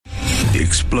the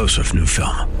explosive new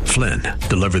film, Flynn,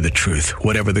 Deliver the Truth,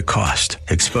 Whatever the Cost,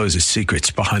 exposes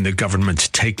secrets behind the government's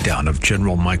takedown of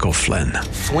General Michael Flynn.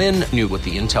 Flynn knew what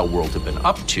the intel world had been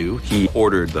up to. He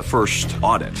ordered the first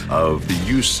audit of the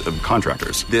use of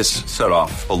contractors. This set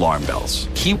off alarm bells.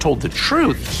 He told the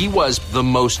truth. He was the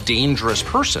most dangerous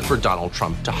person for Donald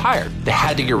Trump to hire. They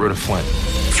had to get rid of Flynn.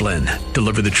 Flynn,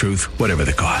 Deliver the Truth, Whatever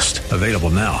the Cost. Available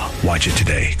now. Watch it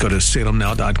today. Go to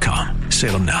salemnow.com.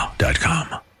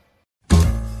 salemnow.com.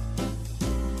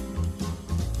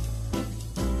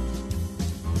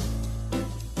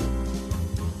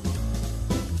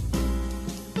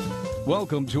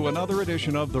 Welcome to another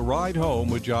edition of The Ride Home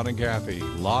with John and Kathy,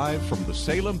 live from the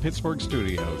Salem-Pittsburgh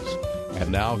studios. And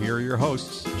now here are your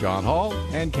hosts, John Hall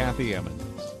and Kathy Emmons.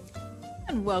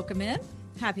 And welcome in.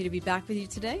 Happy to be back with you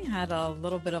today. Had a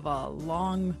little bit of a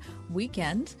long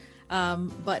weekend,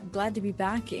 but glad to be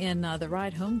back in the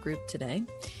Ride Home group today.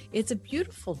 It's a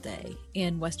beautiful day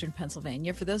in Western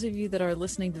Pennsylvania. For those of you that are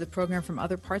listening to the program from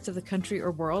other parts of the country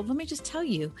or world, let me just tell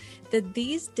you that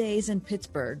these days in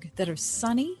Pittsburgh that are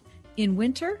sunny in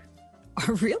winter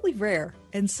are really rare.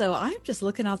 And so I'm just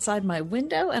looking outside my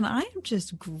window and I am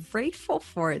just grateful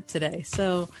for it today.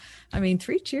 So, I mean,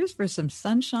 3 cheers for some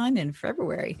sunshine in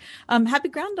February. Happy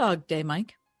Groundhog Day,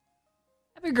 Mike.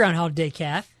 Happy Groundhog Day,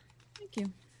 Kath. Thank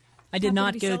you. I did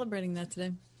not go celebrating that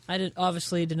today. I did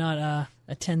not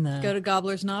attend the. Go to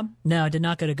Gobbler's Knob? No, I did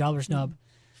not go to Gobbler's Knob.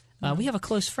 We have a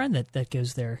close friend that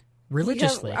goes there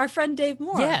religiously. Our friend Dave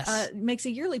Moore yes. Makes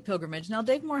a yearly pilgrimage. Now,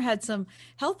 Dave Moore had some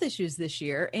health issues this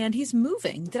year, and he's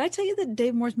moving. Did I tell you that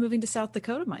Dave Moore's moving to South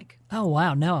Dakota, Mike? Oh,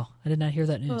 wow. No, I did not hear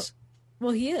that news.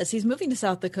 Well, he is. He's moving to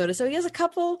South Dakota, so he has a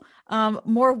couple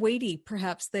more weighty,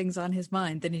 perhaps, things on his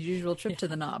mind than his usual trip to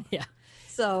the Knob. Yeah.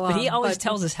 So, but he always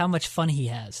tells us how much fun he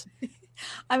has.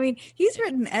 I mean, he's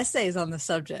written essays on the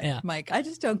subject, yeah. Mike. I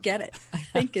just don't get it. I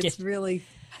think it's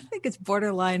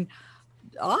borderline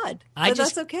odd. But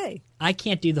that's okay. I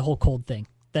can't do the whole cold thing.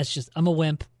 That's just, I'm a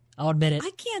wimp. I'll admit it.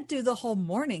 I can't do the whole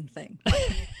morning thing.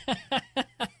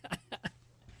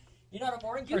 You're not a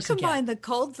morning person. You combine the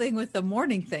cold thing with the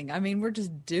morning thing. I mean, we're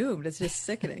just doomed. It's just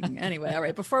sickening. Anyway, all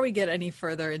right. Before we get any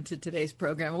further into today's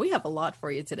program, we have a lot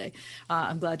for you today.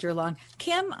 I'm glad you're along.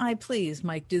 Can I please,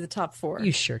 Mike, do the top 4?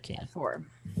 You sure can. 4.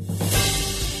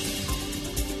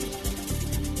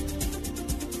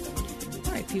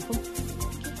 All right, people.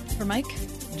 For Mike,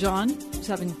 John is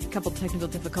having a couple technical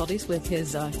difficulties with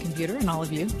his computer, and all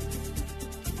of you.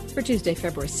 For Tuesday,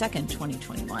 February 2nd,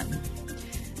 2021.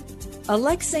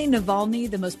 Alexei Navalny,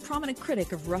 the most prominent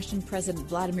critic of Russian President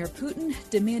Vladimir Putin,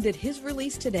 demanded his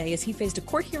release today as he faced a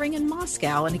court hearing in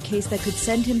Moscow in a case that could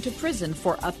send him to prison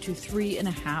for up to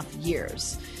 3.5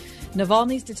 years.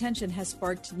 Navalny's detention has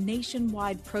sparked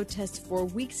nationwide protests for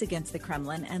weeks against the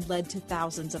Kremlin and led to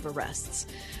thousands of arrests.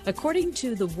 According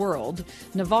to The World,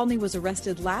 Navalny was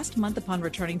arrested last month upon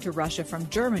returning to Russia from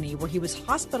Germany, where he was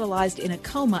hospitalized in a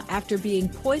coma after being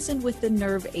poisoned with the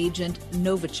nerve agent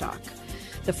Novichok.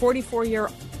 The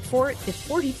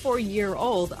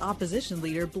 44-year-old opposition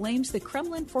leader blames the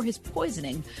Kremlin for his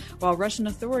poisoning, while Russian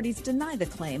authorities deny the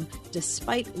claim,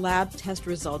 despite lab test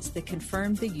results that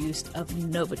confirmed the use of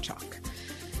Novichok.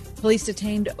 Police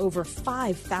detained over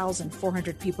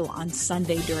 5,400 people on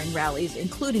Sunday during rallies,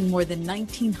 including more than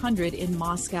 1,900 in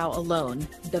Moscow alone,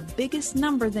 the biggest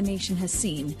number the nation has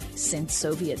seen since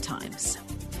Soviet times.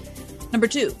 Number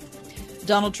 2.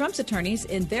 Donald Trump's attorneys,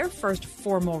 in their first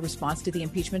formal response to the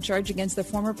impeachment charge against the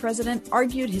former president,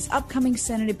 argued his upcoming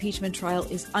Senate impeachment trial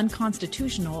is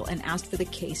unconstitutional and asked for the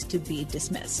case to be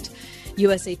dismissed.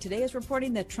 USA Today is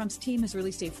reporting that Trump's team has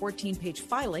released a 14-page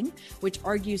filing, which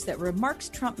argues that remarks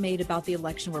Trump made about the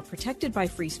election were protected by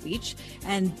free speech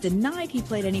and denied he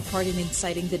played any part in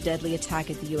inciting the deadly attack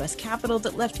at the U.S. Capitol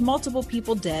that left multiple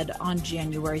people dead on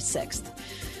January 6th.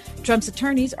 Trump's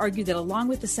attorneys argue that along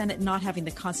with the Senate not having the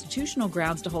constitutional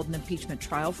grounds to hold an impeachment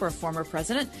trial for a former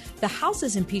president, the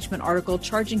House's impeachment article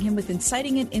charging him with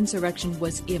inciting an insurrection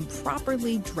was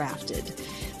improperly drafted.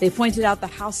 They pointed out the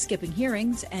House skipping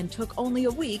hearings and took only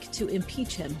a week to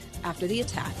impeach him after the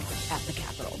attack at the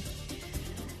Capitol.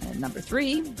 And number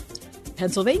 3,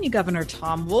 Pennsylvania Governor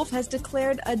Tom Wolf has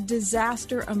declared a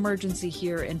disaster emergency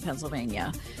here in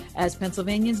Pennsylvania. As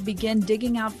Pennsylvanians begin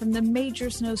digging out from the major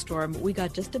snowstorm we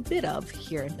got just a bit of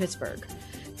here in Pittsburgh.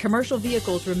 Commercial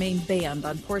vehicles remain banned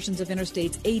on portions of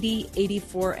Interstates 80,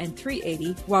 84, and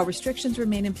 380, while restrictions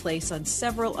remain in place on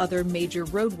several other major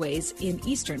roadways in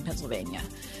eastern Pennsylvania.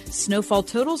 Snowfall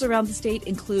totals around the state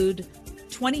include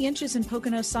 20 inches in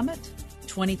Pocono Summit,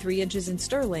 23 inches in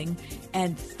Sterling,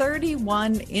 and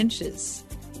 31 inches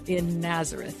in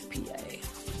Nazareth, PA.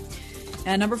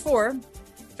 And number 4,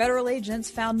 Federal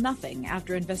agents found nothing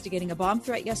after investigating a bomb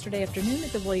threat yesterday afternoon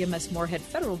at the William S. Moorhead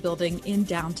Federal Building in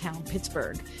downtown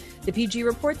Pittsburgh. The PG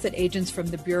reports that agents from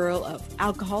the Bureau of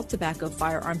Alcohol, Tobacco,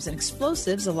 Firearms, and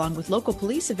Explosives, along with local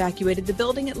police, evacuated the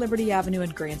building at Liberty Avenue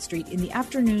and Grant Street in the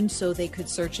afternoon so they could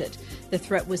search it. The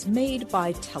threat was made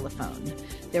by telephone.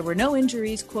 There were no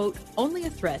injuries, quote, only a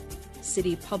threat,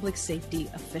 city public safety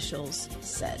officials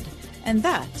said. And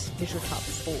that is your top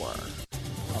 4 of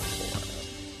 4.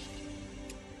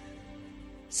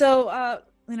 So,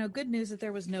 good news that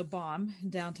there was no bomb in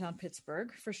downtown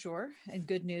Pittsburgh, for sure. And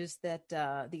good news that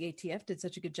the ATF did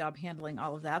such a good job handling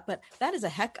all of that. But that is a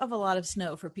heck of a lot of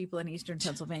snow for people in eastern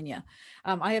Pennsylvania.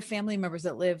 I have family members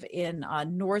that live in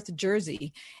North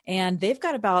Jersey, and they've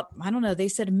got about, they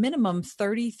said minimum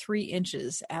 33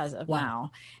 inches as of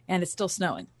now, and it's still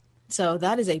snowing. So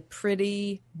that is a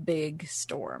pretty big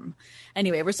storm.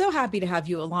 Anyway, we're so happy to have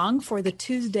you along for the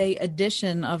Tuesday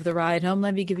edition of The Ride Home.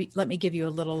 Let me give you a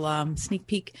little sneak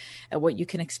peek at what you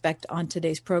can expect on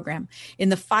today's program. In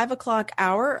the 5 o'clock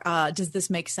hour, Does This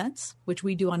Make Sense?, which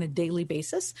we do on a daily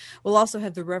basis. We'll also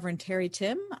have the Reverend Terry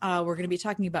Tim. We're going to be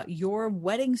talking about your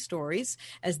wedding stories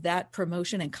as that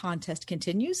promotion and contest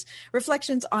continues.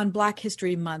 Reflections on Black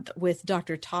History Month with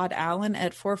Dr. Todd Allen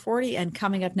at 4:40. And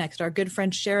coming up next, our good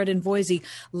friend Sheridan Voisey,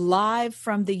 live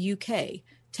from the UK,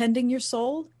 tending your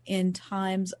soul in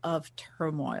times of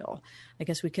turmoil. I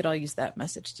guess we could all use that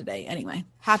message today. Anyway,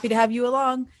 happy to have you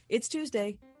along. It's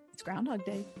Tuesday. It's Groundhog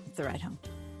Day. It's The Ride Home.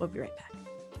 We'll be right back.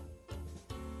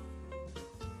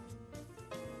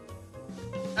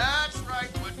 That's right,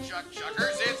 woodchuck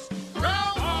chuckers. It's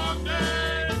Groundhog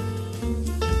Day!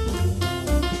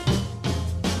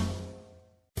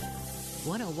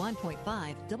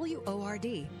 101.5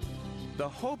 WORD. The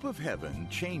hope of heaven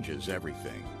changes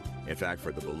everything. In fact,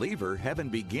 for the believer, heaven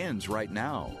begins right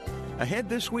now. Ahead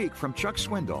this week from Chuck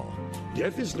Swindoll.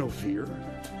 Death is no fear.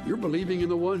 You're believing in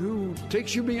the one who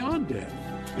takes you beyond death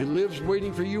and lives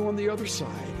waiting for you on the other side.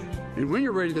 And when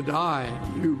you're ready to die,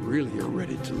 you really are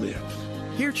ready to live.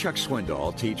 Hear Chuck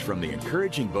Swindoll teach from the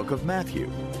encouraging book of Matthew,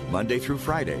 Monday through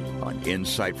Friday on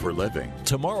Insight for Living.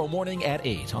 Tomorrow morning at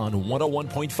 8 on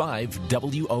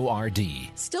 101.5 WORD.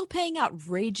 Still paying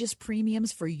outrageous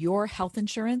premiums for your health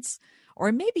insurance?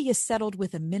 Or maybe you settled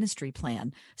with a ministry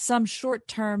plan, some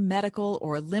short-term medical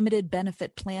or limited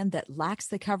benefit plan that lacks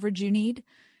the coverage you need?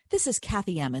 This is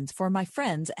Kathy Emmons for my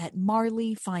friends at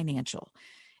Marley Financial.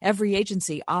 Every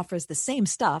agency offers the same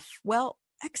stuff, well,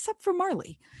 except for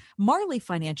Marley. Marley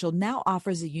Financial now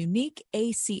offers a unique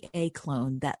ACA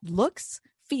clone that looks,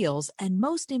 feels, and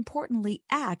most importantly,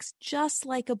 acts just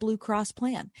like a Blue Cross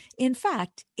plan. In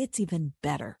fact, it's even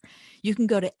better. You can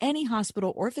go to any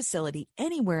hospital or facility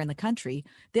anywhere in the country.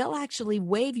 They'll actually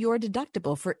waive your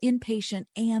deductible for inpatient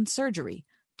and surgery.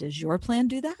 Does your plan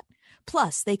do that?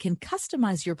 Plus, they can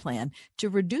customize your plan to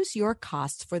reduce your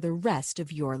costs for the rest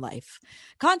of your life.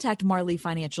 Contact Marley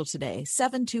Financial today,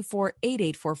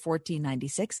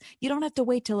 724-884-1496. You don't have to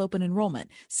wait till open enrollment,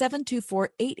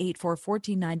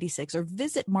 724-884-1496, or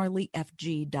visit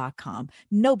marleyfg.com.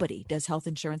 Nobody does health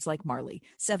insurance like Marley,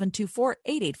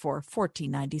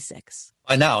 724-884-1496.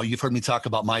 By now, you've heard me talk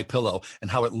about MyPillow and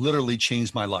how it literally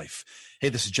changed my life. Hey,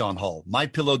 this is John Hall.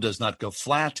 MyPillow does not go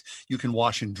flat. You can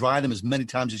wash and dry them as many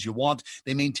times as you want.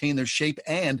 They maintain their shape,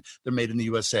 and they're made in the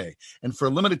USA. And for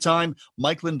a limited time,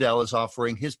 Mike Lindell is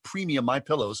offering his premium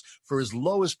MyPillows for his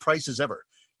lowest prices ever.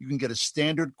 You can get a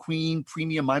standard queen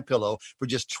premium MyPillow for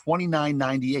just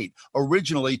 $29.98.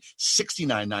 Originally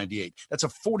 $69.98. That's a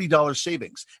 $40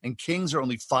 savings, and kings are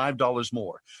only $5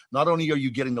 more. Not only are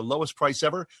you getting the lowest price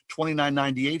ever,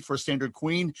 $29.98 for a standard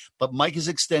queen, but Mike is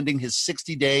extending his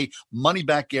 60-day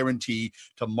money-back guarantee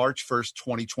to March 1st,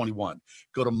 2021.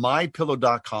 Go to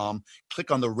mypillow.com, click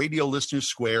on the radio listener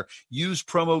square, use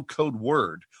promo code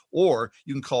WORD, or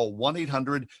you can call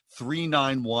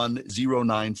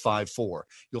 1-800-391-0954.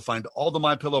 You'll find all the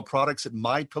MyPillow products at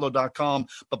mypillow.com,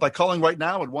 but by calling right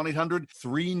now at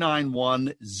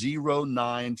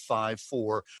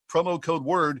 1-800-391-0954, promo code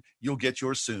WORD, you'll get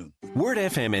yours soon. Word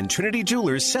FM and Trinity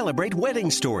Jewelers celebrate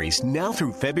wedding stories now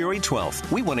through February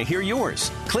 12th. We want to hear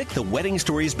yours. Click the Wedding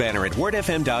Stories banner at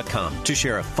wordfm.com to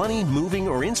share a funny, moving,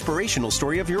 or inspirational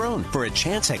story of your own for a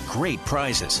chance at great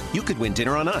prizes. You could win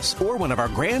dinner on us or one of our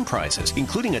grand prizes,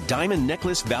 including a diamond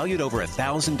necklace valued over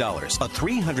 $1,000, a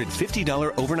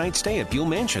 $350 overnight stay at Buell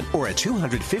Mansion, or a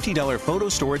 $250 photo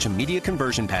storage and media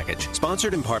conversion package.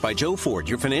 Sponsored in part by Joe Ford,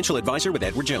 your financial advisor with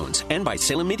Edward Jones, and by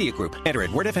Salem Media Group. Enter at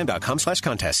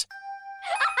wordfm.com/contest.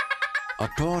 A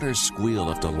daughter's squeal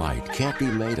of delight can't be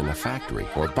made in a factory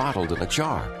or bottled in a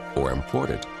jar or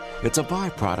imported. It's a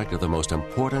byproduct of the most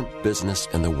important business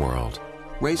in the world,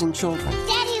 raising children.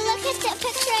 Daddy!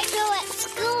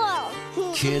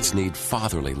 Kids need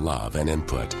fatherly love and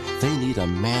input. They need a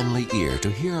manly ear to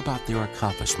hear about their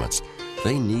accomplishments.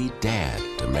 They need Dad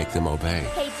to make them obey.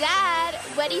 Hey, Dad,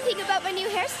 what do you think about my new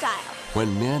hairstyle?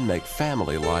 When men make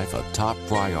family life a top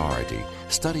priority,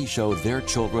 studies show their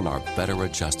children are better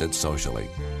adjusted socially,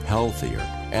 healthier,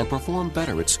 and perform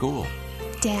better at school.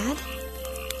 Dad,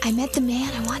 I met the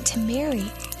man I want to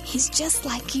marry. He's just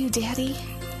like you, Daddy.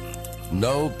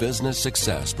 No business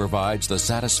success provides the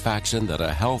satisfaction that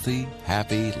a healthy,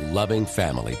 happy, loving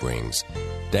family brings.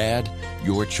 Dad,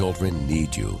 your children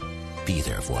need you. Be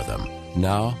there for them,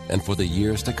 now and for the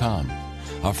years to come.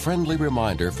 A friendly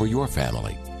reminder for your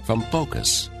family from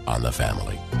Focus on the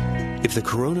Family. If the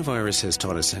coronavirus has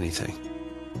taught us anything,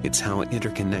 it's how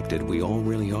interconnected we all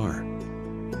really are.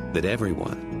 That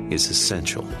everyone is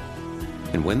essential.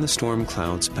 And when the storm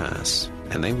clouds pass,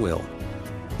 and they will,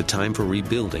 the time for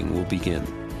rebuilding will begin.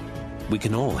 We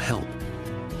can all help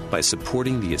by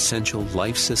supporting the essential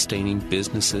life-sustaining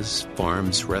businesses,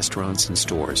 farms, restaurants, and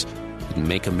stores that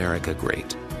make America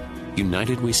great.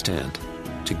 United we stand.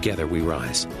 Together we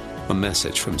rise. A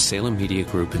message from Salem Media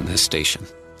Group and this station.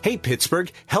 Hey,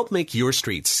 Pittsburgh, help make your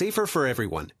streets safer for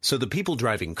everyone so the people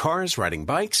driving cars, riding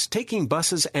bikes, taking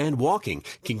buses, and walking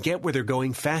can get where they're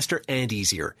going faster and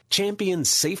easier. Champion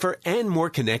safer and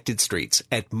more connected streets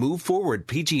at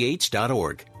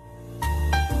moveforwardpgh.org.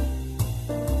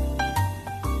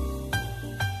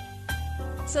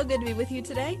 So good to be with you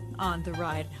today on The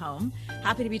Ride Home.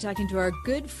 Happy to be talking to our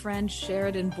good friend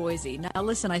Sheridan Boise. Now,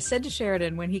 listen, I said to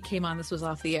Sheridan when he came on, this was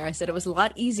off the air, I said it was a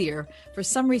lot easier for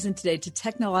some reason today to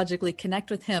technologically connect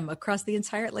with him across the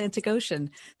entire Atlantic Ocean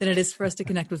than it is for us to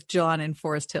connect with John in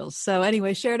Forest Hills. So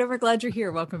anyway, Sheridan, we're glad you're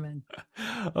here. Welcome in.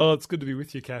 Oh, it's good to be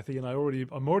with you, Kathy. And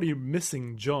I'm already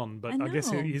missing John, but I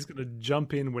guess he's going to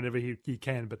jump in whenever he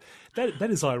can. But that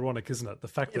is ironic, isn't it? The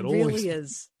fact that really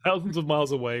is. Thousands of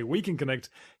miles away, we can connect.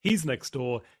 He's next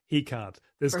door. He can't.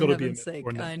 There's got to be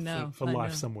for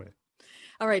life somewhere.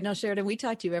 All right. Now, Sheridan, we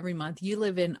talk to you every month. You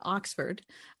live in Oxford,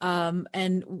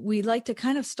 and we like to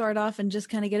kind of start off and just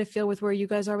kind of get a feel with where you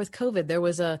guys are with COVID. There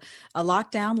was a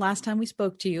lockdown last time we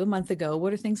spoke to you a month ago.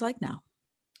 What are things like now?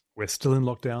 We're still in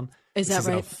lockdown. Is that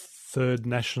right? Our third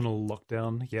national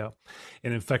lockdown, yeah.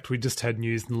 And in fact, we just had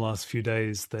news in the last few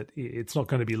days that it's not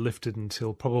going to be lifted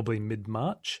until probably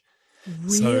mid-March.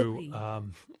 Really? So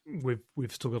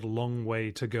we've still got a long way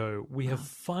to go. We have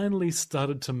finally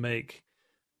started to make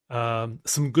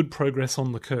some good progress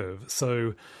on the curve.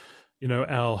 So,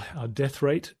 our death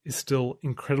rate is still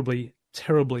incredibly,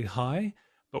 terribly high,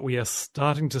 but we are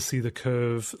starting to see the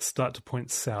curve start to point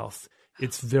south.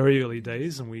 It's very early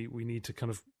days, and we need to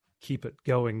kind of keep it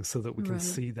going so that we can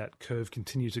see that curve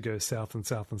continue to go south and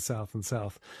south and south and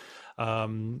south.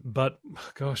 But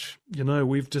gosh,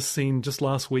 we've just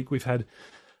last week, we've had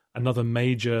another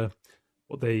major,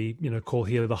 what they, call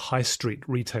here the high street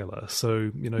retailer. So,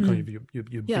 kind of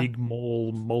your big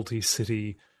mall,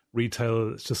 multi-city retailer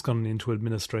that's just gone into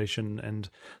administration. And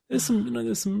there's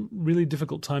some really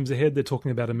difficult times ahead. They're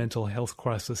talking about a mental health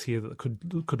crisis here that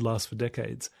could last for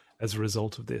decades as a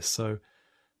result of this. So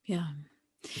yeah.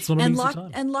 It's not an easy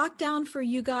time. And lockdown for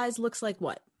you guys looks like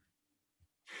what?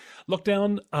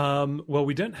 Lockdown, well,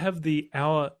 we don't have the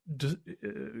hour.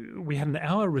 We had an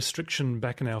hour restriction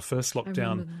back in our first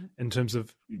lockdown in terms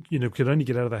of, could only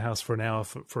get out of the house for an hour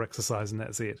for exercise, and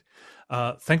that's it.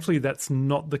 Thankfully, that's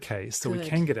not the case. So we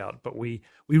can get out, but we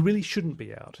really shouldn't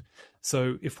be out.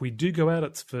 So if we do go out,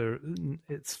 it's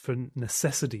for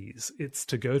necessities. It's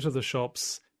to go to the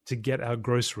shops to get our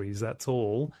groceries. That's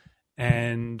all.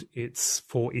 And it's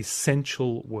for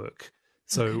essential work.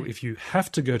 So if you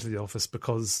have to go to the office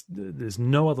because there's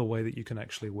no other way that you can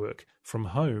actually work from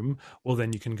home, well,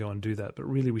 then you can go and do that. But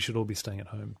really, we should all be staying at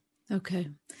home. Okay.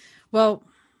 Well,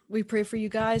 we pray for you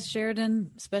guys,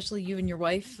 Sheridan, especially you and your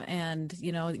wife and,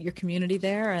 your community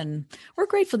there. And we're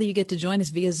grateful that you get to join us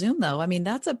via Zoom, though. I mean,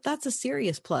 that's a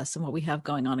serious plus in what we have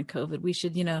going on in COVID. We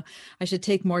should, I should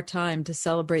take more time to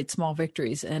celebrate small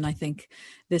victories. And I think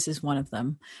this is one of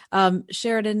them.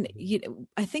 Sheridan,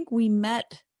 I think we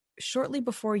met shortly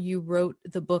before you wrote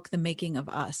the book, The Making of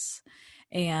Us.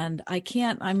 And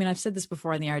I've said this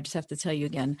before on the air. I just have to tell you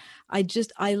again.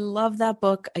 I love that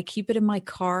book. I keep it in my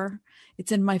car.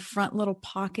 It's in my front little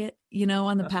pocket,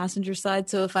 on the passenger side.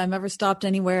 So if I'm ever stopped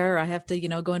anywhere, or I have to,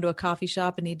 go into a coffee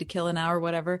shop and need to kill an hour,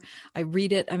 whatever, I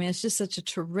read it. I mean, it's just such a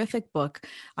terrific book.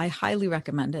 I highly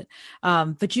recommend it.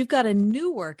 But you've got a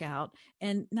new work out.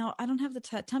 And now I don't have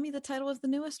tell me the title of the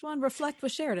newest one, Reflect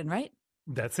with Sheridan, right?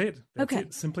 That's it. That's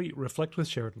it. Simply Reflect with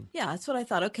Sheridan. Yeah, that's what I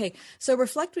thought. Okay. So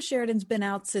Reflect with Sheridan's been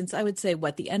out since, I would say,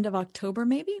 the end of October,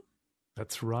 maybe?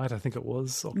 That's right. I think it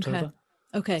was October.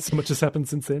 Okay. So much has happened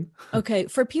since then. Okay.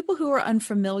 For people who are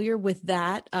unfamiliar with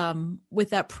that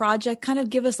project, kind of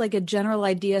give us like a general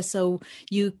idea so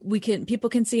people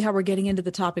can see how we're getting into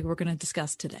the topic we're going to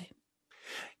discuss today.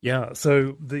 Yeah,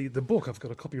 so the book, I've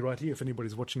got a copy right here if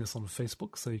anybody's watching us on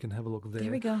Facebook, so you can have a look there.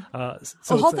 There we go.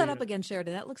 So hold that up again,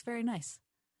 Sheridan. That looks very nice.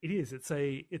 It is. It's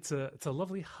a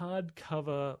lovely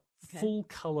hardcover, full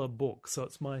color book. So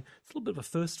it's a little bit of a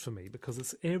first for me because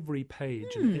it's every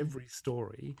page and every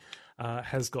story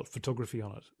has got photography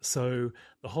on it. So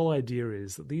the whole idea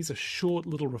is that these are short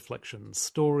little reflections,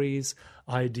 stories,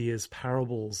 ideas,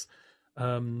 parables,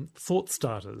 thought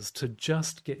starters to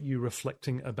just get you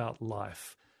reflecting about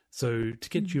life. So to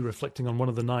get you reflecting on one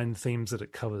of the 9 themes that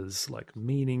it covers, like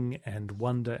meaning and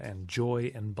wonder and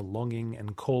joy and belonging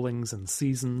and callings and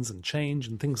seasons and change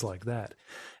and things like that.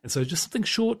 And so just something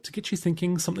short to get you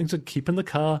thinking, something to keep in the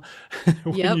car.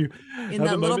 In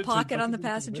that little pocket on the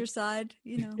passenger side,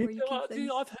 where you keep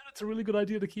things. I've heard it's a really good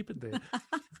idea to keep it there.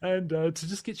 And to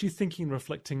just get you thinking,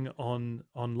 reflecting on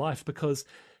life, because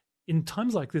in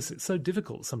times like this, it's so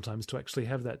difficult sometimes to actually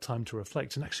have that time to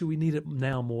reflect. And actually, we need it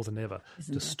now more than ever.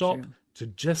 To stop, to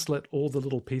just let all the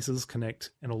little pieces connect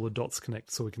and all the dots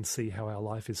connect so we can see how our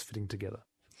life is fitting together.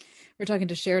 We're talking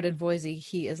to Sheridan Voisey.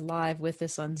 He is live with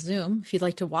us on Zoom. If you'd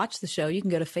like to watch the show, you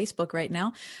can go to Facebook right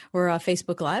now. We're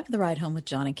Facebook Live, The Ride Home with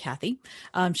John and Kathy.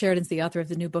 Sheridan's the author of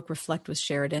the new book, Reflect with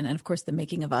Sheridan, and of course, The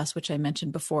Making of Us, which I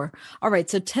mentioned before. All right,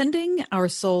 so tending our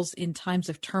souls in times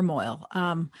of turmoil.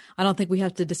 I don't think we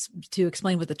have to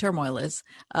explain what the turmoil is,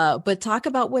 but talk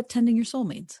about what tending your soul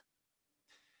means.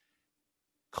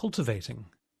 Cultivating,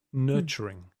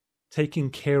 nurturing, taking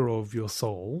care of your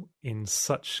soul in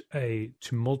such a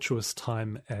tumultuous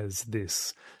time as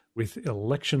this, with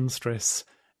election stress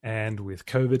and with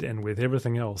COVID and with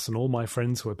everything else. And all my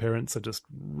friends who are parents are just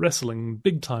wrestling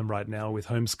big time right now with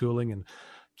homeschooling and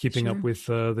keeping up with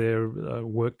their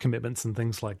work commitments and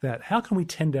things like that. How can we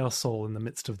tend our soul in the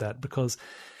midst of that? Because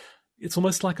it's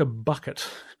almost like a bucket,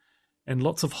 and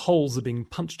lots of holes are being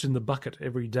punched in the bucket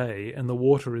every day, and the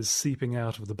water is seeping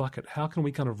out of the bucket. How can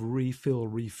we kind of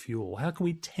refuel? How can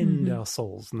we tend our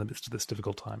souls in the midst of this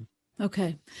difficult time?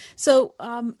 Okay. So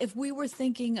if we were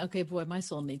thinking, okay, boy, my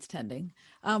soul needs tending,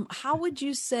 how would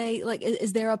you say, like,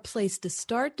 is there a place to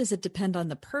start? Does it depend on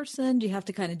the person? Do you have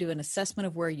to kind of do an assessment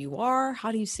of where you are?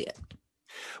 How do you see it?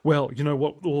 Well, you know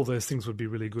what? All those things would be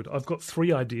really good. I've got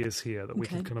 3 ideas here that we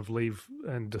can kind of leave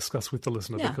and discuss with the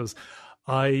listener, because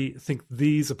I think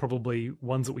these are probably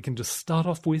ones that we can just start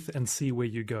off with and see where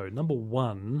you go. Number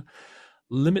 1,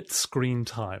 limit screen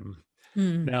time.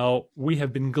 Now, we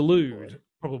have been glued,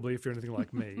 probably if you're anything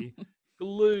like me,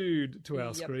 glued to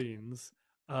our screens.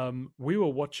 We were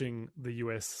watching the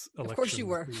US election. Of course you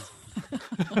were.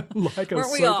 Like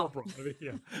Weren't we all?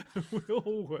 Yeah, we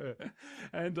all were.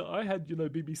 And I had,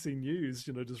 BBC News,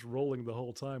 just rolling the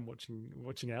whole time,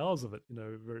 watching hours of it,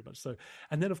 very much so.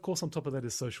 And then, of course, on top of that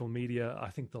is social media.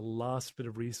 I think the last bit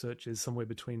of research is somewhere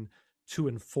between 2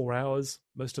 and 4 hours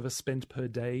most of us spend per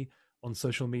day on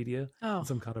social media in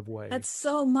some kind of way. That's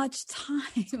so much time.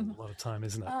 It's a lot of time,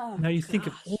 isn't it? Oh, now you think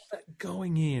of all that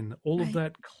going in, all of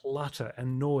that clutter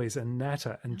and noise and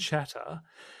natter and chatter.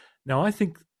 Now I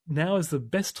think now is the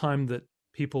best time that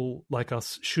people like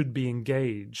us should be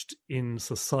engaged in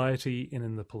society and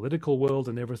in the political world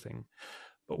and everything.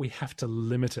 But we have to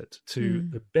limit it to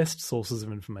the best sources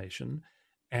of information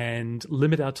and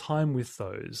limit our time with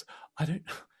those.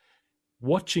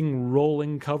 Watching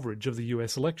rolling coverage of the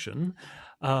US election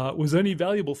was only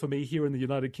valuable for me here in the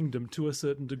United Kingdom to a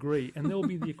certain degree, and there will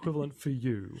be the equivalent for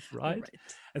you, right?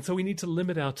 And so we need to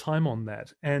limit our time on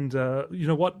that. And you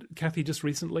know what, Kathy, just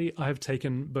recently I've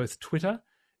taken both Twitter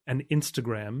and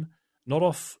Instagram, not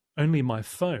off only my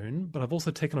phone, but I've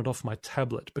also taken it off my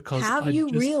tablet because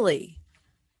really?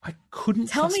 I couldn't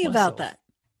Tell me about that.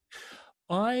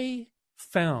 I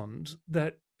found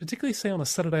that, particularly say on a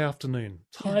Saturday afternoon,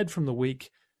 tired from the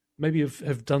week, maybe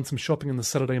have done some shopping on the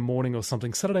Saturday morning or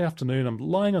something. Saturday afternoon, I'm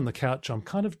lying on the couch, I'm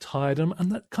kind of tired. I'm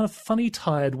that kind of funny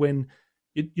tired when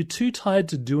you're too tired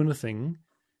to do anything,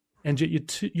 and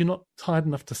yet you're not tired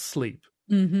enough to sleep.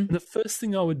 And the first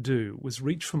thing I would do was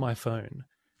reach for my phone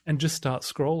and just start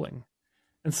scrolling.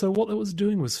 And so what it was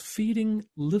doing was feeding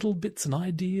little bits and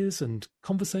ideas and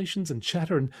conversations and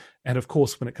chatter. And of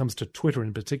course, when it comes to Twitter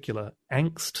in particular,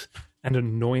 angst and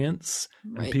annoyance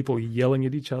and people yelling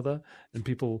at each other and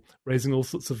people raising all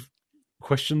sorts of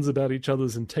questions about each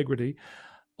other's integrity.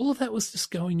 All of that was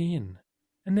just going in.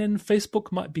 And then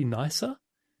Facebook might be nicer,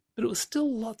 but it was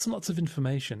still lots and lots of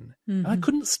information. And I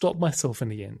couldn't stop myself in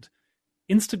the end.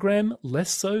 Instagram,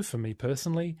 less so for me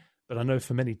personally, But I know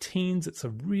for many teens, it's a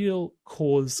real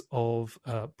cause of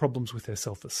problems with their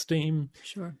self-esteem.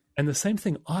 Sure. And the same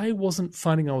thing, I wasn't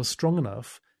finding I was strong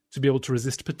enough to be able to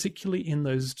resist, particularly in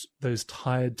those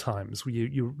tired times where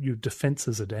your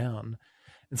defenses are down.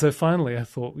 And so finally I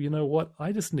thought, you know what,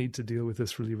 I just need to deal with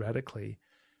this really radically.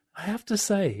 I have to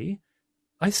say,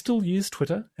 I still use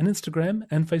Twitter and Instagram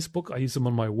and Facebook. I use them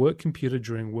on my work computer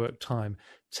during work time.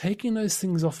 Taking those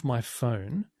things off my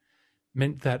phone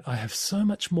meant that I have so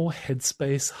much more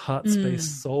headspace, heart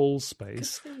space, soul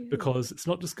space, because it's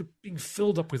not just being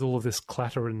filled up with all of this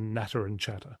clatter and natter and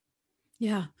chatter.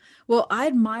 Yeah. Well, I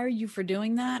admire you for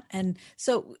doing that. And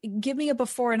so give me a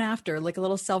before and after, like a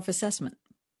little self-assessment.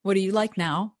 What are you like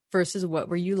now versus what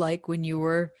were you like when you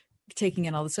were taking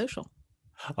in all the social?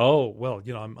 Oh, well,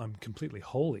 you know, I'm completely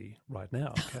holy right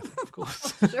now, Kathy, of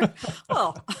course. Sure.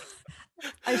 Well,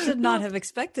 I should not have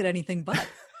expected anything but.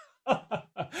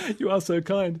 You are so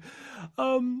kind.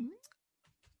 I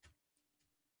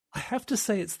have to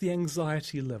say it's the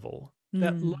anxiety level,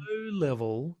 that low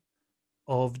level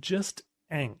of just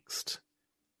angst.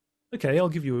 Okay, I'll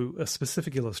give you a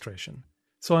specific illustration.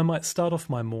 So I might start off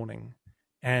my morning,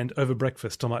 and over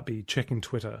breakfast I might be checking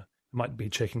Twitter, I might be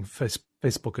checking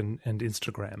Facebook and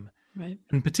Instagram. Right.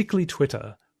 And particularly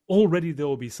Twitter. Already there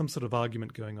will be some sort of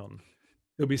argument going on.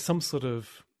 There'll be some sort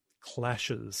of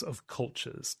clashes of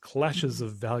cultures, clashes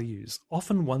of values,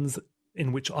 often ones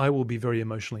in which I will be very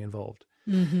emotionally involved.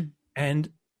 Mm-hmm.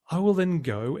 And I will then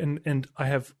go and I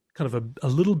have kind of a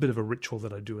little bit of a ritual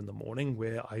that I do in the morning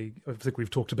where I think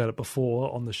we've talked about it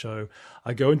before on the show.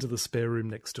 I go into the spare room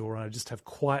next door and I just have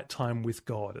quiet time with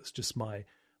God. It's just my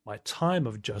time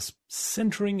of just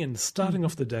centering and starting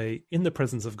off the day in the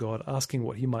presence of God, asking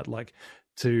what he might like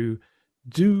to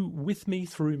do with me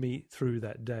through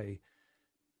that day.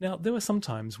 Now, there were some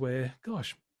times where,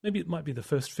 gosh, maybe it might be the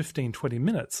first 15, 20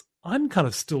 minutes, I'm kind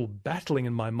of still battling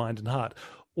in my mind and heart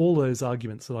all those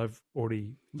arguments that I've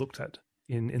already looked at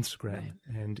in Instagram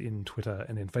and in Twitter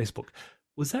and in Facebook.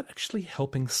 Was that actually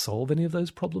helping solve any of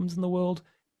those problems in the world?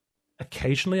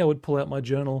 Occasionally I would pull out my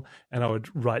journal and I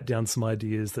would write down some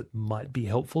ideas that might be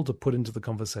helpful to put into the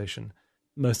conversation.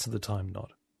 Most of the time,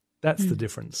 not. That's the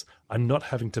difference. I'm not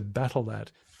having to battle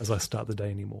that as I start the day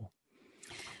anymore.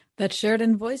 That's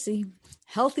Sheridan Voisey.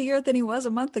 Healthier than he was a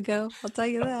month ago, I'll tell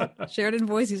you that. Sheridan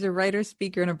Voisey's a writer,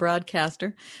 speaker, and a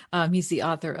broadcaster. He's the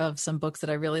author of some books that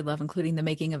I really love, including The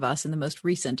Making of Us and the most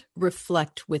recent,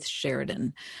 Reflect with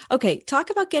Sheridan. Okay, talk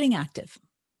about getting active.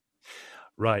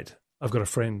 Right. I've got a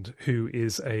friend who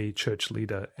is a church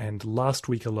leader, and last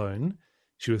week alone,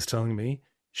 she was telling me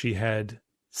she had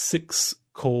 6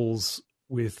 calls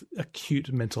with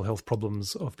acute mental health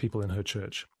problems of people in her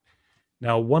church.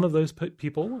 Now, one of those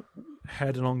people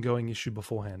had an ongoing issue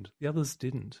beforehand. The others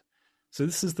didn't. So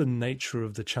this is the nature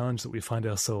of the challenge that we find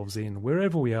ourselves in.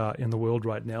 Wherever we are in the world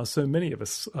right now, so many of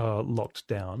us are locked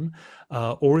down,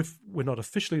 or if we're not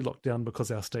officially locked down because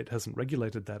our state hasn't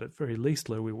regulated that, at very least,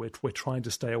 we're trying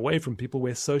to stay away from people,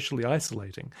 we're socially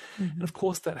isolating. Mm-hmm. And of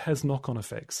course, that has knock-on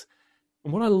effects.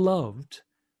 And what I loved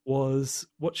was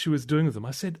what she was doing with them. I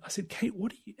said, Kate,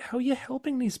 how are you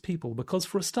helping these people? Because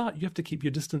for a start, you have to keep your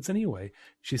distance anyway.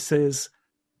 She says,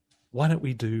 why don't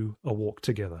we do a walk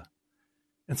together?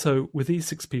 And so with these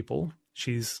 6 people,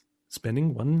 she's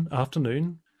spending one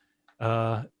afternoon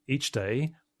each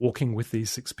day walking with these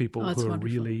 6 people who are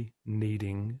really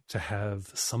needing to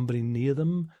have somebody near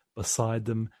them, beside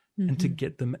them, and to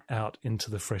get them out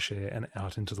into the fresh air and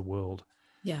out into the world.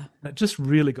 Yeah. And it just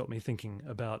really got me thinking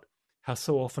about how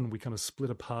so often we kind of split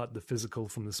apart the physical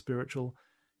from the spiritual.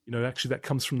 You know, actually that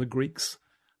comes from the Greeks.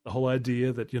 The whole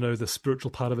idea that, you know, the spiritual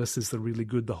part of us is the really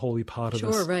good, the holy part of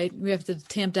us. Sure, right. We have to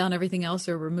tamp down everything else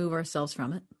or remove ourselves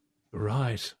from it.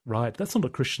 Right. That's not a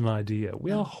Christian idea. We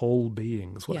are whole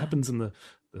beings. What happens in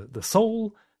the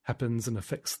soul happens and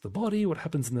affects the body. What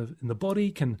happens in the body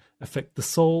can affect the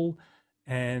soul.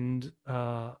 And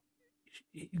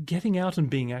getting out and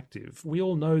being active, we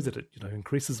all know that it, you know,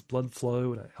 increases blood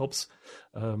flow and it helps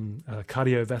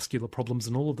cardiovascular problems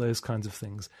and all of those kinds of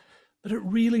things. But it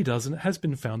really does, and it has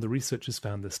been found, the research has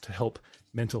found this, to help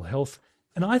mental health.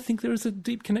 And I think there is a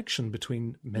deep connection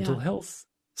between mental health,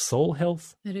 soul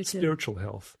health, spiritual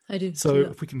health. I do. So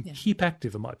if we can keep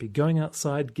active, it might be going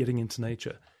outside, getting into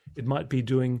nature. It might be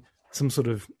doing some sort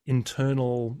of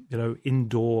internal, you know,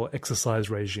 indoor exercise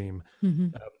regime.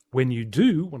 Mm-hmm. When you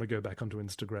do want to go back onto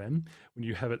Instagram, when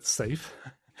you have it safe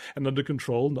and under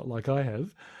control, not like I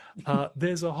have,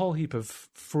 there's a whole heap of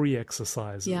free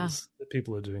exercises that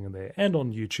people are doing in there and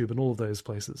on YouTube and all of those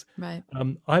places. Right.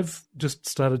 I've just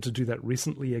started to do that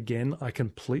recently again. I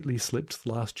completely slipped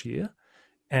last year.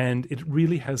 And it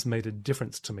really has made a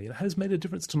difference to me. It has made a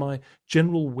difference to my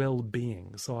general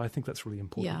well-being. So I think that's really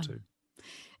important too.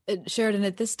 Sheridan,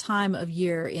 at this time of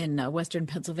year in Western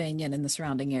Pennsylvania and in the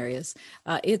surrounding areas,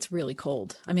 it's really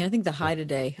cold. I mean, I think the high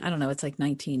today, I don't know, it's like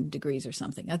 19 degrees or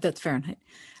something. That's Fahrenheit.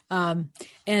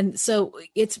 And so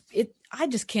I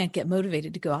just can't get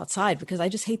motivated to go outside because I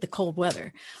just hate the cold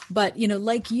weather. But,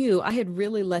 like you, I had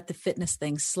really let the fitness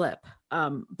thing slip.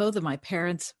 Both of my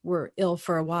parents were ill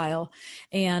for a while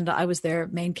and I was their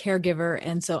main caregiver.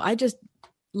 And so I just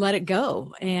let it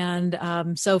go.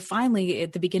 And so finally,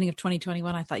 at the beginning of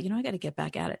 2021, I thought, I got to get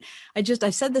back at it.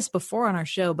 I've said this before on our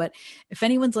show, but if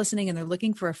anyone's listening and they're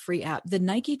looking for a free app, the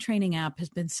Nike training app has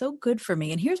been so good for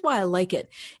me. And here's why I like it,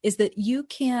 is that you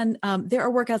can, there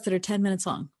are workouts that are 10 minutes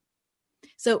long.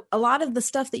 So a lot of the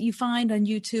stuff that you find on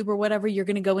YouTube or whatever, you're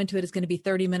going to go into it is going to be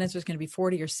 30 minutes, or it's going to be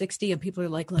 40 or 60. And people are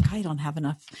like, look, I don't have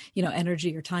enough,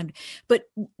 energy or time. But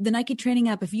the Nike training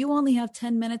app, if you only have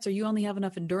 10 minutes or you only have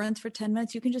enough endurance for 10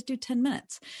 minutes, you can just do 10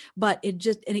 minutes. But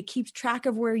it keeps track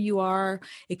of where you are.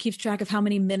 It keeps track of how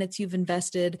many minutes you've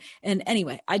invested. And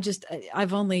anyway, I've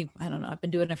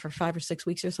been doing it for 5 or 6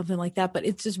 weeks or something like that. But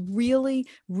it's just really,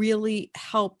 really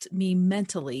helped me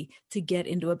mentally to get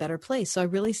into a better place. So I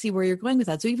really see where you're going with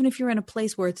that. So even if you're in a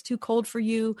place where it's too cold for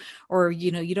you, or,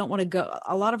 you don't want to go,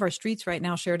 a lot of our streets right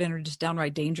now, Sheridan, are just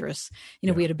downright dangerous.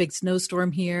 We had a big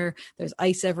snowstorm here. There's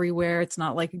ice everywhere. It's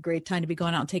not like a great time to be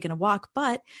going out and taking a walk,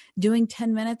 but doing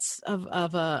 10 minutes of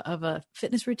a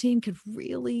fitness routine could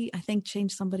really, I think,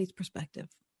 change somebody's perspective.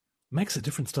 Makes a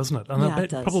difference, doesn't it? And I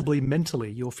bet probably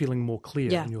mentally you're feeling more clear.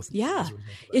 Yeah.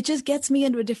 It just gets me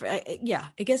into a different,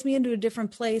 it gets me into a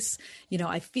different place.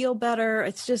 I feel better.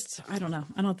 It's just, I don't know.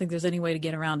 I don't think there's any way to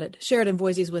get around it. Sheridan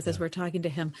Voisey's with us. We're talking to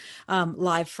him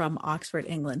live from Oxford,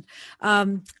 England.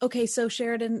 Okay. So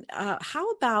Sheridan, how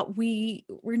about we're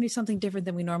going to do something different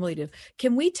than we normally do.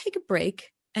 Can we take a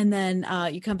break and then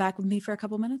you come back with me for a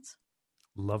couple minutes?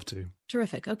 Love to.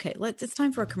 Terrific. Okay, it's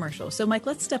time for a commercial. So, Mike,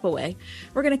 let's step away.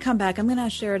 We're going to come back. I'm going to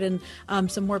ask Sheridan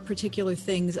some more particular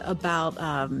things about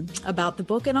the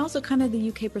book and also kind of the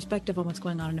UK perspective on what's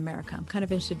going on in America. I'm kind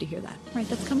of interested to hear that. All right,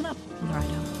 that's coming up on the Ride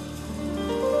Home.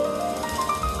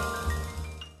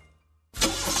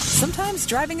 Sometimes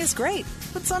driving is great,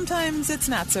 but sometimes it's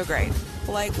not so great.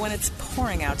 Like when it's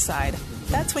pouring outside.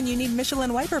 That's when you need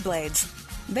Michelin wiper blades.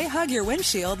 They hug your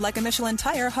windshield like a Michelin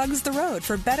tire hugs the road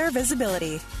for better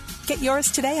visibility. Get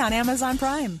yours today on Amazon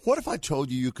Prime. What if I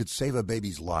told you could save a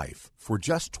baby's life for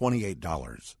just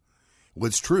 $28? Well,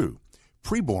 it's true.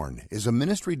 Preborn is a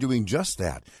ministry doing just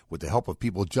that with the help of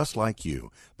people just like you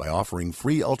by offering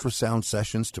free ultrasound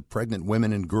sessions to pregnant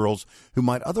women and girls who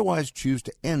might otherwise choose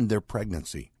to end their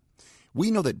pregnancy.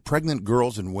 We know that pregnant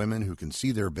girls and women who can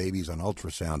see their babies on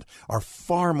ultrasound are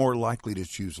far more likely to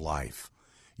choose life.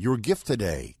 Your gift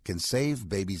today can save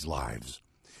babies' lives.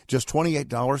 Just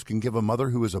 $28 can give a mother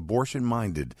who is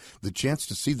abortion-minded the chance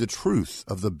to see the truth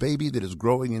of the baby that is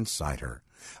growing inside her.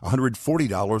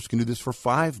 $140 can do this for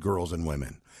 5 girls and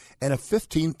women. And a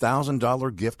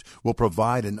 $15,000 gift will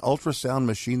provide an ultrasound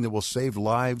machine that will save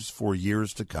lives for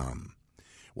years to come.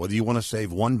 Whether you want to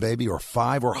save one baby or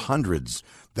 5 or hundreds,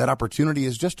 that opportunity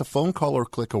is just a phone call or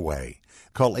click away.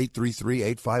 Call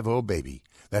 833-850-BABY.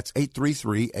 That's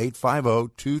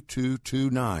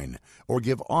 833-850-2229. Or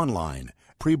give online,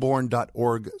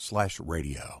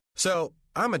 preborn.org/radio. So,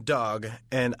 I'm a dog,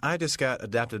 and I just got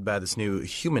adopted by this new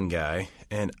human guy,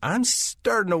 and I'm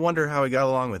starting to wonder how he got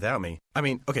along without me. I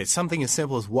mean, okay, something as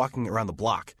simple as walking around the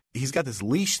block. He's got this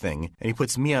leash thing, and he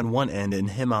puts me on one end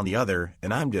and him on the other,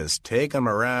 and I'm just taking him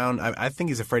around. I think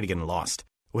he's afraid of getting lost.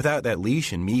 Without that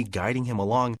leash and me guiding him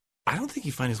along, I don't think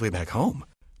he'd find his way back home.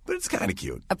 But it's kind of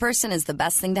cute. A person is the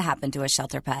best thing to happen to a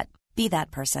shelter pet. Be that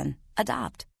person.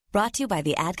 Adopt. Brought to you by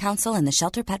the Ad Council and the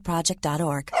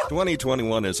ShelterPetProject.org.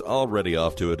 2021 is already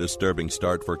off to a disturbing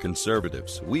start for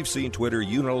conservatives. We've seen Twitter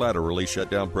unilaterally shut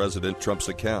down President Trump's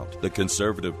account. The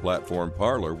conservative platform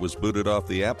Parler was booted off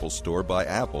the Apple Store by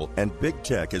Apple, and big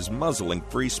tech is muzzling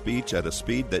free speech at a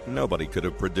speed that nobody could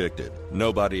have predicted.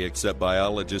 Nobody except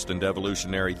biologist and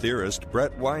evolutionary theorist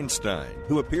Brett Weinstein,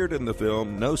 who appeared in the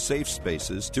film No Safe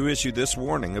Spaces to issue this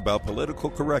warning about political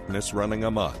correctness running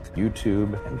amok.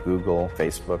 YouTube and Google,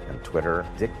 Facebook, and Twitter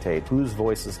dictate whose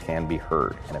voices can be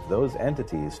heard. And if those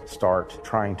entities start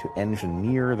trying to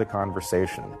engineer the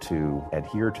conversation to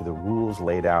adhere to the rules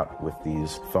laid out with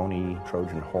these phony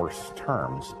Trojan horse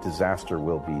terms, disaster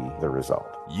will be the result.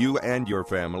 You and your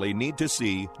family need to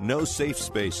see No Safe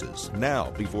Spaces now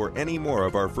before any more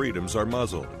of our freedoms are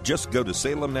muzzled. Just go to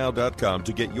salemnow.com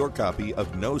to get your copy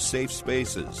of No Safe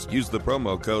Spaces. Use the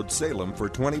promo code SALEM for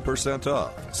 20%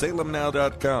 off.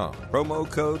 salemnow.com. Promo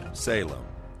code SALEM.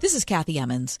 This is Kathy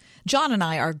Emmons. John and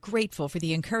I are grateful for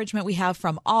the encouragement we have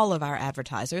from all of our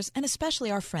advertisers, and especially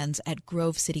our friends at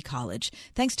Grove City College.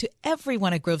 Thanks to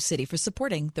everyone at Grove City for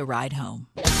supporting The Ride Home.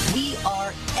 We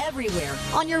are everywhere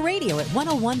on your radio at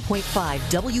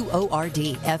 101.5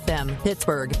 WORD FM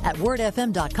Pittsburgh, at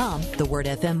wordfm.com, the Word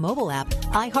FM mobile app,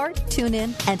 iHeart,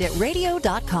 TuneIn, and at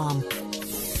radio.com.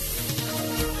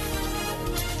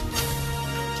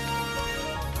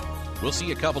 We'll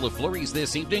see a couple of flurries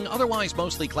this evening, otherwise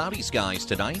mostly cloudy skies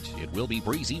tonight. It will be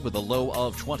breezy with a low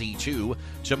of 22.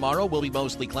 Tomorrow will be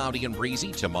mostly cloudy and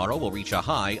breezy. Tomorrow will reach a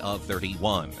high of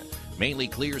 31. Mainly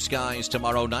clear skies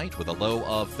tomorrow night with a low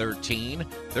of 13.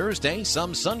 Thursday,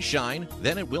 some sunshine,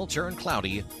 then it will turn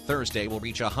cloudy. Thursday will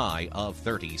reach a high of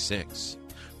 36.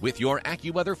 With your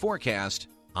AccuWeather forecast,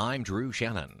 I'm Drew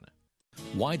Shannon.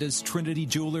 Why does Trinity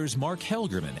Jewelers' Mark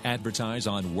Helgerman advertise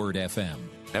on Word FM?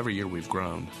 Every year we've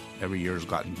grown. Every year has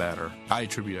gotten better. I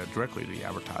attribute that directly to the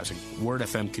advertising. Word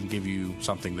FM can give you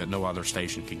something that no other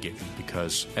station can give you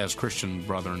because as Christian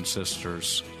brother and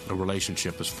sisters, a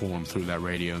relationship is formed through that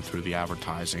radio and through the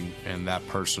advertising, and that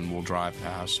person will drive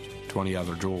past 20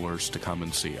 other jewelers to come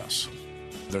and see us.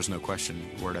 There's no question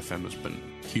Word FM has been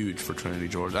huge for Trinity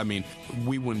Jewelers. I mean,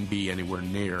 we wouldn't be anywhere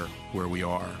near where we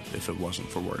are if it wasn't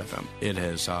for Word FM. It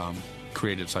has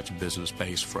created such a business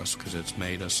base for us because it's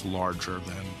made us larger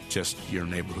than just your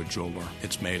neighborhood jeweler.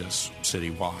 It's made us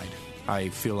citywide. I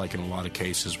feel like in a lot of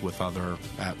cases with other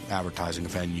advertising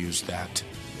venues that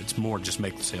it's more just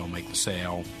make the sale,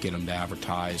 get them to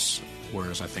advertise,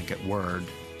 whereas I think at Word,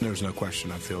 there's no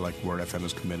question I feel like Word FM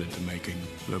is committed to making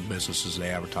the businesses they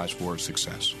advertise for a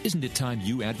success. Isn't it time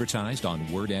you advertised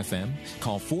on Word FM?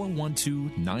 Call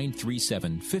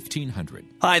 412-937-1500.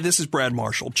 Hi, this is Brad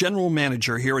Marshall, General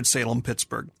Manager here at Salem,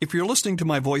 Pittsburgh. If you're listening to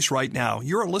my voice right now,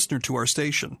 you're a listener to our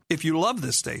station. If you love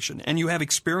this station and you have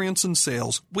experience in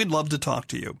sales, we'd love to talk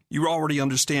to you. You already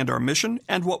understand our mission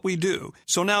and what we do,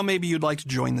 so now maybe you'd like to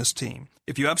join this team.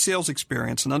 If you have sales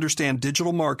experience and understand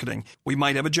digital marketing, we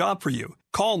might have a job for you.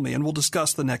 Call me and we'll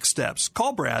discuss the next steps.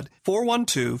 Call Brad,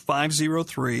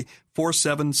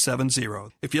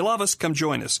 412-503-4770. If you love us, come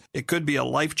join us. It could be a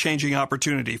life-changing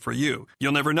opportunity for you.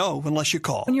 You'll never know unless you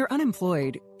call. When you're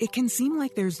unemployed, it can seem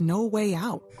like there's no way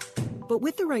out. But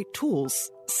with the right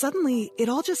tools, suddenly it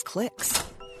all just clicks.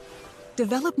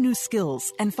 Develop new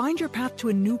skills and find your path to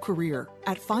a new career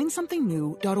at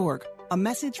findsomethingnew.org. A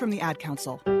message from the Ad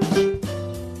Council.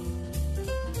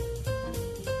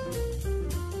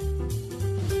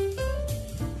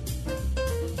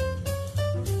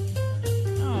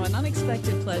 An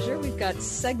unexpected pleasure. We've got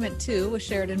segment 2 with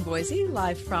Sheridan Boise,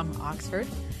 live from Oxford.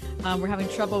 We're having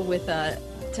trouble with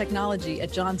technology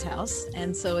at John's house,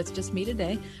 and so it's just me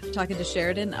today. We're talking to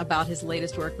Sheridan about his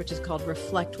latest work, which is called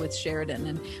Reflect with Sheridan.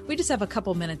 And we just have a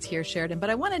couple minutes here, Sheridan, but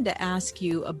I wanted to ask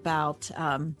you about,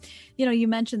 you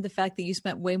mentioned the fact that you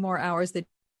spent way more hours than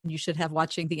you should have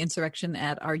watching the insurrection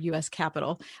at our U.S.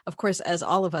 Capitol. Of course, as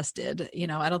all of us did,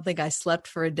 I don't think I slept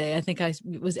for a day. I think I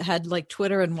had like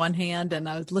Twitter in one hand and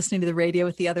I was listening to the radio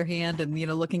with the other hand and,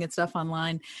 looking at stuff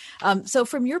online. So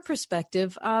from your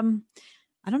perspective, I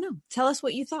don't know, tell us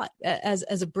what you thought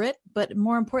as a Brit, but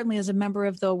more importantly, as a member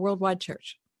of the Worldwide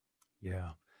Church.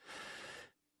 Yeah.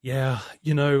 Where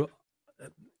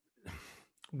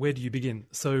do you begin?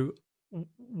 So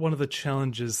one of the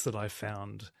challenges that I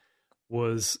found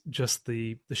was just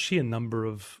the sheer number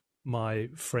of my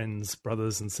friends,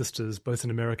 brothers and sisters, both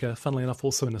in America, funnily enough,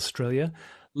 also in Australia,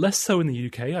 less so in the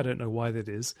UK, I don't know why that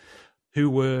is, who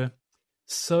were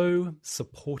so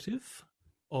supportive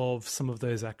of some of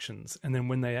those actions. And then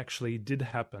when they actually did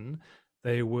happen,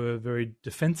 they were very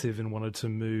defensive and wanted to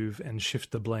move and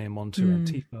shift the blame onto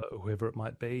Antifa or whoever it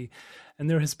might be. And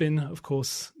there has been, of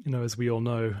course, as we all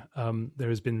know, there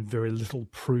has been very little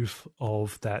proof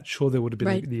of that. Sure, there would have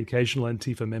been the occasional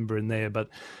Antifa member in there, but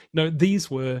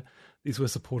these were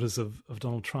supporters of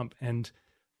Donald Trump. And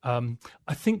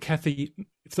I think, Kathy,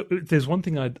 if there's one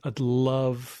thing I'd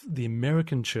love the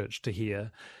American church to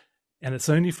hear, and it's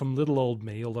only from little old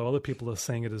me, although other people are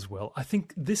saying it as well. I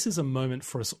think this is a moment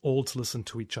for us all to listen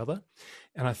to each other.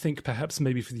 And I think perhaps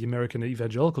maybe for the American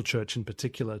evangelical church in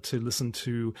particular to listen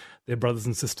to their brothers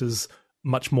and sisters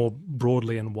much more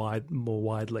broadly and more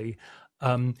widely.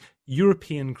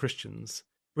 European Christians,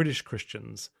 British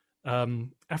Christians,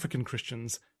 African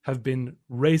Christians, have been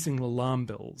raising alarm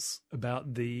bells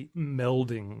about the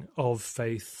melding of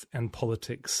faith and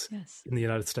politics in the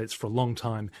United States for a long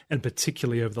time, and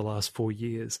particularly over the last 4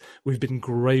 years. We've been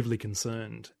gravely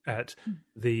concerned at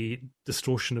the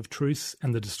distortion of truth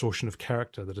and the distortion of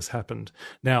character that has happened.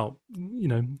 Now,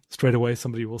 straight away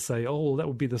somebody will say, oh, that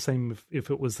would be the same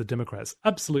if it was the Democrats.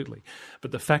 Absolutely.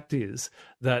 But the fact is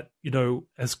that,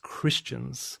 as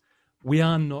Christians, we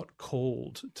are not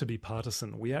called to be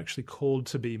partisan. We are actually called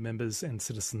to be members and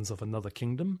citizens of another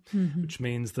kingdom, which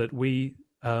means that we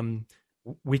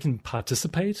can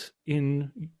participate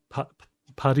in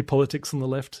party politics on the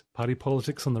left, party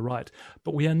politics on the right,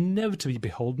 but we are never to be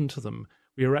beholden to them.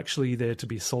 We are actually there to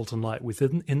be salt and light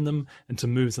within them and to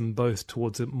move them both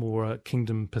towards a more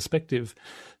kingdom perspective.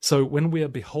 So when we are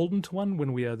beholden to one,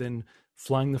 when we are then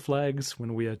flying the flags,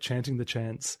 when we are chanting the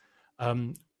chants,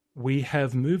 we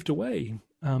have moved away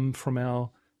from our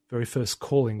very first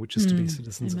calling, which is to be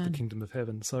citizens of the kingdom of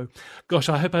heaven. So, gosh,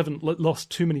 I hope I haven't lost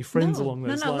too many friends along those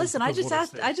lines. No, listen, I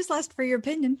just asked for your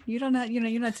opinion. You don't have,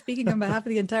 you're not speaking on behalf of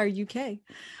the entire UK.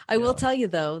 I will tell you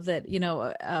though that,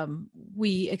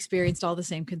 we experienced all the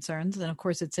same concerns, and of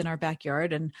course it's in our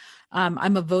backyard, and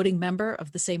I'm a voting member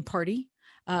of the same party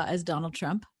as Donald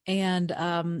Trump. And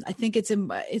I think it's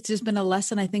just been a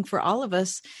lesson, I think, for all of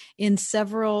us in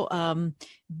several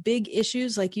big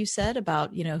issues, like you said,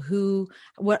 about who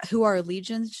our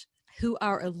allegiance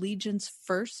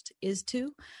first is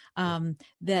to,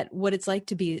 that what it's like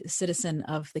to be a citizen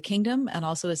of the kingdom and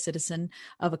also a citizen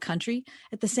of a country.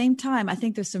 At the same time, I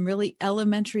think there's some really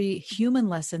elementary human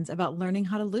lessons about learning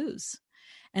how to lose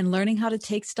and learning how to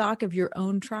take stock of your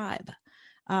own tribe.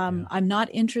 I'm not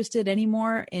interested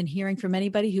anymore in hearing from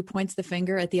anybody who points the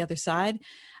finger at the other side.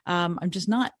 I'm just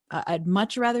not. I'd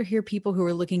much rather hear people who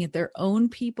are looking at their own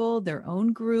people, their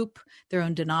own group, their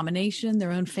own denomination,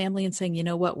 their own family, and saying, you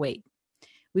know what, wait,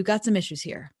 we've got some issues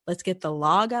here. Let's get the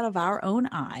log out of our own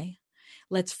eye.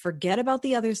 Let's forget about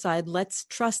the other side. Let's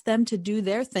trust them to do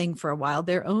their thing for a while,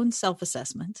 their own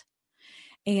self-assessment,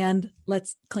 and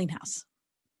let's clean house.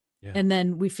 Yeah. And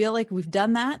then we feel like we've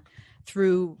done that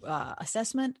through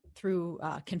assessment, through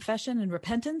confession and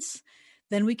repentance,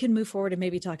 then we can move forward and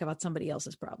maybe talk about somebody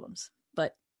else's problems.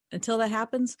 But until that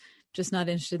happens, just not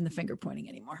interested in the finger pointing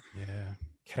anymore. Yeah.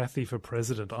 Kathy for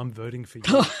president, I'm voting for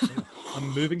you. I'm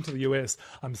moving to the US.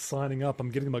 I'm signing up.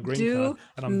 I'm getting my green card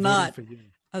and I'm voting for you.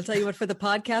 I'll tell you what, for the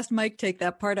podcast, Mike, take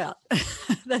that part out.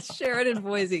 That's Sheridan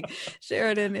Boise.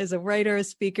 Sheridan is a writer, a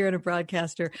speaker, and a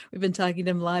broadcaster. We've been talking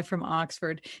to him live from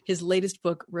Oxford. His latest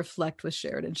book, Reflect with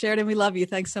Sheridan. Sheridan, we love you.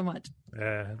 Thanks so much.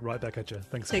 Right back at you.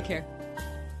 Thanks. Take care.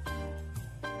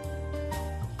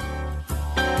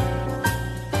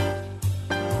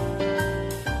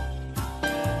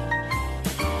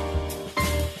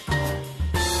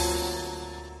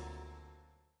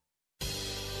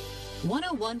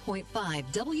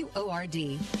 WORD.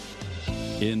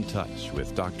 In Touch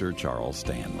with Dr. Charles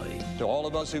Stanley. To all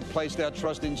of us who placed our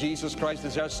trust in Jesus Christ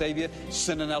as our Savior,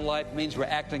 sin in our life means we're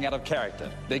acting out of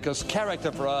character. Because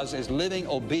character for us is living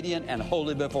obedient and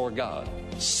holy before God.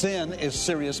 Sin is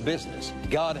serious business.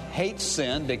 God hates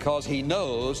sin because He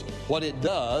knows what it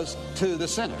does to the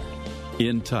sinner.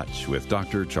 In Touch with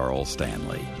Dr. Charles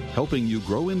Stanley, helping you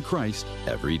grow in Christ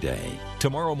every day.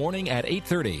 Tomorrow morning at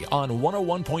 8:30 on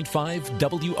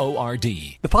 101.5 WORD.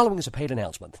 The following is a paid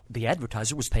announcement. The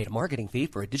advertiser was paid a marketing fee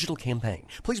for a digital campaign.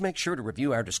 Please make sure to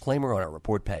review our disclaimer on our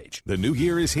report page. The new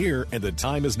year is here, and the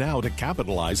time is now to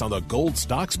capitalize on the gold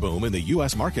stocks boom in the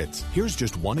U.S. markets. Here's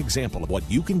just one example of what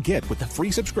you can get with the free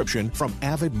subscription from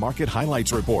Avid Market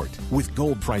Highlights Report. With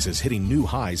gold prices hitting new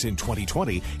highs in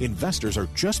 2020, investors are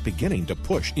just beginning to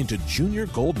push into junior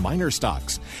gold miner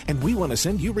stocks. And we want to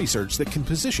send you research that can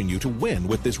position you to win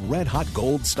with this red-hot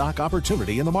gold stock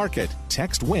opportunity in the market.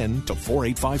 Text WIN to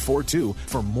 48542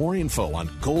 for more info on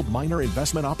gold miner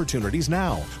investment opportunities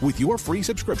now with your free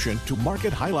subscription to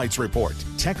Market Highlights Report.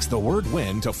 Text the word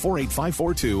WIN to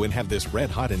 48542 and have this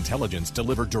red-hot intelligence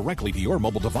delivered directly to your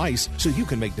mobile device so you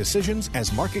can make decisions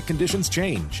as market conditions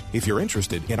change. If you're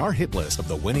interested in our hit list of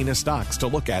the winningest stocks to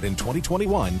look at in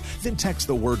 2021, then text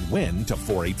the word WIN to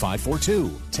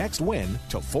 48542. Text WIN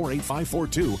to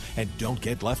 48542 and don't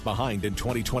get left behind in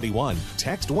 2021.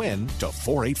 Text WIN to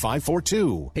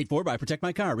 48542. Paid for by Protect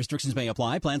My Car. Restrictions may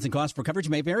apply. Plans and costs for coverage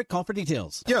may vary. Call for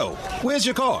details. Yo, where's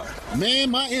your car? Man,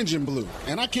 my engine blew,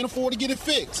 and I can't afford to get it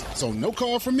fixed, so no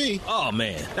car for me. Oh,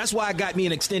 man, that's why I got me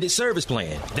an extended service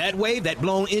plan. That way, that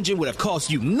blown engine would have cost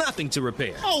you nothing to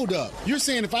repair. Hold up. You're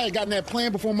saying if I had gotten that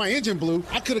plan before my engine blew,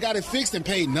 I could have got it fixed and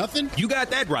paid nothing? You got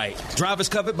that right. Drivers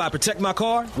covered by Protect My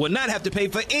Car will not have to pay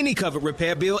for any covered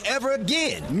repair bill ever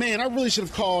again. Man, I really should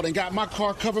have called and got got my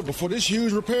car covered before this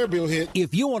huge repair bill hit.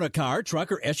 If you own a car, truck,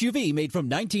 or SUV made from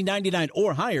 1999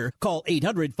 or higher, call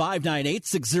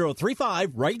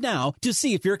 800-598-6035 right now to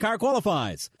see if your car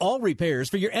qualifies. All repairs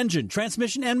for your engine,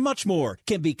 transmission, and much more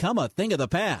can become a thing of the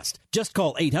past. Just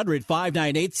call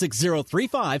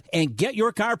 800-598-6035 and get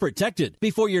your car protected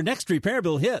before your next repair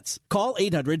bill hits. Call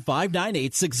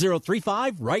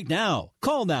 800-598-6035 right now.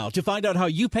 Call now to find out how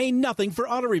you pay nothing for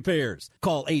auto repairs.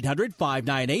 Call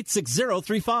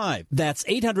 800-598-6035. That's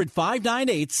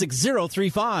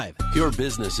 800-598-6035. Your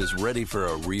business is ready for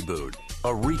a reboot,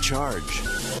 a recharge.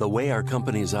 The way our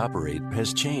companies operate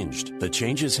has changed. The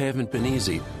changes haven't been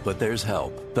easy, but there's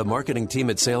help. The marketing team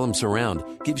at Salem Surround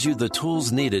gives you the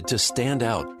tools needed to stand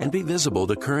out and be visible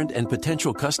to current and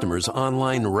potential customers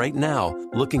online right now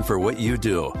looking for what you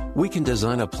do. We can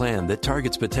design a plan that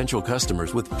targets potential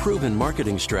customers with proven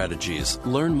marketing strategies.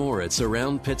 Learn more at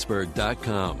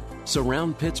surroundpittsburgh.com.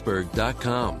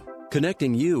 Surroundpittsburgh.com.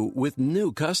 Connecting you with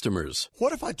new customers.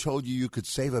 What if I told you you could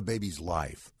save a baby's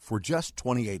life for just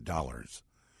 $28?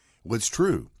 Well, it's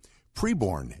true.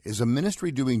 Preborn is a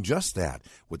ministry doing just that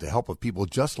with the help of people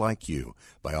just like you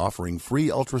by offering free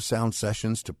ultrasound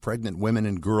sessions to pregnant women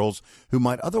and girls who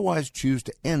might otherwise choose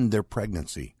to end their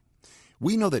pregnancy.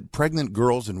 We know that pregnant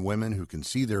girls and women who can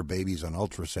see their babies on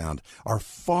ultrasound are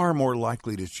far more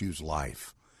likely to choose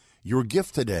life. Your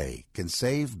gift today can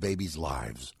save babies'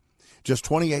 lives. Just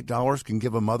 $28 can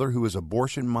give a mother who is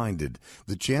abortion-minded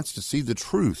the chance to see the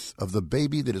truth of the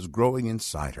baby that is growing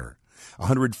inside her.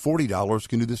 $140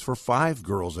 can do this for 5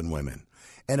 girls and women.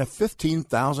 And a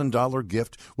 $15,000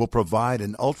 gift will provide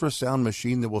an ultrasound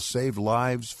machine that will save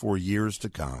lives for years to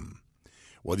come.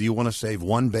 Whether you want to save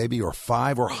one baby or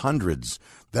 5 or hundreds,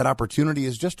 that opportunity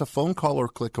is just a phone call or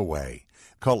click away.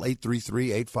 Call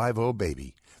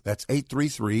 833-850-BABY. That's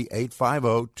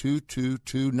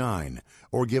 833-850-2229.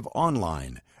 Or give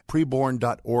online,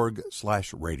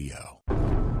 preborn.org/radio.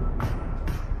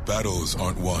 Battles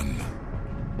aren't won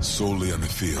solely on the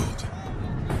field.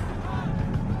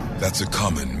 That's a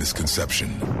common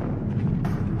misconception.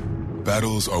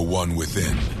 Battles are won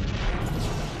within,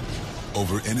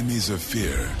 over enemies of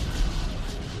fear,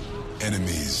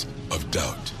 enemies of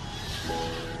doubt.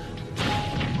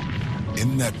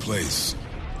 In that place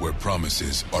where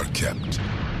promises are kept.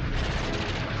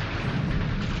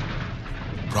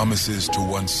 Promises to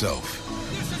oneself.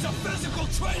 This is a physical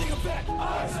training event.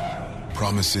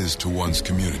 Promises to one's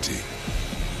community.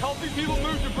 Helping people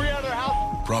move debris out of their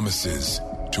house. Promises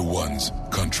to one's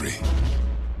country.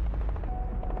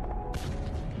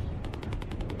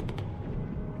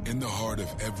 In the heart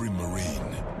of every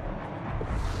Marine,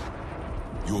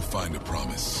 you'll find a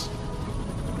promise.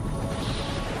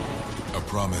 A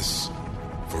promise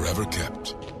forever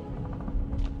kept.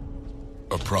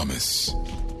 A promise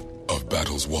of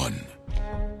battles won.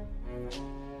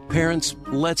 Parents,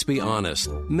 let's be honest.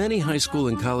 Many high school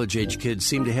and college-age kids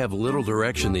seem to have little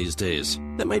direction these days.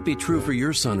 That might be true for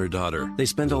your son or daughter. They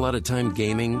spend a lot of time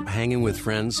gaming, hanging with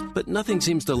friends, but nothing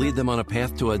seems to lead them on a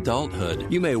path to adulthood.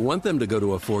 You may want them to go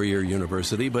to a 4-year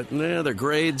university, but their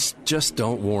grades just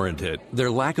don't warrant it.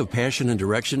 Their lack of passion and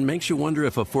direction makes you wonder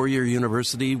if a 4-year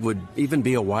university would even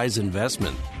be a wise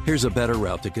investment. Here's a better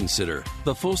route to consider.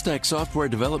 The Full Stack Software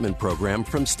Development Program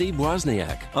from Steve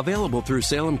Wozniak, available through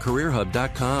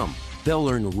SalemCareerHub.com. They'll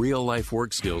learn real-life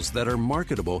work skills that are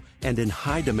marketable and in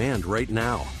high demand right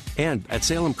now. And at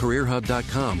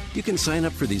SalemCareerHub.com, you can sign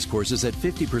up for these courses at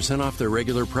 50% off their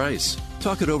regular price.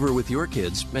 Talk it over with your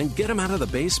kids and get them out of the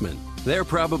basement. They're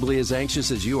probably as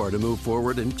anxious as you are to move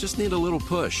forward and just need a little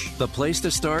push. The place to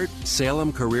start?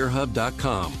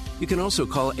 SalemCareerHub.com. You can also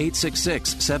call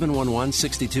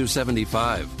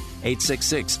 866-711-6275.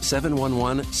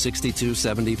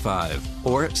 866-711-6275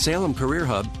 or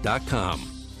SalemCareerHub.com.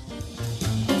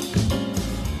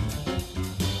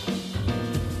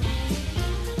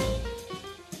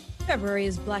 February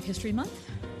is Black History Month,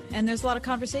 and there's a lot of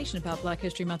conversation about Black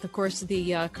History Month. Of course,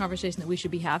 the conversation that we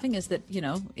should be having is that,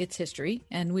 it's history,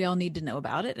 and we all need to know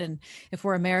about it. And if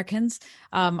we're Americans,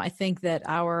 I think that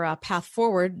our path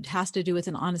forward has to do with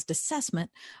an honest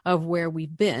assessment of where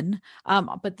we've been.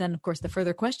 But then, of course, the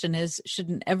further question is,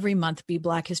 shouldn't every month be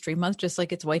Black History Month, just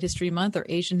like it's White History Month or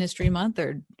Asian History Month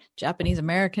or Japanese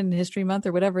American History Month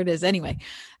or whatever it is? Anyway,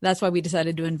 that's why we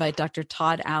decided to invite Dr.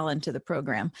 Todd Allen to the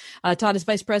program. Todd is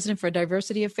Vice President for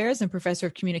Diversity Affairs and Professor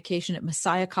of Communication at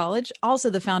Messiah College, also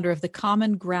the founder of the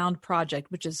Common Ground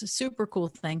Project, which is a super cool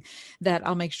thing that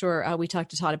I'll make sure we talk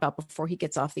to Todd about before he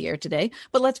gets off the air today.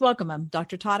 But let's welcome him,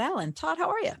 Dr. Todd Allen. Todd, how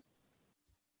are you?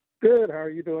 Good. How are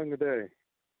you doing today?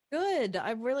 Good.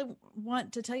 I really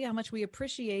want to tell you how much we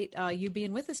appreciate you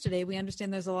being with us today. We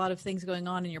understand there's a lot of things going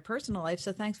on in your personal life,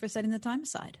 so thanks for setting the time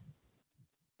aside.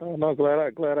 Oh, no, glad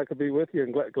I could be with you,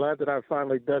 and glad that I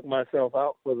finally dug myself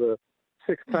out for the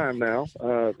sixth time now.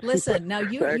 Listen, now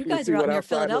you guys are out near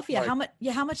Philadelphia.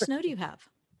 How much snow do you have?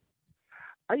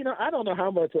 I don't know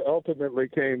how much it ultimately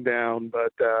came down,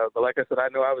 but like I said, I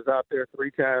know I was out there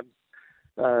 3 times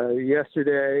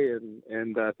yesterday,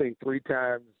 and I think 3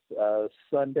 times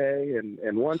Sunday,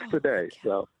 and once today.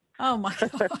 So. Oh my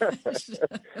gosh!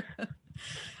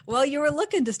 Well, you were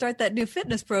looking to start that new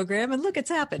fitness program, and look,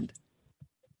 it's happened.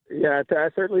 Yeah, I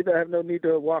certainly have no need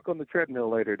to walk on the treadmill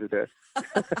later today.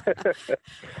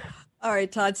 All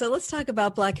right, Todd. So let's talk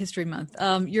about Black History Month.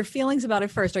 Your feelings about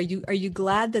it first. Are you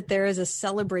glad that there is a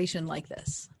celebration like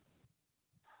this?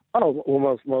 Oh,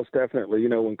 well, most definitely.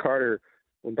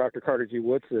 When Dr. Carter G.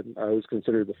 Woodson, who's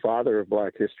considered the father of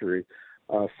Black history,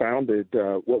 founded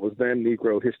what was then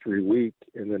Negro History Week,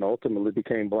 and then ultimately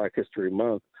became Black History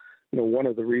Month. One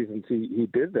of the reasons he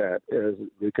did that is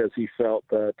because he felt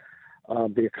that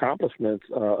the accomplishments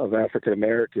of African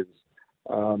Americans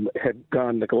had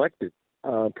gone neglected,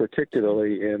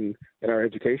 particularly in our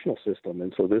educational system.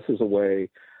 And so this is a way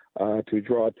to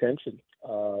draw attention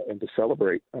and to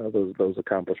celebrate those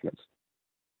accomplishments.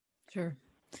 Sure.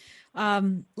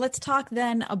 Let's talk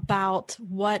then about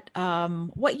what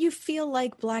you feel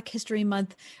like Black History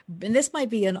Month, and this might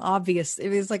be an obvious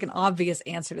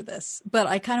answer to this, but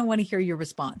I kind of want to hear your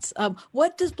response.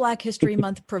 What does Black History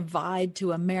Month provide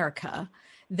to America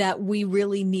that we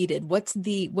really needed? What's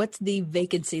the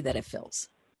vacancy that it fills?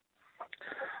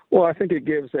 Well, I think it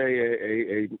gives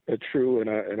a true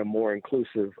and a more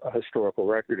inclusive historical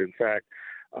record. In fact,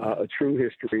 a true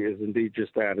history is indeed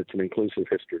just that. It's an inclusive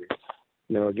history.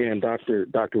 Again, Dr.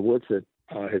 Woodson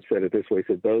had said it this way.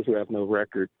 He said, those who have no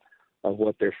record of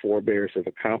what their forebears have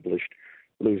accomplished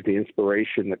lose the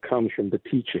inspiration that comes from the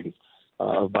teaching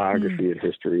of biography and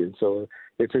history. And so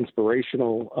it's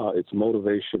inspirational, it's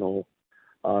motivational,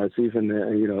 it's even,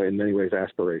 in many ways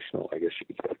aspirational, I guess you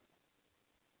could say.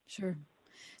 Sure.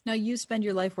 Now, you spend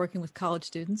your life working with college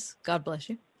students. God bless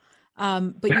you.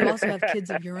 But you also have kids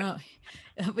of your own.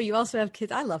 But you also have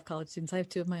kids. I love college students. I have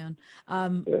 2 of my own.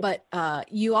 But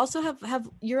you also have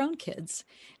your own kids.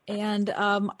 And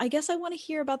I guess I want to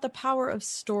hear about the power of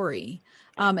story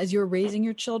as you're raising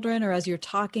your children, or as you're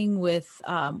talking with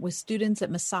students at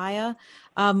Messiah.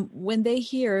 When they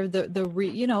hear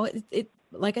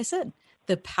like I said,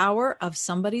 the power of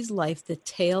somebody's life, the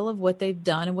tale of what they've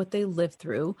done and what they lived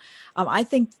through. I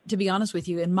think, to be honest with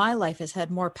you, in my life has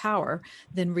had more power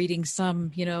than reading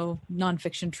some,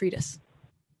 nonfiction treatise.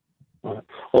 Well,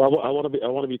 I want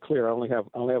to be clear. I only have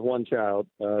one child.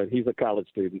 He's a college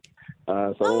student.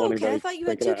 Okay. I thought you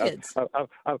had 2 kids.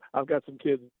 I've got some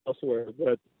kids elsewhere,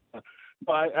 but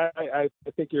I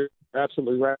think you're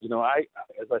absolutely right.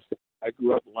 As I said, I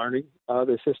grew up learning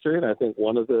this history, and I think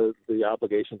one of the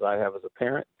obligations I have as a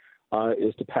parent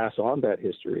is to pass on that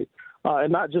history,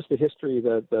 and not just the history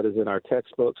that is in our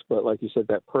textbooks, but like you said,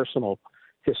 that personal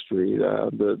history,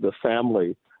 the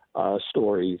family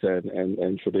stories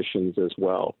and traditions as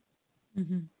well.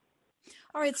 Mm-hmm.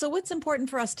 All right. So what's important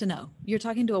for us to know? You're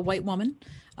talking to a white woman,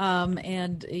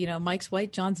 and Mike's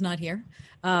white, John's not here.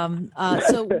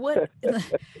 So what?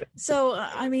 So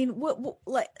I mean,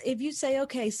 what if you say,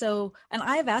 okay, so, and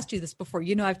I have asked you this before.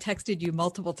 I've texted you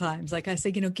multiple times. Like I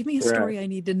say, give me a story I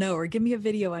need to know, or give me a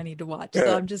video I need to watch.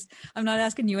 So I'm not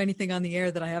asking you anything on the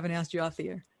air that I haven't asked you off the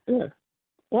air. Yeah.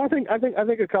 Well, I think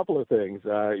a couple of things.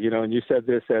 And you said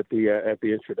this at the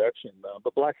introduction.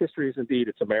 But Black history is indeed,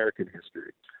 it's American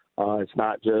history. It's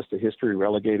not just a history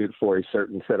relegated for a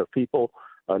certain set of people,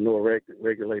 nor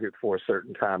regulated for a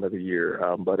certain time of the year.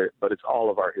 But it's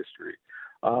all of our history,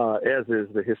 as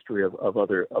is the history of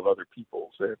other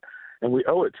peoples, and we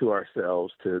owe it to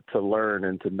ourselves to learn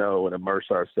and to know and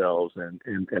immerse ourselves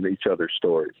in each other's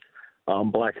stories.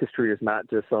 Black history is not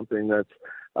just something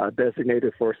that's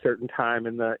designated for a certain time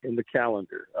in the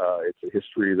calendar. It's a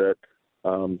history that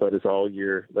is all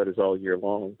year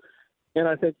long. And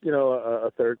I think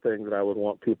a third thing that I would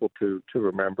want people to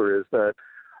remember is that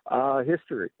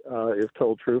history, if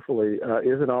told truthfully,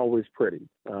 isn't always pretty.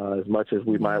 As much as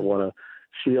we might want to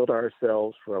shield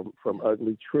ourselves from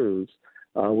ugly truths,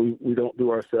 we don't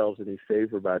do ourselves any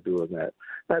favor by doing that.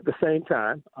 At the same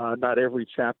time, not every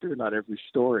chapter, not every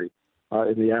story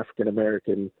in the African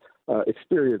American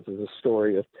experience is a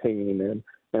story of pain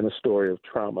and a story of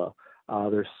trauma.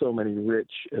 There's so many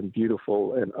rich and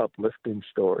beautiful and uplifting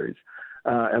stories,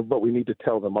 but we need to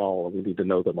tell them all, and we need to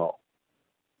know them all.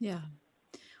 Yeah.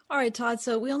 All right, Todd,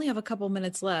 so we only have a couple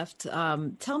minutes left.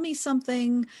 Tell me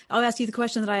something. I'll ask you the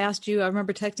question that I asked you. I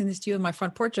remember texting this to you on my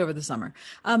front porch over the summer.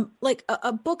 Like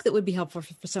a book that would be helpful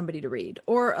for somebody to read,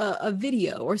 or a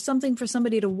video, or something for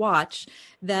somebody to watch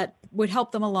that would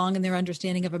help them along in their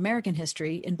understanding of American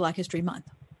history in Black History Month.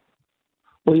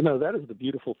 Well, that is the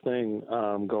beautiful thing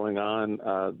going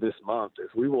on this month is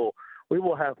we will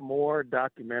have more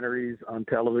documentaries on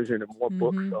television and more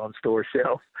books on store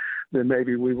shelves than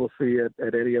maybe we will see at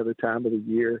any other time of the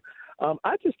year.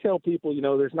 I just tell people,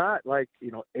 there's not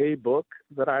a book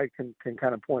that I can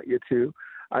kind of point you to.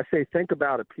 I say think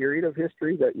about a period of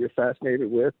history that you're fascinated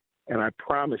with, and I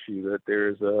promise you that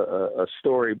there's a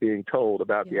story being told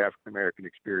about the African American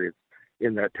experience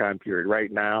in that time period.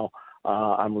 Right now,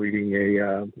 I'm reading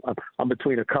I'm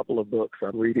between a couple of books.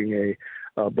 I'm reading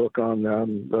a book on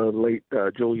the late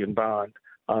Julian Bond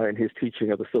and his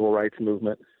teaching of the Civil Rights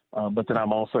Movement. But then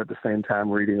I'm also at the same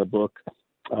time reading a book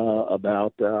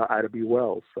about Ida B.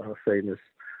 Wells, a famous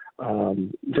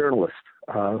journalist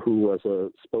who was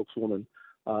a spokeswoman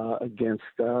against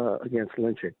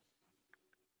lynching.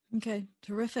 Okay,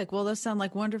 terrific. Well, those sound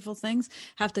like wonderful things.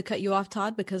 Have to cut you off,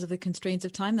 Todd, because of the constraints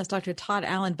of time. That's Dr. Todd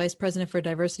Allen, Vice President for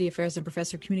Diversity Affairs and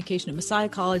Professor of Communication at Messiah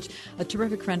College, a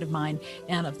terrific friend of mine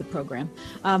and of the program.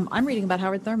 I'm reading about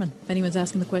Howard Thurman, if anyone's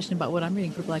asking the question about what I'm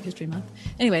reading for Black History Month.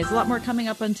 Anyways, a lot more coming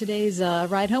up on today's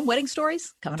Ride Home. Wedding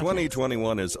stories coming up.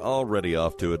 2021 is already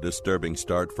off to a disturbing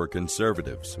start for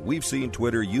conservatives. We've seen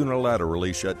Twitter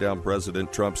unilaterally shut down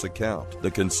President Trump's account.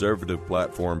 The conservative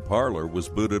platform Parler was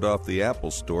booted off the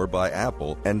Apple Store by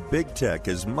Apple, and big tech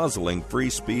is muzzling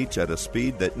free speech at a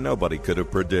speed that nobody could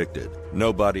have predicted.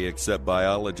 Nobody except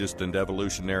biologist and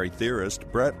evolutionary theorist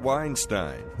Brett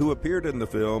Weinstein, who appeared in the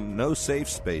film No Safe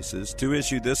Spaces to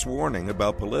issue this warning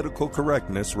about political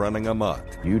correctness running amok.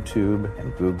 YouTube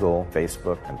and Google,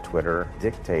 Facebook and Twitter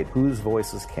dictate whose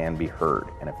voices can be heard.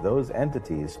 And if those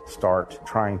entities start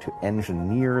trying to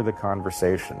engineer the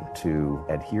conversation to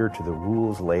adhere to the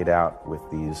rules laid out with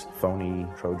these phony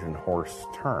Trojan horse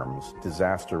terms,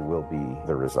 disaster will be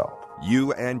the result.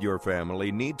 You and your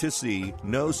family need to see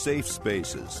No Safe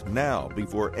Spaces now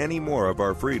before any more of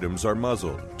our freedoms are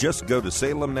muzzled. Just go to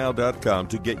salemnow.com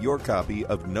to get your copy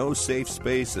of No Safe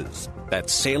Spaces.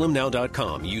 That's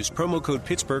salemnow.com. Use promo code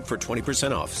Pittsburgh for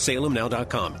 20% off.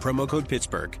 Salemnow.com. Promo code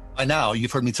Pittsburgh. By now,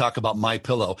 you've heard me talk about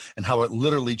MyPillow and how it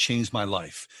literally changed my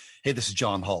life. Hey, this is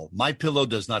John Hull. MyPillow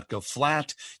does not go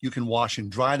flat. You can wash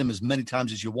and dry them as many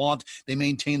times as you want. They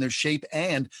maintain their shape,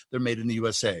 and they're made in the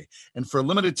USA. And for a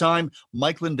limited time,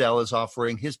 Mike Lindell is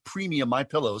offering his premium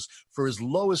MyPillows for his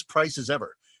lowest prices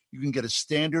ever. You can get a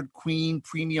standard queen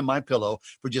premium MyPillow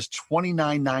for just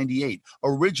 $29.98.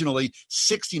 Originally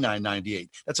 $69.98.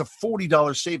 That's a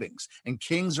 $40 savings. And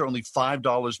kings are only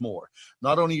 $5 more.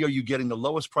 Not only are you getting the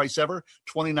lowest price ever,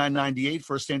 $29.98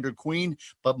 for a standard queen,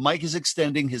 but Mike is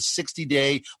extending his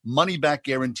 60-day money-back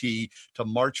guarantee to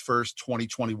March 1st,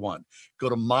 2021. Go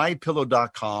to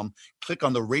MyPillow.com, click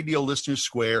on the radio listener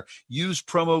square, use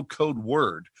promo code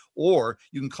WORD, or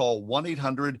you can call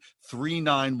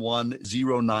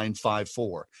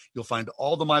 1-800-391-0954. You'll find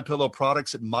all the MyPillow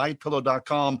products at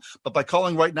MyPillow.com, but by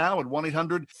calling right now at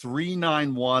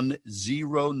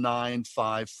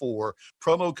 1-800-391-0954,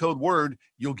 promo code WORD,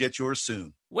 you'll get yours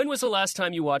soon. When was the last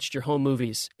time you watched your home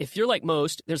movies? If you're like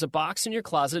most, there's a box in your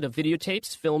closet of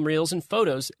videotapes, film reels, and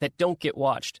photos that don't get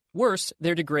watched. Worse,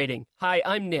 they're degrading. Hi,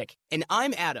 I'm Nick. And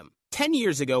I'm Adam. 10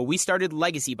 years ago, we started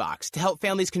Legacy Box to help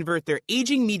families convert their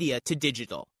aging media to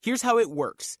digital. Here's how it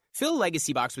works. Fill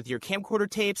Legacy Box with your camcorder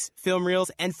tapes, film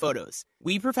reels, and photos.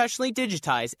 We professionally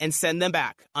digitize and send them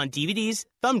back on DVDs,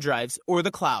 thumb drives, or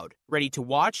the cloud, ready to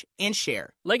watch and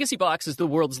share. Legacy Box is the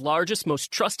world's largest, most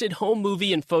trusted home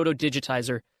movie and photo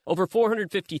digitizer. Over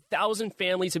 450,000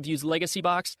 families have used Legacy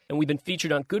Box, and we've been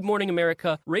featured on Good Morning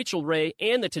America, Rachel Ray,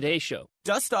 and The Today Show.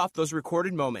 Dust off those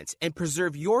recorded moments and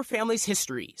preserve your family's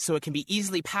history so it can be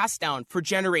easily passed down for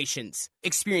generations.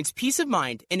 Experience peace of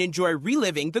mind and enjoy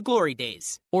reliving the glory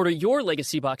days. Order your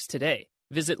Legacy Box today.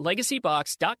 Visit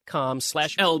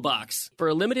legacybox.com/LBOX for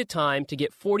a limited time to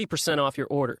get 40% off your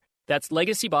order. That's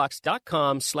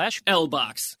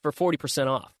legacybox.com/LBOX for 40%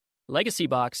 off.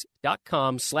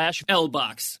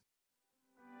 legacybox.com/LBOX.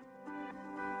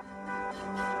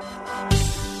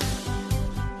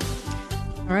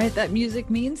 All right, that music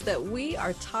means that we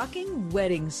are talking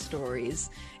wedding stories.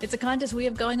 It's a contest we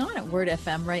have going on at Word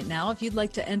FM right now. If you'd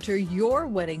like to enter your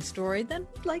wedding story, then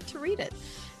I'd like to read it.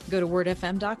 Go to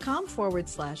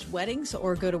wordfm.com/weddings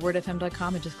or go to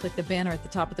wordfm.com and just click the banner at the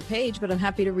top of the page. But I'm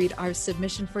happy to read our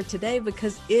submission for today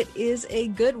because it is a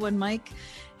good one, Mike.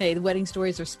 Hey, the Wedding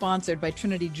Stories are sponsored by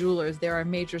Trinity Jewelers. They're our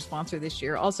major sponsor this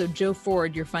year. Also, Joe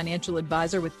Ford, your financial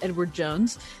advisor with Edward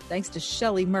Jones. Thanks to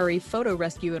Shelley Murray, Photo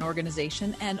Rescue and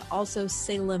Organization, and also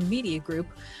Salem Media Group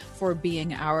for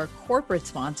being our corporate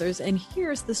sponsors. And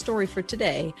here's the story for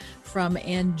today from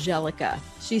Angelica.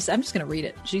 I'm just going to read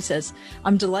it. She says,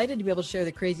 I'm delighted to be able to share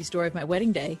the crazy story of my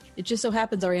wedding day. It just so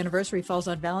happens our anniversary falls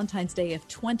on Valentine's Day of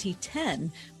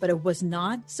 2010, but it was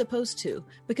not supposed to,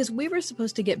 because we were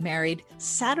supposed to get married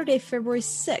Saturday, February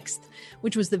 6th,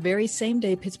 which was the very same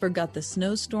day Pittsburgh got the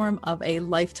snowstorm of a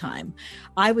lifetime.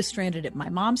 I was stranded at my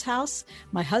mom's house.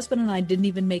 My husband and I didn't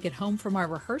even make it home from our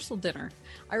rehearsal dinner.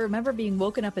 I remember being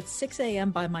woken up at 6 a.m.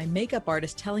 by my makeup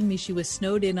artist telling me she was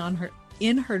snowed in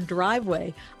her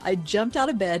driveway. I jumped out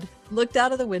of bed, looked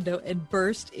out of the window, and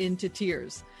burst into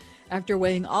tears. After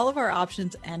weighing all of our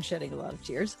options and shedding a lot of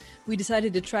tears, we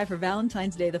decided to try for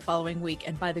Valentine's Day the following week,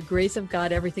 and by the grace of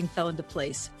God, everything fell into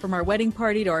place. From our wedding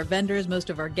party to our vendors, most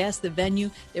of our guests, the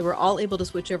venue, they were all able to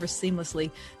switch over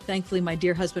seamlessly. Thankfully, my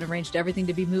dear husband arranged everything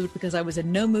to be moved because I was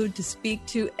in no mood to speak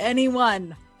to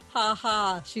anyone. Ha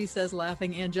ha, she says,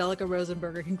 laughing. Angelica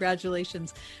Rosenberger,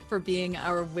 congratulations for being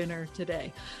our winner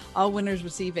today. All winners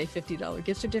receive a $50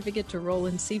 gift certificate to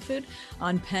Roland Seafood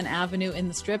on Penn Avenue in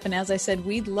the Strip. And as I said,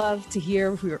 we'd love to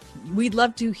hear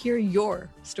your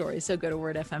stories. So go to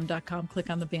wordfm.com, click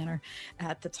on the banner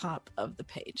at the top of the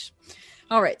page.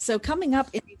 All right, so coming up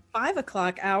in the 5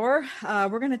 o'clock hour,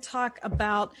 we're going to talk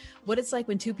about what it's like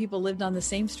when two people lived on the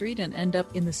same street and end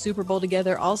up in the Super Bowl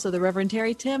together. Also, the Reverend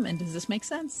Terry Tim, and does this make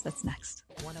sense? That's next.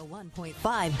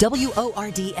 101.5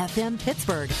 WORD FM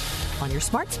Pittsburgh. On your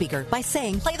smart speaker by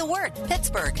saying, play the word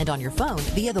Pittsburgh. And on your phone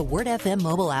via the Word FM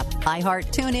mobile app,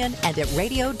 iHeart, TuneIn, and at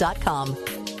radio.com.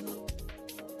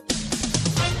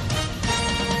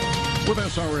 With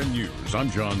SRN News, I'm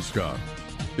John Scott.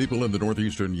 People in the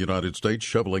northeastern United States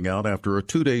shoveling out after a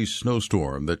 2-day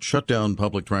snowstorm that shut down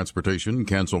public transportation,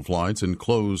 canceled flights, and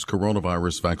closed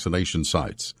coronavirus vaccination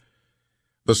sites.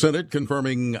 The Senate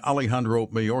confirming Alejandro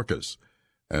Mayorkas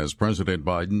as President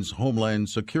Biden's Homeland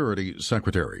Security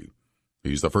Secretary.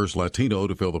 He's the first Latino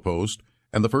to fill the post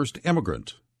and the first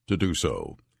immigrant to do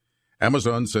so.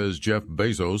 Amazon says Jeff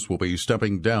Bezos will be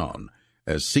stepping down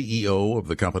as CEO of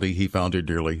the company he founded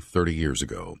nearly 30 years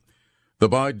ago. The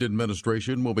Biden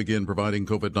administration will begin providing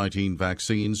COVID-19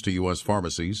 vaccines to U.S.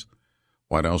 pharmacies.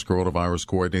 White House coronavirus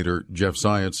coordinator Jeff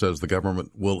Zients says the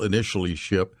government will initially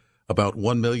ship about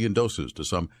 1 million doses to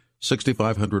some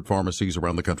 6,500 pharmacies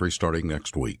around the country starting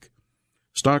next week.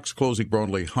 Stocks closing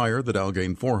broadly higher. The Dow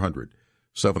gained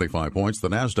 475 points. The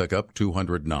Nasdaq up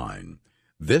 209.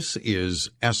 This is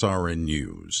SRN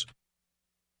News.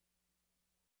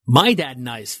 My Dad and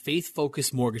I's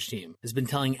faith-focused mortgage team has been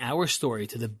telling our story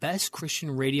to the best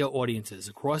Christian radio audiences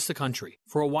across the country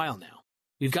for a while now.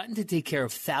 We've gotten to take care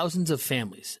of thousands of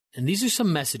families, and these are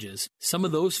some messages some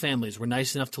of those families were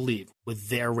nice enough to leave with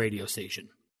their radio station.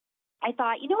 I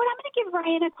thought, you know what, I'm going to give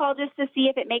Ryan a call just to see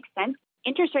if it makes sense.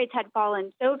 Interest rates had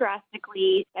fallen so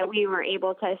drastically that we were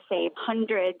able to save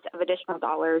hundreds of additional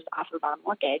dollars off of our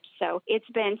mortgage. So it's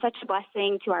been such a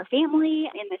blessing to our family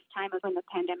in this time of when the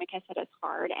pandemic has hit us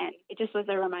hard. And it just was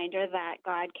a reminder that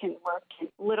God can work in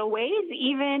little ways,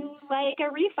 even like a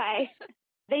refi.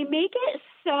 They make it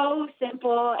so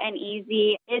simple and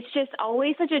easy. It's just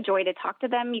always such a joy to talk to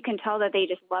them. You can tell that they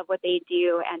just love what they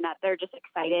do and that they're just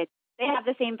excited. They have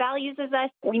the same values as us.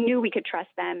 We knew we could trust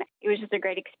them. It was just a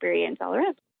great experience all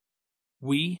around.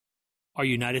 We are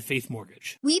United Faith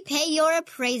Mortgage. We pay your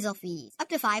appraisal fees, up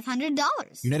to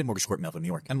 $500. United Mortgage Corp, Melville, New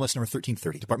York. MLS number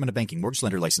 1330. Department of Banking. Mortgage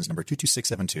Lender License number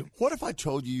 22672. What if I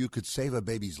told you could save a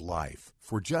baby's life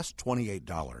for just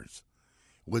 $28?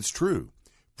 Well, it's true.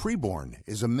 Preborn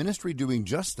is a ministry doing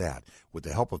just that with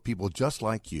the help of people just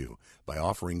like you by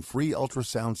offering free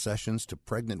ultrasound sessions to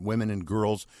pregnant women and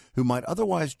girls who might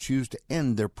otherwise choose to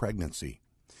end their pregnancy.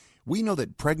 We know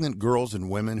that pregnant girls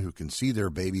and women who can see their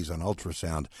babies on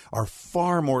ultrasound are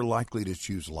far more likely to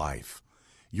choose life.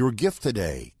 Your gift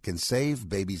today can save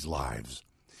babies' lives.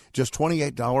 Just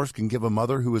 $28 can give a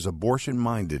mother who is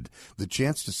abortion-minded the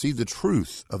chance to see the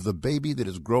truth of the baby that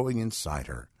is growing inside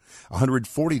her.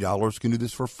 $140 can do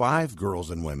this for 5 girls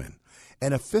and women.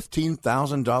 And a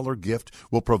 $15,000 gift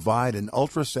will provide an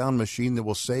ultrasound machine that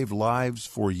will save lives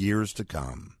for years to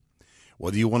come.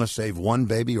 Whether you want to save one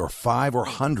baby or 5 or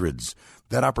hundreds,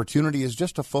 that opportunity is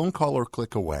just a phone call or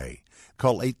click away.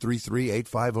 Call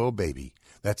 833-850-BABY.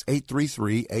 That's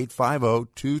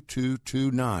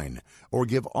 833-850-2229. Or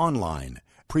give online,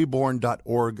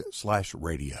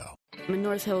 preborn.org/radio. I'm a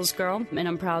North Hills girl, and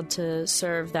I'm proud to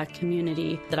serve that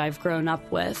community that I've grown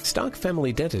up with. Stock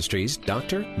Family Dentistry's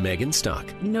Dr. Megan Stock.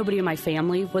 Nobody in my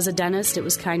family was a dentist. It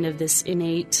was kind of this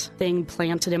innate thing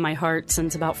planted in my heart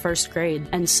since about first grade.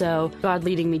 And so God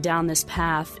leading me down this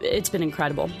path, it's been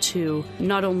incredible to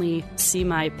not only see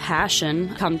my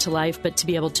passion come to life, but to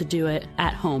be able to do it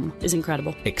at home is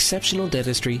incredible. Exceptional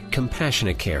dentistry,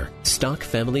 compassionate care. Stock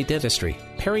Family Dentistry.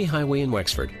 Perry Highway in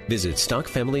Wexford. Visit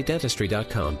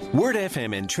stockfamilydentistry.com. Word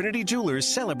FM and Trinity Jewelers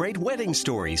celebrate wedding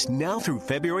stories now through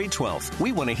February 12th.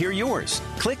 We want to hear yours.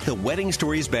 Click the Wedding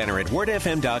Stories banner at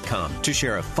wordfm.com to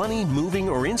share a funny, moving,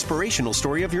 or inspirational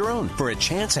story of your own for a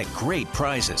chance at great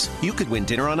prizes. You could win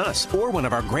dinner on us or one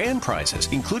of our grand prizes,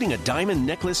 including a diamond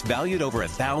necklace valued over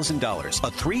 $1,000,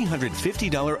 a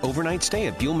 $350 overnight stay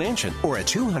at Buell Mansion, or a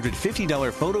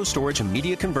 $250 photo storage and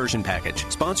media conversion package.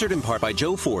 Sponsored in part by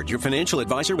Joe Ford, your financial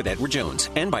advisor with Edward Jones,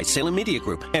 and by Salem Media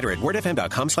Group. Enter at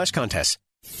wordfm.com/contest.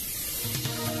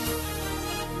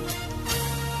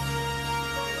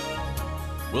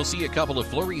 We'll see a couple of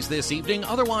flurries this evening.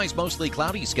 Otherwise, mostly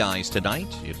cloudy skies tonight.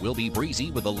 It will be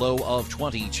breezy with a low of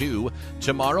 22.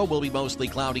 Tomorrow will be mostly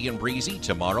cloudy and breezy.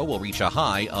 Tomorrow will reach a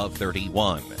high of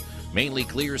 31. Mainly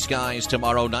clear skies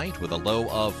tomorrow night with a low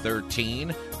of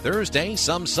 13. Thursday,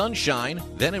 some sunshine.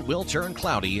 Then it will turn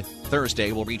cloudy.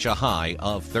 Thursday will reach a high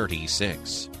of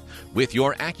 36. With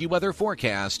your AccuWeather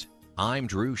forecast, I'm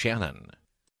Drew Shannon.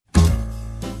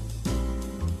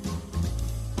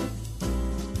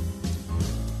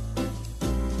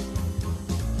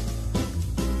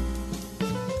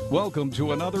 Welcome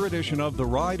to another edition of The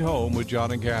Ride Home with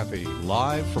John and Kathy,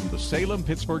 live from the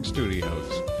Salem-Pittsburgh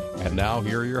studios. And now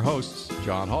here are your hosts,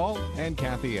 John Hall and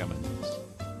Kathy Emmons.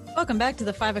 Welcome back to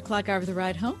the 5 o'clock hour of The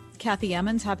Ride Home. Kathy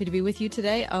Emmons, happy to be with you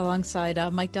today alongside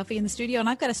Mike Duffy in the studio. And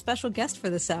I've got a special guest for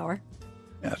this hour.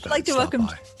 I'd like to welcome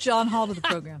John Hall to the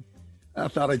program. I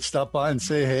thought I'd stop by and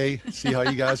say, hey, see how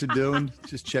you guys are doing.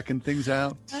 Just checking things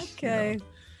out. Okay.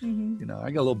 You know, I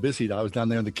got a little busy. I was down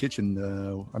there in the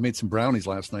kitchen. I made some brownies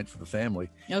last night for the family.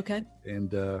 Okay.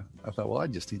 And I thought, well,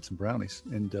 I'd just eat some brownies.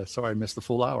 And sorry I missed the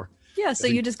full hour. Yeah, so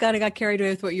you just got carried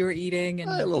away with what you were eating. And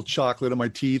I had a little chocolate in my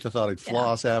teeth. I thought I'd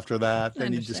floss after that.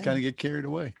 Then you just kind of get carried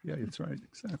away. Yeah, that's right.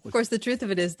 Exactly. Of course, the truth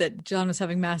of it is that John was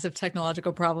having massive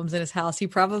technological problems in his house. He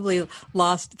probably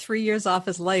lost 3 years off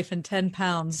his life and 10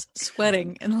 pounds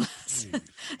sweating in the last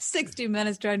 60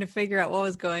 minutes trying to figure out what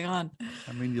was going on.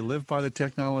 I mean, you live by the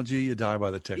technology, you die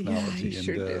by the technology. Yeah, you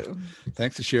sure do.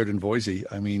 Thanks to Sheridan Voisey.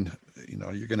 I mean, you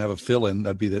know, you're going to have a fill-in.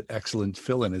 That'd be the excellent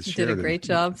fill-in is Sheridan. Did a great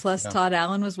job. Plus, Todd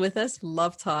Allen was with us.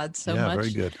 Love Todd so much. Yeah,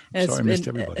 very good. Sorry I missed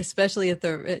everybody. Especially at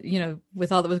the,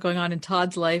 with all that was going on in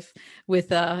Todd's life with,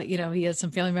 he has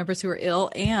some family members who are ill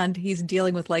and he's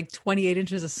dealing with like 28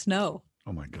 inches of snow.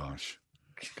 Oh my gosh.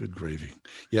 Good gravy.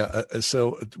 Yeah.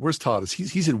 So where's Todd?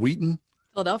 He's in Wheaton?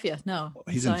 Philadelphia. No.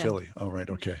 He's in Philly. Oh, right.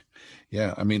 Okay.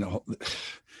 Yeah. I mean,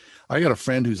 I got a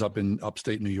friend who's up in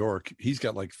upstate New York. He's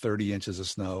got like 30 inches of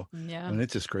snow. Yeah. I mean,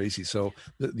 it's just crazy. So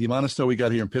the amount of snow we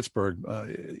got here in Pittsburgh,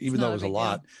 even though it was a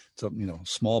lot, it's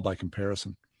small by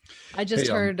comparison. I just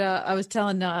heard, I was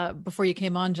telling before you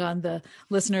came on, John, the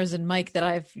listeners and Mike, that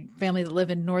I have family that live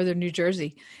in northern New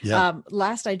Jersey. Yeah.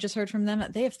 Last I just heard from them,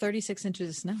 they have 36 inches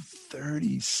of snow.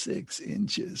 36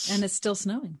 inches. And it's still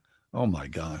snowing. Oh my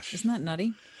gosh. Isn't that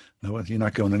nutty? No, you're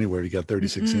not going anywhere. You got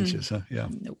 36 inches, huh? Yeah.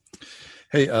 Nope.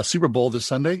 Hey, Super Bowl this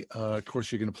Sunday. Of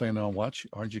course, you're going to plan on watch,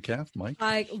 aren't you, Kath, Mike?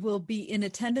 I will be in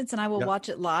attendance, and I will watch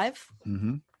it live,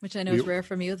 which I know is rare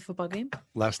for me with a football game.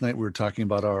 Last night, we were talking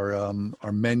about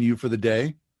our menu for the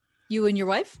day. You and your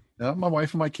wife? My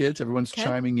wife and my kids. Everyone's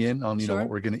chiming in on what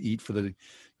we're going to eat for the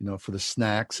for the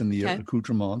snacks and the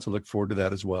accoutrements. I look forward to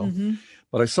that as well.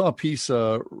 But I saw a piece,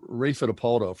 Ray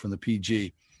Fittipaldo from the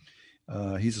PG.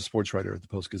 He's a sports writer at the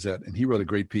Post-Gazette, and he wrote a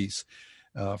great piece.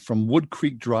 From Wood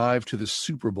Creek Drive to the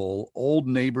Super Bowl, old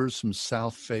neighbors from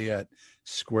South Fayette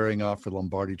squaring off for the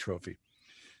Lombardi Trophy.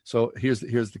 So here's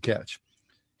the catch.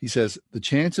 He says, the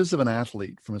chances of an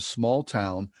athlete from a small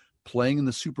town playing in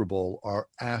the Super Bowl are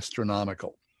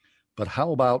astronomical. But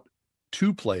how about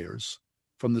two players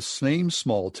from the same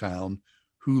small town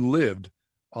who lived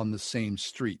on the same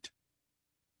street?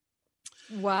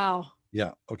 Wow.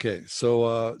 Yeah. Okay.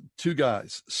 So two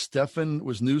guys, Stefan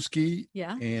Wisniewski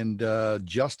and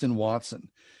Justin Watson.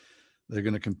 They're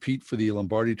going to compete for the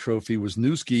Lombardi Trophy.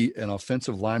 Wisniewski, an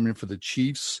offensive lineman for the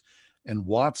Chiefs, and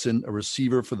Watson, a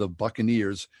receiver for the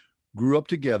Buccaneers, grew up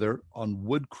together on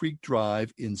Wood Creek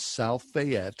Drive in South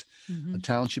Fayette, a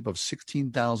township of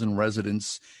 16,000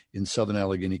 residents in southern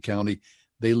Allegheny County.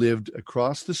 They lived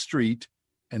across the street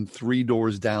and 3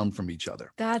 doors down from each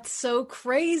other. That's so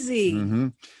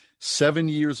crazy. 7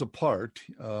 years apart.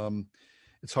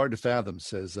 It's hard to fathom,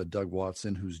 says Doug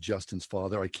Watson, who's Justin's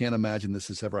father. I can't imagine this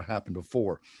has ever happened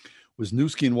before.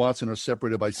 Wisniewski and Watson are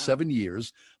separated by 7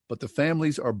 years, but the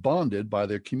families are bonded by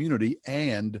their community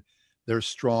and their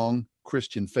strong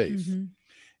Christian faith. Mm-hmm.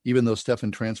 Even though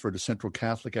Stefan transferred to Central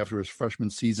Catholic after his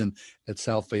freshman season at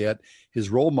South Fayette, he was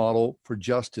a role model for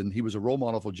Justin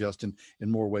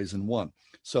in more ways than one.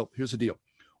 So here's the deal.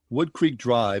 Wood Creek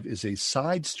Drive is a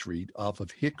side street off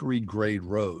of Hickory Grade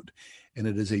Road, and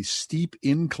it is a steep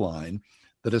incline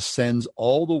that ascends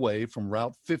all the way from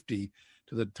Route 50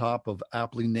 to the top of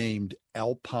aptly named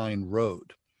Alpine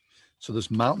Road. So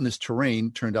this mountainous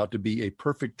terrain turned out to be a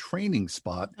perfect training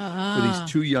spot for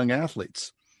these two young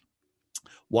athletes.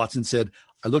 Watson said,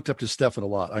 I looked up to Stefan a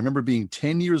lot. I remember being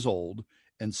 10 years old,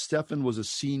 and Stefan was a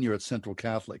senior at Central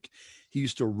Catholic. He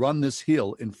used to run this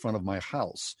hill in front of my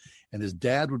house, and his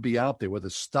dad would be out there with a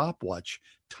stopwatch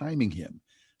timing him.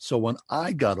 So when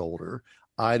I got older,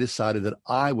 I decided that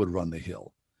I would run the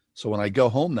hill. So when I go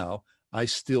home now, I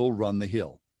still run the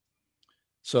hill.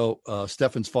 So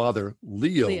Stefan's father,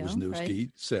 Leo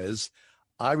Wisniewski, says,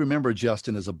 I remember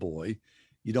Justin as a boy.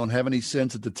 You don't have any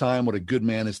sense at the time what a good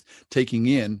man is taking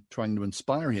in, trying to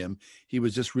inspire him. He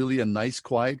was just really a nice,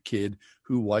 quiet kid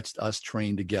who watched us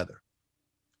train together.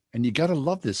 And you got to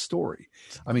love this story.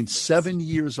 I mean, 7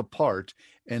 years apart,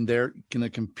 and they're going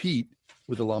to compete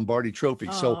with the Lombardi Trophy.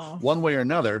 Oh. So one way or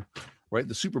another, right,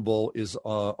 the Super Bowl is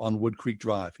on Wood Creek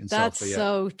Drive in South Fayette. That's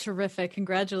so terrific.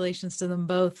 Congratulations to them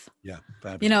both. Yeah,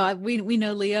 fabulous. You know, we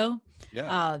know Leo.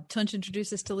 Yeah. Tunch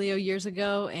introduced us to Leo years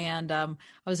ago, and I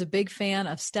was a big fan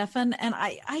of Stefan. And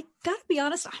I got to be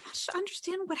honest, I'm not sure I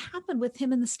understand what happened with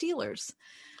him and the Steelers.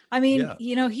 I mean,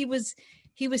 you know, he was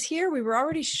here. We were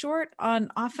already short on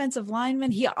offensive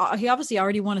linemen. He obviously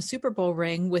already won a Super Bowl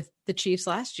ring with the Chiefs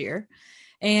last year.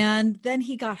 And then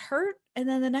he got hurt. And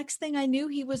then the next thing I knew,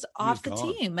 he was off the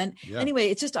team. And anyway,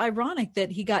 it's just ironic that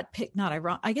he got picked. Not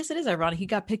ironic. I guess it is ironic. He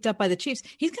got picked up by the Chiefs.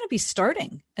 He's going to be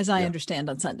starting, as I understand,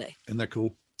 on Sunday. Isn't that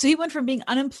cool? So he went from being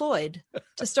unemployed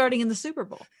to starting in the Super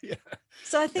Bowl. Yeah.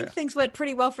 So I think things went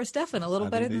pretty well for Stefan, a little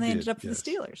better than they ended up for the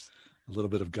Steelers. A little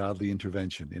bit of godly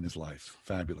intervention in his life.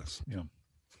 Fabulous. Yeah.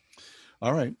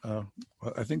 All right. I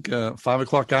think 5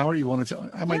 o'clock hour. You want to tell?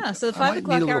 So the 5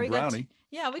 o'clock hour. Brownie.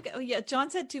 John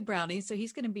said 2 brownies, so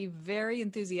he's going to be very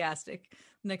enthusiastic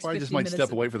next 15 minutes. I just might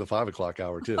step away for the 5 o'clock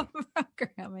hour too.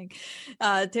 Programming.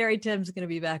 Terry Tim's going to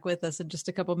be back with us in just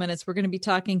a couple minutes. We're going to be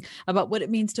talking about what it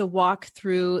means to walk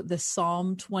through the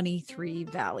Psalm 23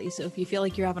 Valley. So if you feel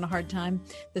like you're having a hard time,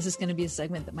 this is going to be a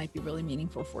segment that might be really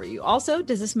meaningful for you. Also,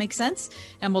 does this make sense?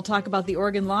 And we'll talk about the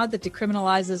Oregon law that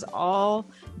decriminalizes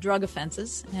all drug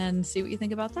offenses and see what you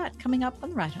think about that coming up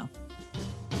on the ride home.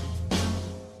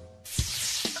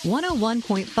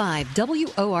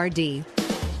 101.5 WORD.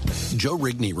 Joe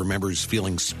Rigney remembers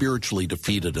feeling spiritually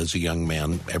defeated as a young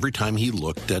man every time he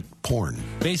looked at porn.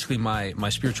 Basically, my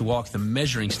spiritual walk, the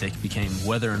measuring stick became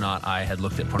whether or not I had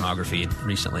looked at pornography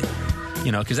recently.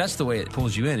 You know, because that's the way it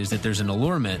pulls you in, is that there's an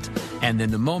allurement, and then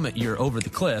the moment you're over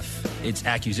the cliff, it's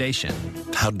accusation.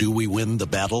 How do we win the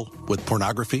battle with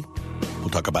pornography? We'll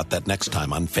talk about that next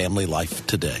time on Family Life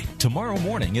Today. Tomorrow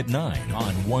morning at 9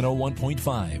 on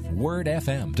 101.5 Word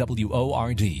FM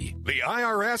WORD. The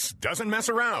IRS doesn't mess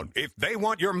around. If they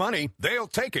want your money, they'll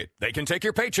take it. They can take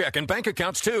your paycheck and bank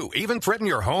accounts too, even threaten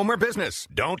your home or business.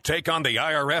 Don't take on the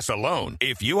IRS alone.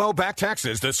 If you owe back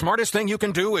taxes, the smartest thing you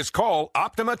can do is call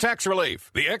Optima Tax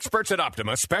Relief. The experts at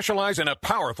Optima specialize in a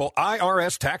powerful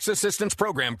IRS tax assistance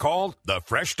program called the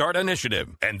Fresh Start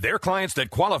Initiative. And their clients that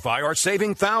qualify are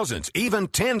saving thousands, even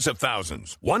tens of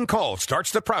thousands. One call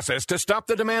starts the process to stop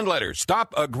the demand letters,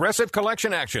 stop aggressive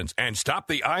collection actions, and stop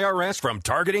the IRS from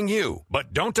targeting you.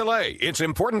 But don't delay. It's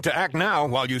important to act now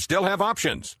while you still have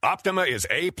options. Optima is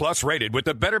A+ rated with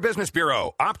the Better Business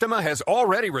Bureau. Optima has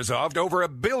already resolved over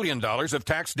 $1 billion of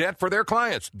tax debt for their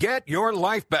clients. Get your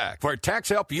life back. For tax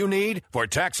help you need, for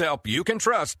tax help you can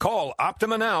trust, call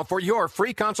Optima now for your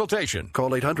free consultation. Call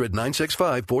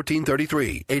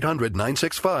 800-965-1433.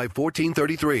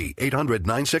 800-965-1433.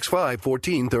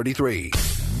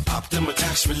 800-965-1433. Optima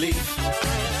Tax Relief.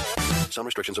 Some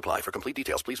restrictions apply. For complete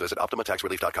details, please visit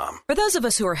OptimaTaxRelief.com. For those of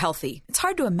us who are healthy, it's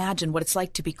hard to imagine what it's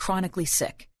like to be chronically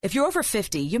sick. If you're over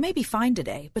 50, you may be fine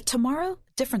today, but tomorrow,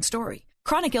 different story.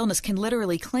 Chronic illness can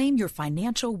literally claim your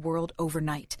financial world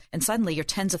overnight, and suddenly you're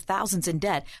tens of thousands in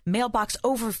debt, mailbox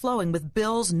overflowing with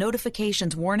bills,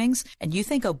 notifications, warnings, and you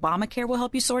think Obamacare will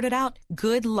help you sort it out?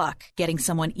 Good luck getting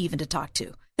someone even to talk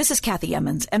to. This is Kathy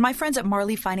Emmons, and my friends at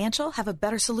Marley Financial have a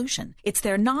better solution. It's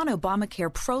their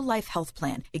non-Obamacare pro-life health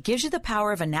plan. It gives you the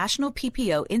power of a national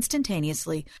PPO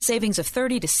instantaneously, savings of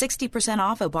 30 to 60%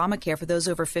 off Obamacare for those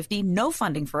over 50, no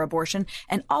funding for abortion,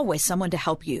 and always someone to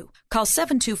help you. Call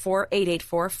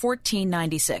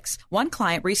 724-884-1496. One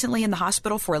client recently in the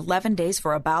hospital for 11 days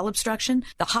for a bowel obstruction.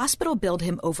 The hospital billed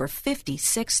him over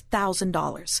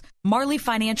 $56,000. Marley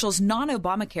Financial's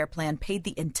non-Obamacare plan paid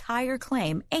the entire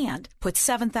claim and put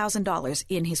 $7,000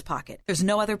 in his pocket. There's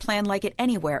no other plan like it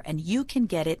anywhere, and you can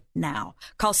get it now.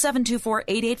 Call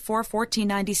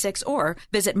 724-884-1496 or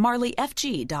visit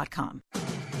marleyfg.com.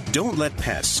 Don't let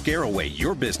pests scare away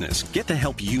your business. Get the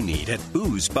help you need at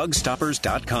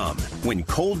boozebugstoppers.com. When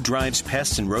cold drives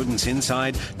pests and rodents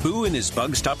inside, Boo and his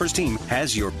Bug Stoppers team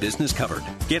has your business covered.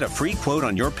 Get a free quote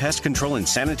on your pest control and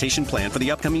sanitation plan for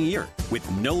the upcoming year with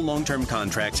no long-term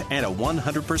contracts and a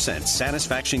 100%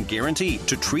 satisfaction guarantee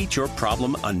to treat your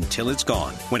problem until it's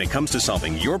gone. When it comes to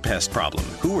solving your pest problem,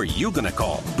 who are you going to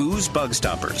call? Boo's Bug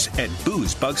Stoppers at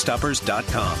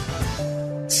boozebugstoppers.com.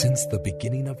 Since the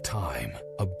beginning of time,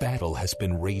 a battle has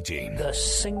been raging. The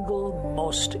single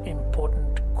most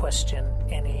important question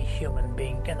any human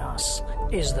being can ask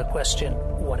is the question,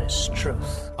 what is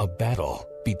truth? A battle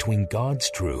between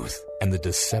God's truth and the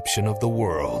deception of the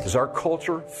world. Is our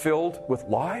culture filled with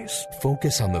lies?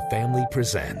 Focus on the Family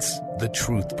presents The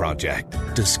Truth Project.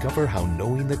 Discover how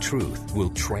knowing the truth will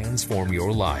transform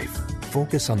your life.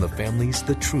 Focus on the Family's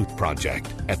The Truth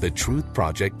Project at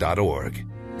thetruthproject.org.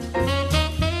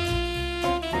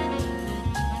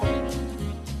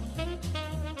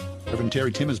 Reverend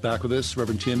Terry Tim is back with us.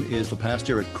 Reverend Tim is the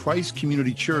pastor at Christ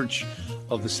Community Church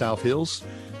of the South Hills.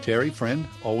 Terry, friend,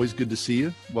 always good to see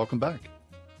you. Welcome back.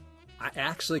 I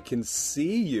actually can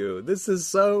see you. This is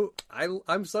so,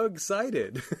 I'm so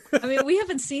excited. I mean, we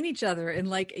haven't seen each other in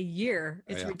like a year.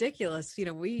 It's ridiculous. You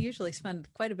know, we usually spend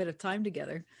quite a bit of time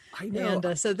together. I know.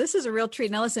 And so this is a real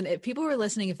treat. Now, listen, if people who are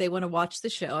listening, if they want to watch the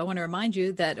show, I want to remind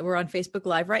you that we're on Facebook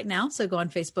Live right now. So go on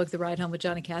Facebook, The Ride Home with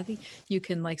John and Kathy. You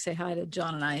can like say hi to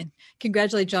John and I and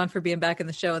congratulate John for being back in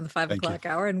the show in the 5 o'clock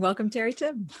hour. And welcome, Terry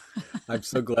Tim. I'm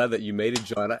so glad that you made it,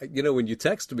 John. When you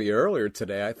texted me earlier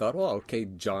today, I thought, well, okay,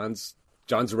 John's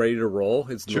ready to roll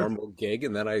his normal gig.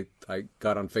 And then I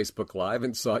got on Facebook Live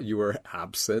and saw you were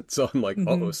absent. So I'm like,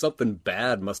 oh, something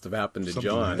bad must have happened to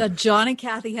John. That John and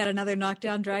Kathy had another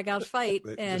knockdown, drag out fight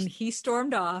and he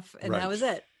stormed off and that was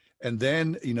it. And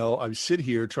then, I sit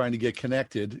here trying to get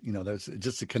connected. There's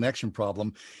just a connection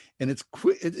problem. And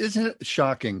isn't it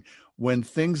shocking when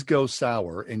things go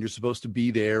sour and you're supposed to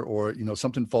be there or,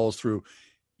 something falls through,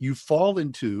 you fall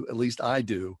into, at least I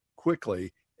do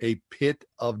quickly, a pit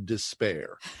of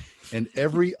despair. And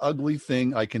every ugly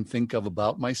thing I can think of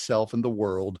about myself and the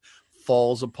world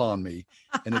falls upon me.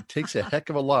 And it takes a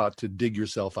heck of a lot to dig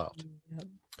yourself out.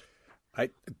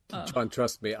 John,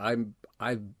 trust me, I've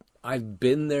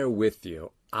been there with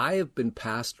you. I have been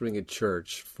pastoring a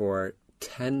church for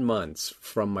 10 months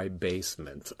from my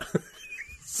basement.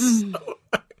 So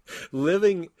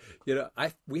living,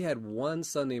 we had one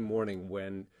Sunday morning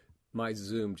when my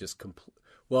Zoom just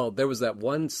there was that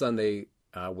one Sunday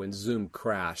when Zoom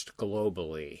crashed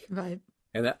globally. Right.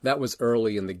 And that was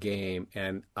early in the game.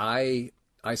 And I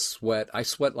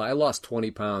lost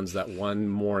 20 pounds that one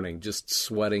morning, just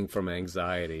sweating from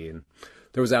anxiety. And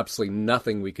there was absolutely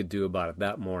nothing we could do about it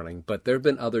that morning. But there have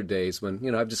been other days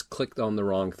when, I've just clicked on the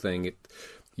wrong thing.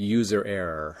 User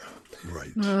error.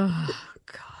 Right. Oh,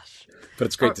 gosh. But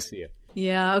it's great to see you.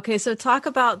 Yeah. Okay. So talk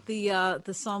about the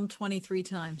Psalm 23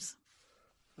 times.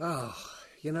 Oh,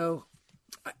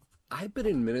 I've been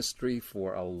in ministry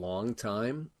for a long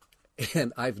time,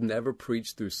 and I've never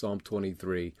preached through Psalm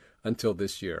 23 until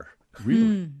this year.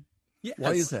 Really? Yes.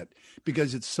 Why is that?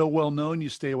 Because it's so well known, you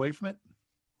stay away from it?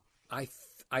 I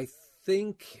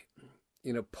think,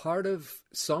 part of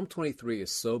Psalm 23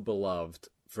 is so beloved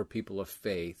for people of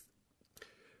faith,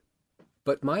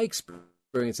 but my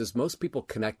experience is most people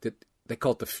connect it, they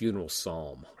call it the funeral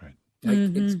psalm. Right.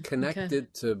 It's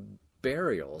connected to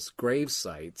burials, grave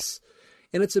sites,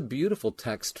 and it's a beautiful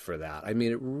text for that. I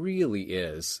mean, it really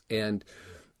is. And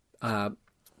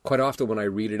quite often when I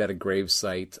read it at a grave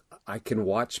site, I can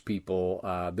watch people,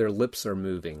 their lips are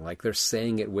moving, like they're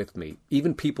saying it with me.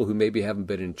 Even people who maybe haven't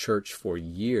been in church for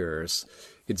years,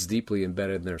 it's deeply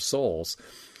embedded in their souls.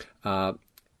 So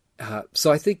I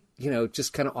think,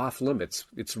 just kind of off limits.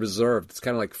 It's reserved. It's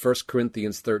kind of like 1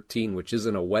 Corinthians 13, which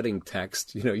isn't a wedding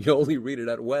text. You only read it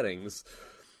at weddings.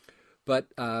 But,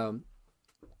 I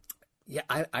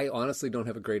honestly don't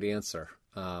have a great answer.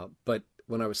 But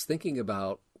when I was thinking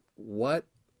about what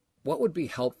would be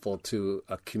helpful to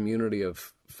a community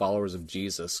of followers of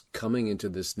Jesus coming into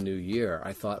this new year,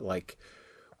 I thought, like,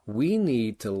 we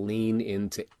need to lean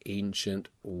into ancient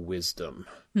wisdom.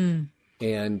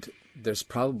 And there's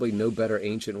probably no better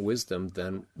ancient wisdom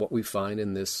than what we find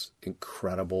in this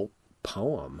incredible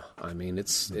poem. I mean,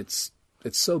 it's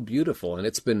so beautiful, and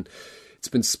it's been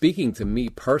speaking to me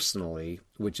personally,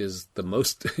 which is the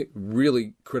most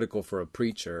really critical for a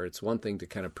preacher. It's one thing to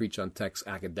kind of preach on text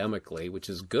academically, which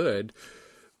is good,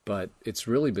 but it's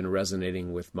really been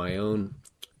resonating with my own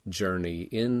journey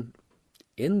in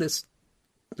this.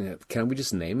 Can we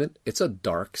just name it? It's a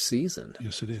dark season.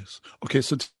 Yes, it is. Okay,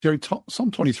 so Terry,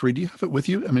 Psalm 23, do you have it with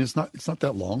you? I mean, it's not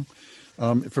that long.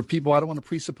 For people, I don't want to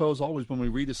presuppose always when we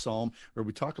read a psalm or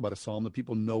we talk about a psalm that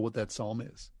people know what that psalm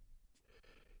is.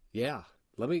 Yeah,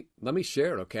 let me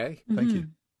share it, okay? Thank you.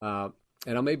 And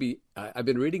I've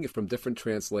been reading it from different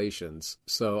translations,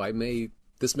 so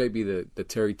this may be the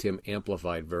Terry Tim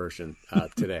amplified version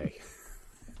today.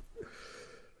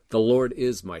 The Lord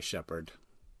is my shepherd.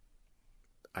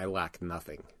 I lack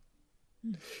nothing.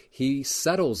 He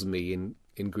settles me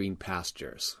in green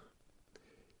pastures.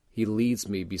 He leads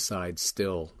me beside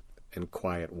still and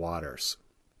quiet waters.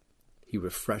 He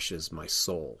refreshes my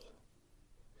soul.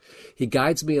 He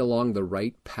guides me along the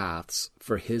right paths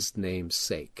for his name's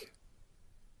sake.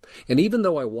 And even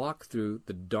though I walk through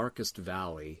the darkest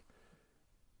valley,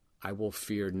 I will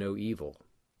fear no evil.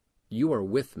 You are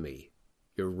with me.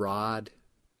 Your rod,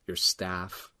 your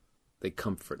staff, they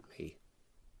comfort me.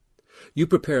 You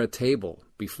prepare a table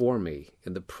before me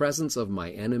in the presence of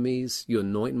my enemies. You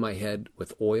anoint my head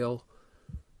with oil.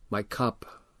 My cup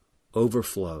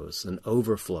overflows and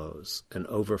overflows and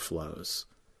overflows.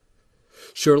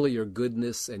 Surely your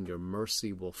goodness and your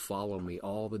mercy will follow me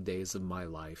all the days of my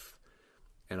life,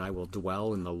 and I will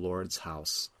dwell in the Lord's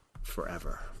house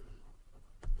forever.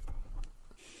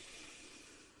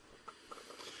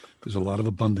 There's a lot of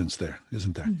abundance there,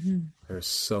 isn't there? Mm-hmm. There's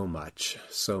so much,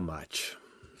 so much.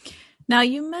 Now,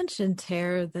 you mentioned,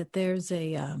 Tara, that there's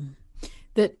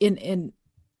that in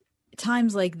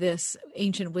times like this,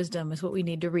 ancient wisdom is what we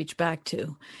need to reach back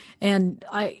to. And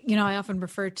I often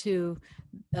refer to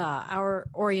our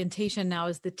orientation now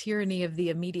as the tyranny of the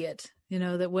immediate.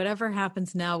 That whatever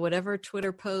happens now, whatever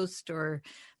Twitter post or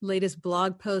latest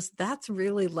blog post, that's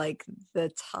really like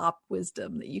the top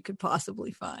wisdom that you could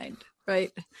possibly find,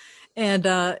 right? And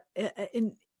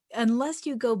unless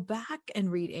you go back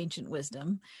and read ancient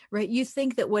wisdom, right, you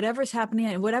think that whatever's happening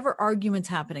and whatever argument's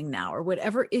happening now or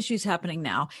whatever issue's happening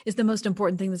now is the most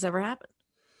important thing that's ever happened.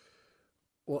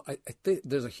 Well, I think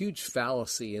there's a huge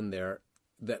fallacy in there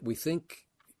that we think,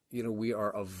 we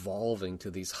are evolving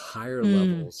to these higher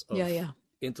levels of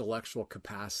intellectual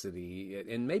capacity.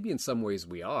 And maybe in some ways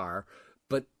we are,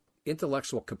 but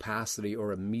intellectual capacity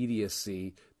or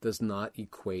immediacy does not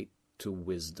equate to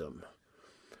wisdom.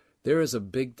 There is a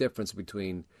big difference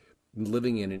between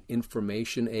living in an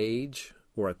information age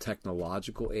or a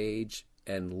technological age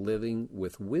and living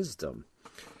with wisdom.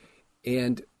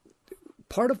 And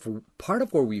part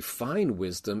of where we find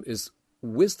wisdom is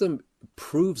wisdom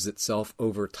proves itself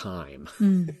over time.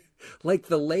 Like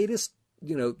the latest,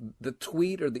 the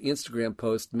tweet or the Instagram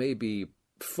post may be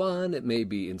fun, it may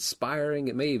be inspiring,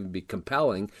 it may even be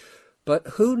compelling, but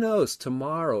who knows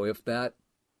tomorrow if that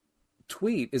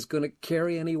tweet is going to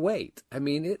carry any weight. I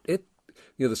mean,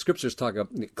 the scriptures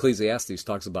Ecclesiastes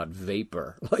talks about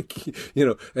vapor. Like,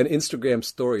 an Instagram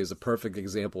story is a perfect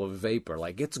example of vapor.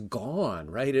 Like, it's gone,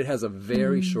 right? It has a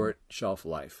very short shelf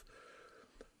life.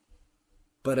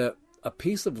 But a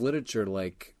piece of literature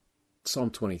like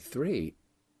Psalm 23,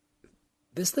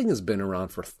 this thing has been around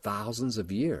for thousands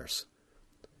of years.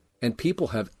 And people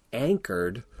have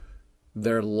anchored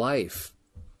their life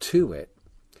to it.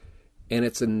 And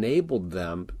it's enabled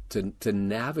them to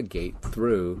navigate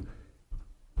through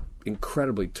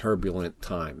incredibly turbulent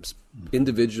times,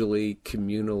 individually,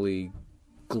 communally,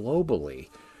 globally.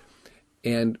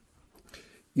 And,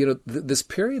 this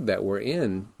period that we're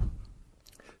in,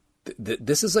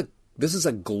 this is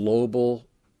a global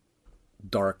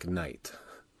dark night.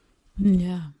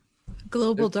 Yeah.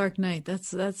 Global dark night.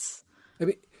 That's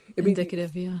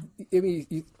indicative, yeah.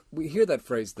 We hear that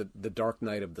phrase, the dark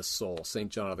night of the soul, St.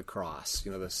 John of the Cross,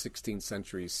 the 16th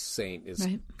century saint is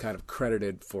kind of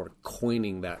credited for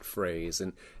coining that phrase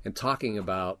and talking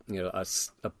about,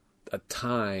 a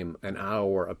time, an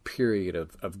hour, a period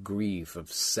of grief, of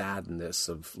sadness,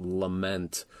 of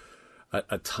lament,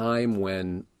 a time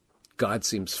when God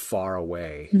seems far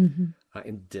away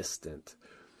and distant.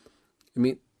 I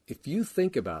mean, if you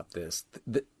think about this,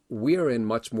 we are in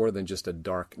much more than just a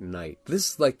dark night.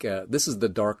 This is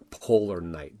the dark polar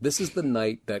night. This is the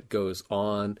night that goes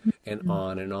on and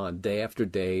on and on, day after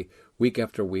day, week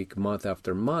after week, month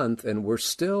after month, and we're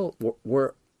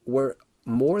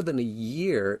more than a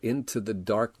year into the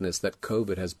darkness that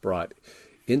COVID has brought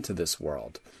into this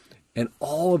world, and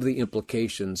all of the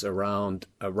implications around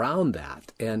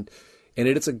that, and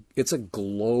it's a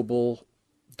global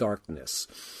darkness.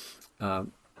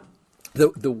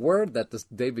 The word that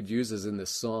David uses in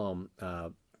this psalm,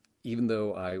 even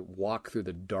though I walk through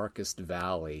the darkest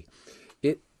valley,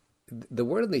 the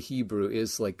word in the Hebrew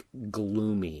is like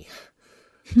gloomy,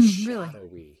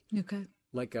 shadowy, okay,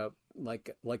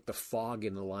 like the fog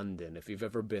in London, if you've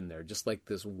ever been there, just like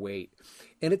this weight.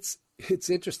 And it's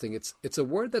interesting. It's a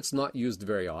word that's not used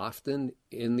very often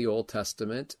in the Old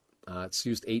Testament. It's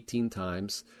used 18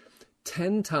 times.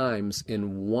 10 times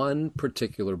in one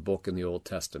particular book in the Old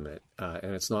Testament,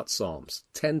 and it's not Psalms.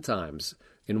 10 times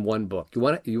in one book. You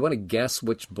want to guess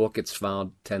which book it's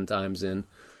found 10 times in?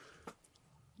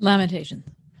 Lamentation.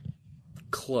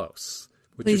 Close.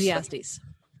 Ecclesiastes.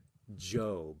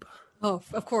 Job. Oh,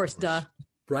 of course, duh.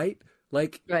 Right?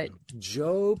 Right.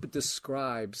 Job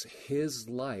describes his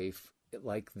life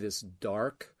like this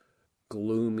dark,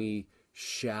 gloomy,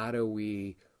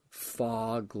 shadowy,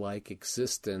 fog-like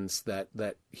existence that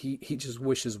he just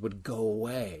wishes would go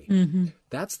away. Mm-hmm.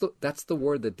 That's the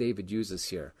word that David uses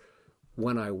here.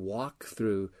 When I walk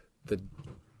through the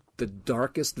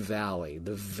darkest valley,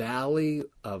 the valley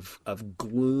of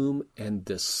gloom and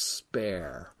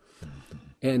despair.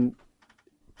 And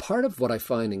part of what I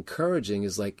find encouraging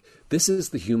is this is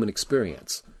the human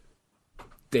experience.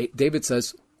 David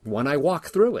says, when I walk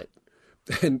through it,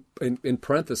 and in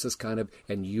parenthesis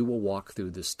and you will walk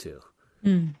through this too.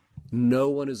 No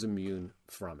one is immune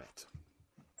from it.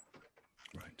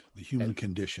 Right. The human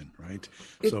condition, right?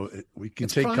 We can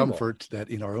it's take primal. comfort that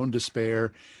in our own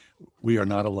despair, we are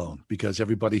not alone, because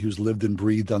everybody who's lived and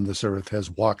breathed on this earth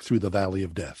has walked through the valley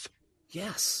of death.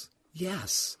 Yes.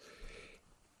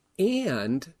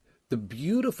 And the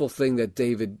beautiful thing that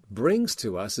David brings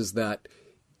to us is that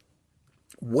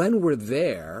when we're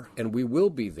there, and we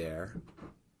will be there,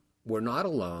 we're not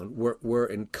alone. We're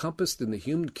encompassed in the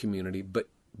human community, but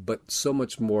so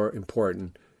much more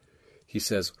important, he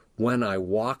says, when I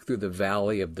walk through the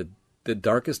valley of the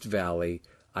darkest valley,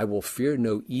 I will fear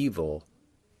no evil,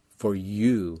 for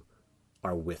you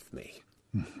are with me.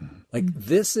 Mm-hmm.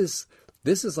 This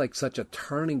is like such a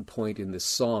turning point in this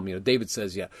psalm. David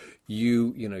says,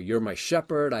 you're my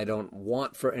shepherd. I don't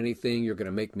want for anything. You're going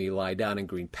to make me lie down in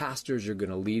green pastures. You're going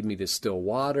to lead me to still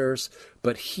waters.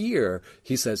 But here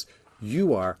he says,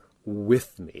 you are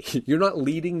with me. You're not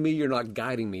leading me. You're not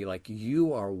guiding me.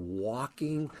 You are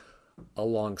walking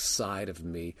alongside of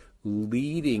me,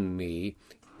 leading me,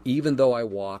 even though I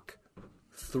walk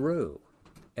through.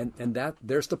 And that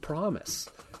there's the promise.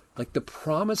 The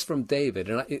promise from David,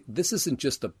 and this isn't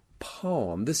just a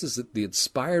poem. This is the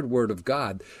inspired word of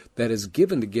God that is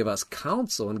given to give us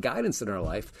counsel and guidance in our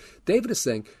life. David is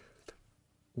saying,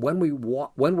 when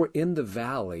we're in the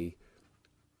valley,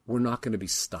 we're not going to be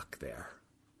stuck there.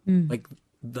 We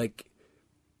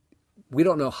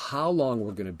don't know how long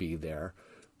we're going to be there,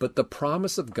 but the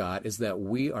promise of God is that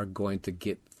we are going to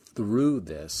get through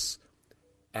this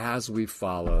as we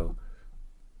follow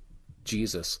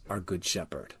Jesus, our good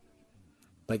shepherd.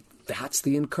 That's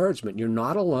the encouragement. You're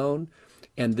not alone,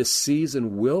 and this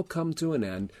season will come to an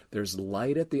end. There's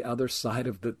light at the other side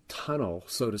of the tunnel,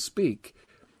 so to speak.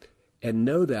 And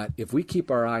know that if we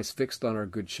keep our eyes fixed on our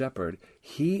good shepherd,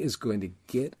 he is going to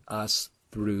get us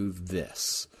through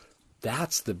this.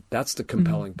 That's the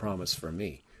compelling promise for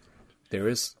me.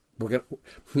 What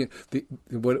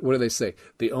do they say?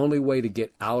 The only way to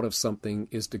get out of something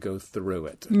is to go through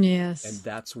it. Yes. And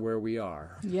that's where we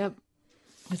are. Yep.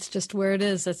 It's just where it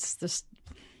is. That's just.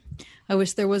 I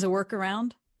wish there was a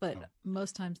workaround, but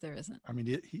most times there isn't. I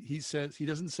mean, he says, he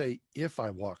doesn't say, if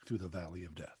I walk through the valley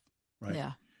of death, right?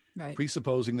 Yeah, right.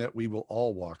 Presupposing that we will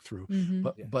all walk through. Mm-hmm.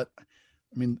 But I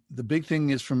mean, the big thing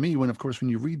is for me, when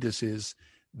you read this, is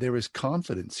there is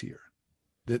confidence here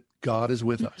that God is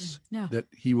with us, that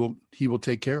he will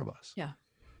take care of us. Yeah.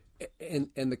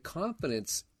 And the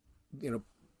confidence,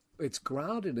 it's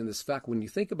grounded in this fact. When you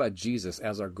think about Jesus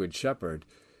as our good shepherd,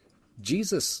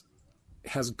 Jesus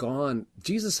has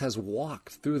walked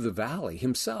through the valley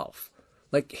himself.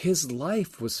 His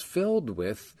life was filled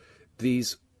with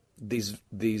these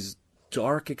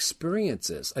dark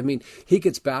experiences. I mean, he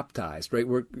gets baptized, right?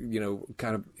 We're,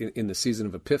 kind of in the season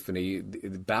of Epiphany.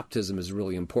 Baptism is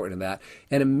really important in that.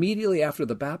 And immediately after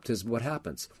the baptism, what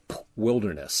happens?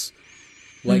 Wilderness.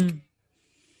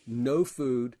 No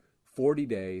food 40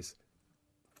 days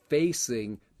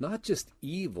facing not just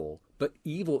evil, but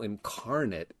evil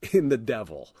incarnate in the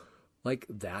devil. Like,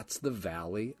 that's the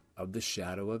valley of the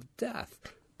shadow of death.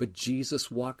 But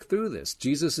Jesus walked through this.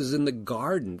 Jesus is in the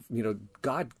garden.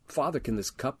 God, Father, can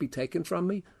this cup be taken from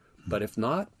me? But if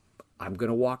not, I'm going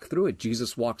to walk through it.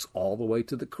 Jesus walks all the way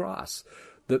to the cross.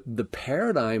 The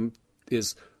paradigm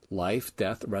is life,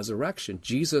 death, resurrection.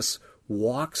 Jesus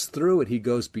walks through it. He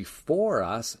goes before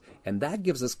us, and that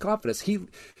gives us confidence.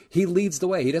 He leads the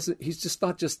way. He's just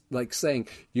not just like saying,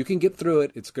 you can get through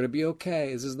it. It's going to be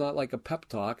okay. This is not like a pep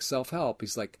talk, self-help.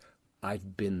 He's like,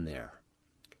 I've been there.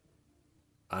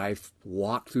 I've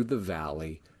walked through the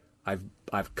valley.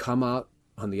 I've come out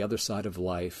on the other side of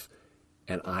life,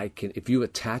 and I can, if you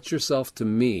attach yourself to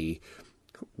me,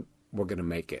 we're going to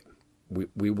make it.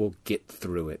 We will get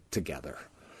through it together.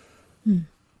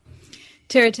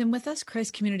 Tara Tim with us,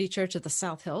 Christ Community Church at the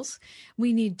South Hills.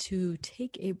 We need to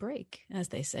take a break, as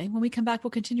they say. When we come back,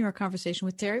 we'll continue our conversation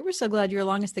with Terry. We're so glad you're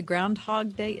along. It's the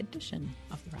Groundhog Day edition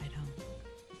of The Ride Home.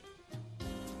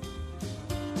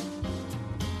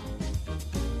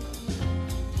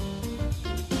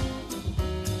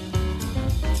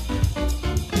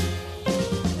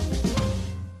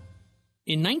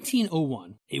 In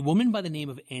 1901, a woman by the name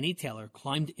of Annie Taylor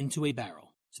climbed into a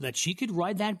barrel so that she could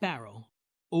ride that barrel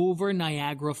over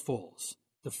Niagara Falls,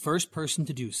 the first person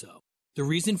to do so. The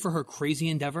reason for her crazy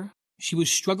endeavor? She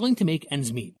was struggling to make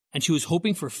ends meet, and she was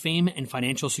hoping for fame and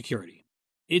financial security.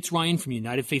 It's Ryan from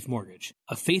United Faith Mortgage,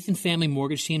 a faith and family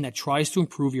mortgage team that tries to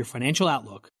improve your financial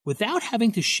outlook without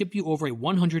having to ship you over a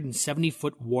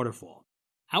 170-foot waterfall.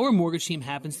 Our mortgage team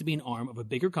happens to be an arm of a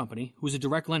bigger company who is a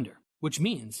direct lender, which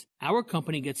means our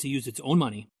company gets to use its own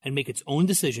money and make its own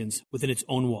decisions within its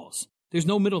own walls. There's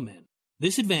no middleman.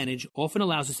 This advantage often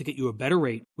allows us to get you a better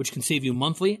rate, which can save you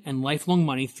monthly and lifelong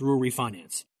money through a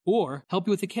refinance, or help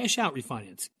you with a cash-out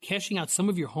refinance, cashing out some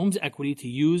of your home's equity to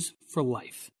use for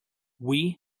life.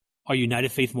 We are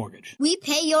United Faith Mortgage. We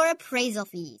pay your appraisal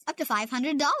fees, up to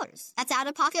 $500. That's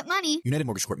out-of-pocket money. United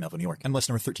Mortgage Corp, Melville, New York. MLS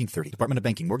number 1330. Department of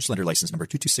Banking. Mortgage Lender License number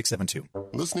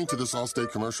 22672. Listening to this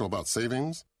Allstate commercial about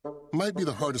savings might be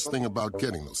the hardest thing about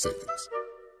getting those savings.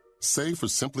 Save for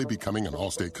simply becoming an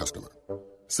Allstate customer.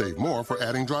 Save more for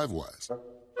adding DriveWise.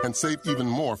 And save even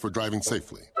more for driving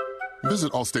safely.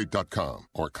 Visit Allstate.com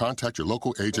or contact your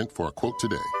local agent for a quote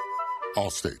today.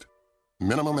 Allstate.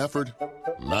 Minimum effort,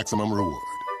 maximum reward.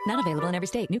 Not available in every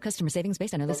state. New customer savings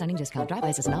based on early signing discount.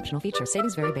 DriveWise is an optional feature.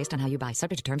 Savings vary based on how you buy.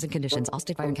 Subject to terms and conditions.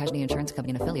 Allstate Fire and Casualty Insurance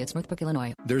Company and affiliates, Northbrook,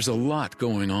 Illinois. There's a lot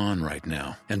going on right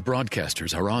now, and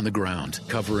broadcasters are on the ground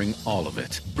covering all of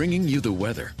it, bringing you the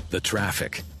weather, the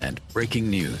traffic, and breaking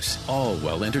news, all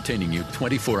while entertaining you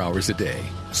 24 hours a day.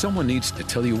 Someone needs to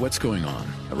tell you what's going on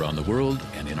around the world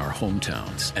and in our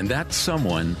hometowns, and that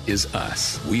someone is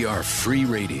us. We are free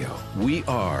radio. We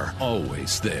are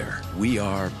always there. We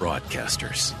are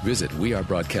broadcasters. Visit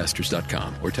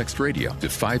wearebroadcasters.com or text radio to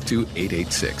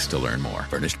 52886 to learn more.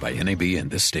 Furnished by NAB and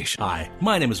this station. Hi,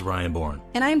 my name is Ryan Bourne.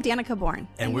 And I'm Danica Bourne.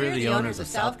 And we're the owners of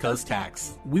South Coast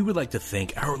Tax. We would like to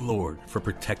thank our Lord for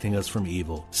protecting us from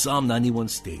evil. Psalm 91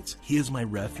 states, He is my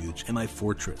refuge and my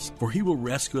fortress, for He will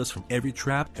rescue us from every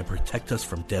trap and protect us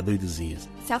from deadly disease.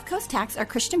 South Coast Tax are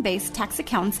Christian-based tax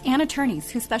accountants and attorneys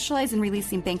who specialize in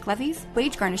releasing bank levies,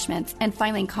 wage garnishments, and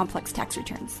filing complex tax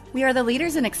returns. We are the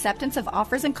leaders in acceptance of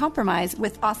offers and compromise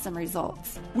with awesome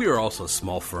results. We are also a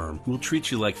small firm who will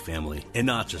treat you like family and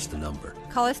not just a number.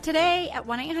 Call us today at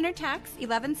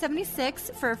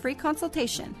 1-800-TAX-1176 for a free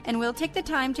consultation, and we'll take the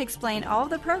time to explain all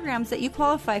of the programs that you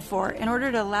qualify for in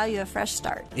order to allow you a fresh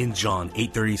start. In John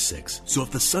 8:36, so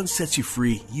if the Son sets you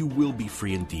free, you will be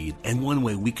free indeed. And one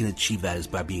way we can achieve that is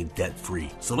by being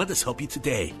debt-free. So let us help you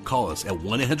today. Call us at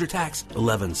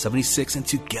 1-800-TAX-1176, and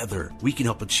together we can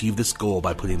help achieve this goal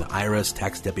by putting the IRS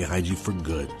tax debt behind you for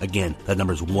good. Again, that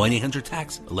number is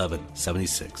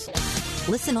 1-800-TAX-1176.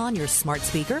 Listen on your smart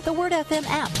speaker, the Word FM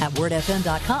app at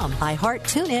wordfm.com, iHeart,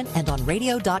 TuneIn, and on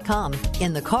radio.com.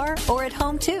 In the car or at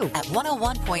home too at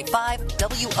 101.5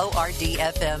 WORD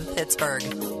FM Pittsburgh.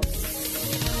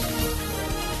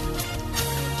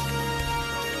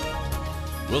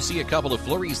 We'll see a couple of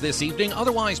flurries this evening,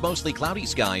 otherwise mostly cloudy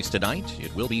skies tonight.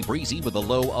 It will be breezy with a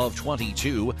low of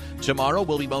 22. Tomorrow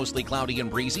will be mostly cloudy and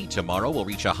breezy. Tomorrow will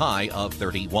reach a high of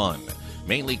 31.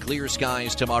 Mainly clear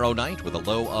skies tomorrow night with a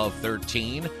low of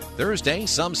 13. Thursday,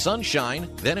 some sunshine,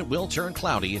 then it will turn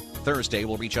cloudy. Thursday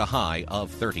will reach a high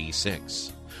of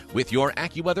 36. With your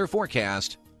AccuWeather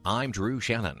forecast, I'm Drew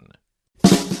Shannon.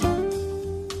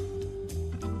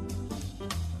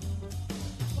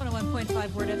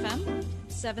 101.5 Word FM.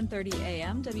 7:30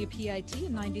 a.m. WPIT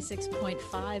and 96.5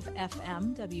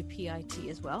 FM WPIT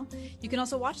as well. You can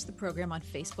also watch the program on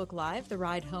Facebook Live, The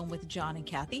Ride Home with John and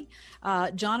Kathy.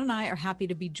 John and I are happy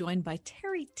to be joined by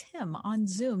Terry Tim on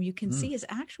Zoom. You can see his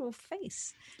actual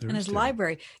face in his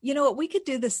library. You know what? We could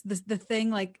do the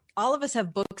thing like all of us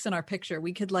have books in our picture.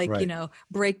 We could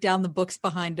break down the books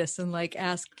behind us and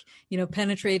ask,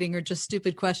 penetrating or just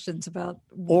stupid questions about.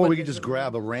 Or we could just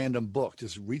grab a random book,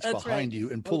 just reach behind you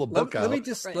and pull a book out.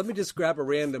 Let me just grab a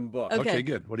random book. Okay,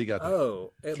 good. What do you got there?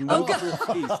 Oh, Movable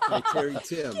Feast by Terry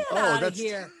Tim. Get out of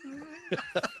here.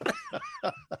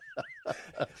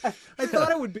 I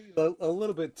thought it would be a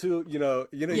little bit too, you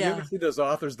ever see those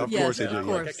authors? Of course they do. Of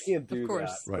course. I can't do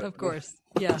that. Right. Of course.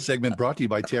 Yeah. Segment brought to you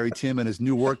by Terry Tim and his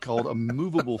new work called A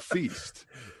Movable Feast.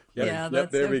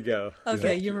 There we go.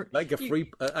 Okay, you're like a free.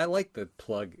 I like the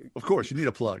plug. Of course, you need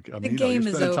a plug. I mean, the game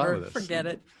is over. Time with us. Forget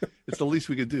it. It's the least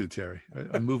we could do, Terry.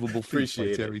 A Movable Feast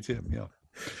by Terry Tim. Yeah.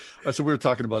 So we were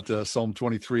talking about Psalm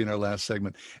 23 in our last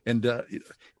segment, and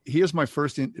here's my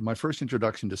first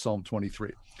introduction to Psalm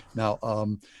 23. Now,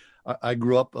 I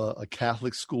grew up a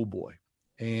Catholic schoolboy.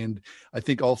 And I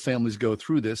think all families go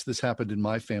through this. This happened in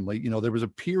my family. There was a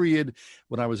period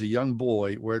when I was a young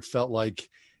boy where it felt like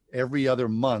every other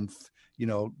month,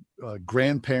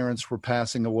 grandparents were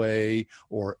passing away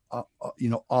or,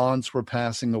 aunts were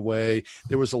passing away.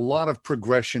 There was a lot of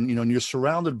progression, and you're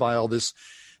surrounded by all this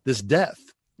death.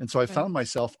 And so I found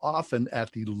myself often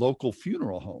at the local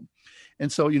funeral home.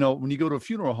 And so, when you go to a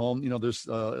funeral home, there's,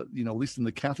 at least in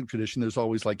the Catholic tradition, there's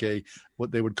always like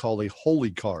what they would call a holy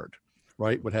card.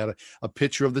 Right, would have a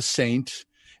picture of the saint,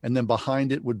 and then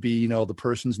behind it would be, the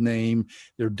person's name,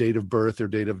 their date of birth, their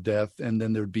date of death, and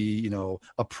then there'd be,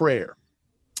 a prayer.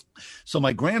 So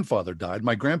my grandfather died.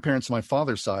 My grandparents on my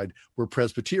father's side were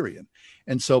Presbyterian.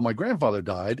 And so my grandfather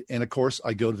died. And of course,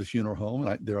 I go to the funeral home,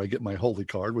 and I get my holy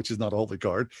card, which is not a holy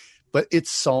card, but it's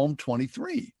Psalm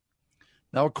 23.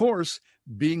 Now, of course,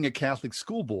 being a Catholic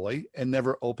schoolboy and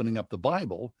never opening up the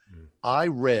Bible, I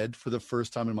read for the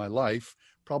first time in my life,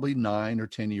 probably 9 or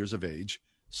 10 years of age,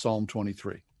 Psalm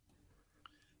 23.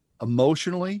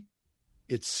 Emotionally,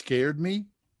 it scared me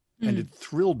and it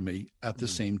thrilled me at the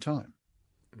same time.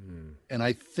 And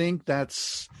I think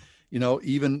that's,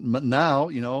 even now,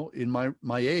 in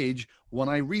my age, when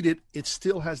I read it, it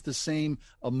still has the same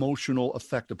emotional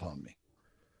effect upon me.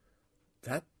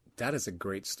 That is a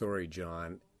great story,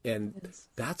 John. And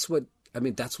that's what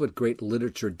great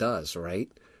literature does,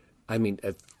 right? I mean,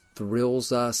 it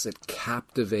thrills us, it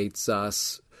captivates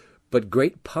us. But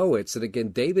great poets, and again,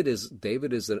 David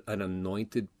is an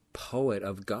anointed poet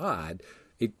of God.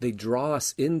 They draw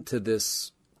us into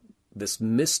this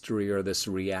mystery or this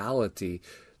reality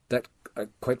that,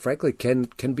 quite frankly,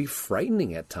 can be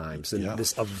frightening at times. And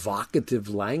this evocative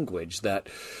language that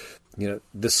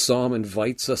this psalm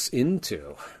invites us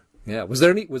into. Yeah. Was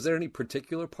there any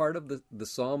particular part of the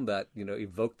psalm that,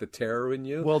 evoked the terror in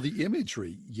you? Well, the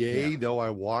imagery, though I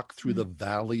walk through the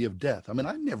valley of death. I mean,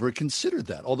 I never considered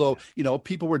that. Although,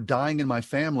 people were dying in my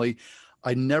family,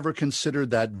 I never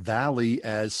considered that valley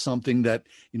as something that,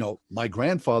 my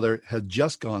grandfather had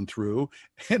just gone through,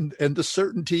 and the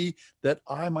certainty that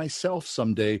I myself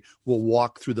someday will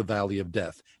walk through the valley of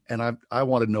death. And I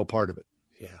wanted no part of it.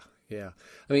 Yeah.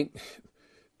 I mean,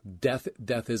 Death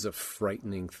is a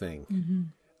frightening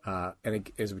thing.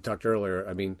 And as we talked earlier,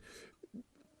 I mean,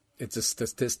 it's a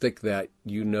statistic that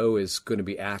is going to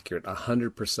be accurate.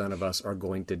 100% of us are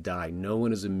going to die. No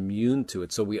one is immune to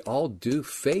it. So we all do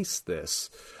face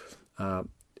this.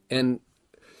 And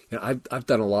I've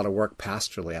done a lot of work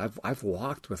pastorally. I've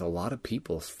walked with a lot of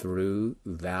people through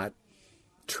that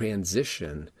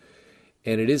transition,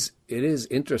 and it is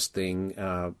interesting.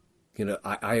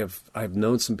 I've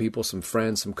known some people, some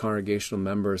friends, some congregational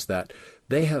members that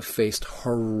they have faced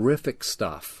horrific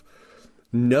stuff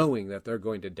knowing that they're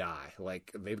going to die.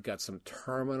 Like they've got some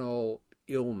terminal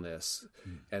illness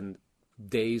and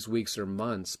days, weeks, or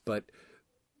months, but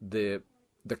the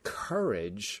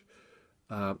courage,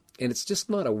 and it's just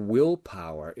not a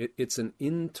willpower. It's an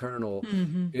internal,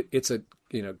 it's a,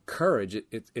 courage.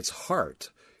 It's heart.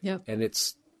 Yep. And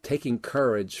it's taking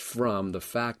courage from the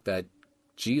fact that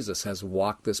Jesus has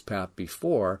walked this path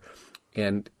before,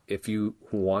 and if you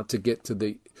want to get to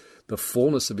the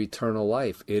fullness of eternal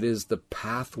life, it is the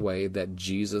pathway that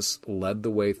Jesus led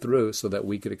the way through so that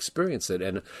we could experience it.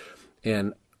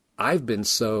 And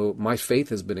my faith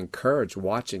has been encouraged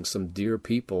watching some dear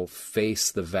people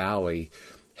face the valley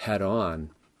head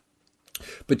on.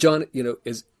 But John,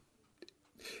 David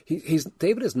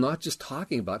is not just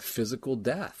talking about physical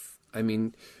death. I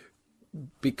mean,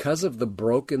 because of the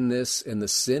brokenness and the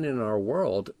sin in our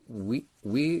world, we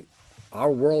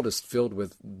our world is filled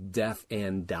with death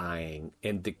and dying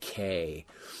and decay.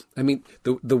 I mean,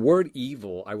 the word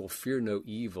evil, I will fear no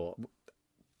evil.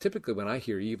 Typically, when I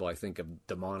hear evil, I think of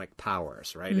demonic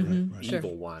powers, right? And an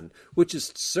evil one, which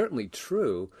is certainly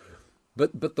true.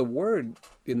 But the word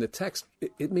in the text,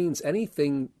 it means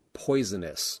anything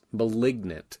poisonous,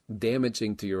 malignant,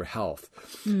 damaging to your health.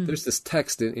 There's this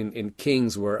text in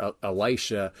Kings where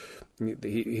Elisha,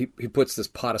 he puts this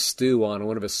pot of stew on, and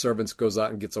one of his servants goes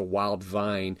out and gets a wild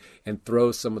vine and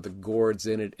throws some of the gourds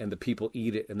in it, and the people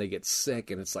eat it and they get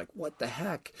sick, and it's like, what the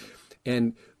heck?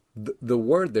 And the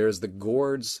word there is the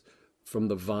gourds from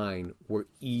the vine were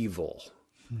evil.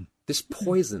 This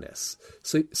poisonous.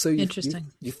 So Interesting.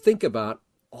 You think about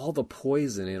all the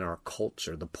poison in our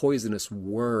culture, the poisonous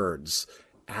words,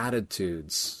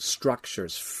 attitudes,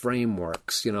 structures,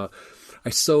 frameworks. I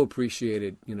so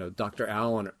appreciated, Dr.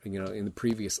 Allen, in the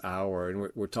previous hour, and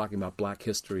we're talking about Black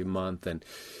History Month, and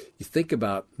you think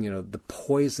about, the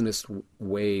poisonous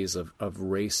ways of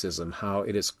racism, how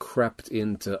it has crept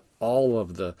into all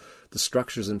of the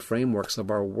structures and frameworks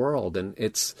of our world, and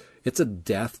it's a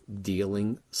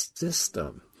death-dealing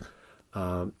system.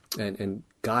 And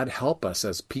God help us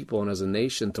as people and as a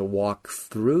nation to walk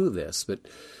through this, but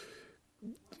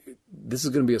this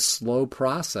is going to be a slow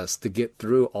process to get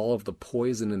through all of the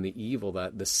poison and the evil,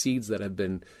 that the seeds that have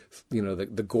been,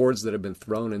 the gourds that have been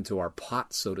thrown into our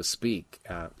pot, so to speak.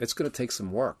 It's going to take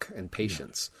some work and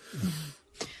patience.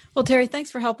 Well, Terry, thanks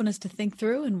for helping us to think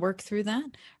through and work through that.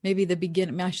 Maybe the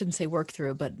beginning, I shouldn't say work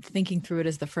through, but thinking through it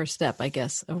is the first step, I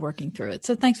guess, of working through it.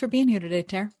 So thanks for being here today,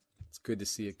 Terry. It's good to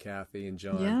see you, Kathy and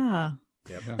John. Yeah.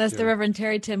 Yep. That's the Reverend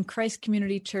Terry Tim, Christ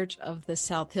Community Church of the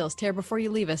South Hills. Terry, before you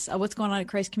leave us, what's going on at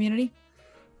Christ Community?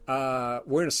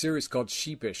 We're in a series called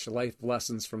Sheepish, Life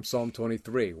Lessons from Psalm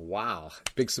 23. Wow,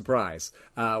 big surprise.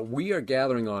 We are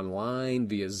gathering online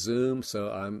via Zoom,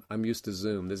 so I'm used to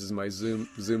Zoom. This is my Zoom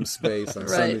space on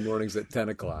Sunday mornings at 10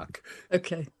 o'clock.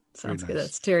 Okay, sounds good.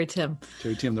 That's Terry Tim.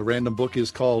 Terry Tim, the random book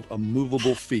is called A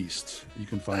Movable Feast. You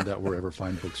can find that wherever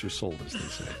fine books are sold, as they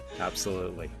say.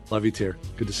 Absolutely. Love you, Terry.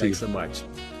 Good to see you. Thanks so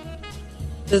much.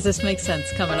 Does This Make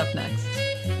Sense? Coming up next.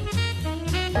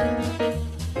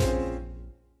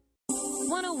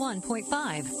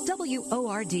 101.5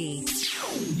 WORD.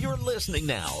 You're listening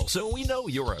now, so we know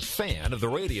you're a fan of the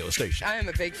radio station. I am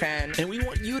a big fan. And we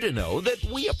want you to know that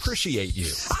we appreciate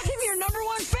you. I am your number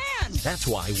one fan. That's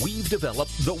why we've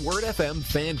developed the Word FM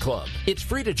Fan Club. It's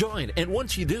free to join, and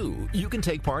once you do, you can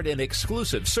take part in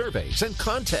exclusive surveys and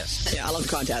contests. Yeah, I love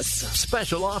contests.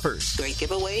 Special offers. Great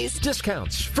giveaways.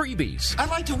 Discounts. Freebies. I'd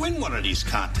like to win one of these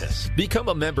contests. Become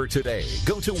a member today.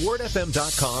 Go to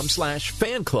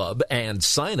wordfm.com/fan club and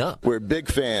sign up. We're big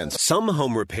fans. Some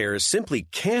home repairs simply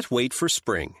can't wait for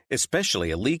spring, especially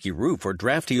a leaky roof or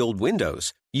drafty old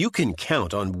windows. You can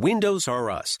count on Windows R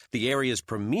Us, the area's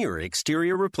premier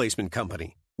exterior replacement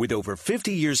company. With over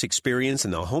 50 years' experience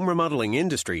in the home remodeling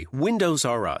industry, Windows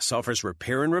R Us offers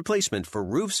repair and replacement for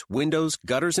roofs, windows,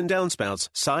 gutters and downspouts,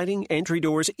 siding, entry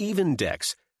doors, even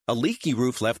decks. A leaky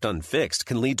roof left unfixed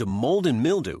can lead to mold and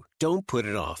mildew. Don't put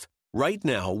it off. Right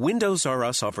now, Windows R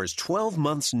Us offers 12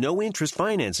 months no-interest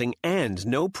financing and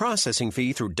no processing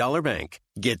fee through Dollar Bank.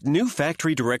 Get new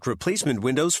factory direct replacement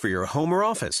windows for your home or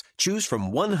office. Choose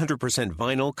from 100%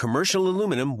 vinyl, commercial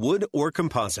aluminum, wood, or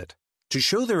composite. To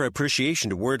show their appreciation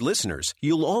to Word listeners,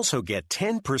 you'll also get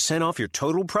 10% off your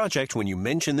total project when you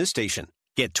mention this station.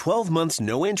 Get 12 months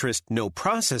no interest, no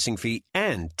processing fee,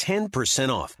 and 10%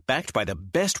 off, backed by the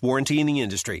best warranty in the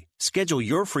industry. Schedule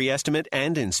your free estimate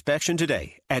and inspection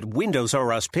today at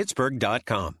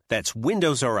WindowsRUsPittsburgh.com. That's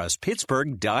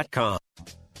WindowsRUsPittsburgh.com.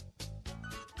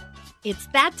 It's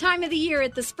that time of the year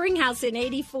at the Springhouse in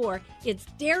 84. It's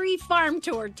Dairy Farm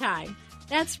Tour time.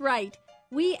 That's right.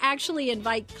 We actually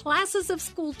invite classes of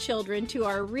school children to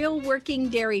our real working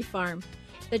dairy farm.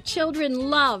 The children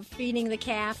love feeding the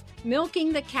calf,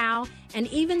 milking the cow, and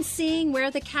even seeing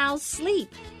where the cows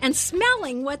sleep and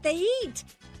smelling what they eat.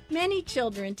 Many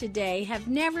children today have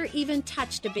never even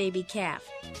touched a baby calf,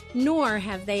 nor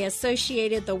have they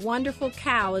associated the wonderful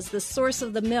cow as the source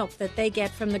of the milk that they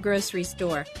get from the grocery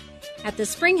store. At the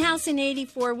Springhouse in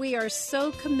 84, we are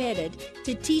so committed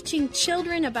to teaching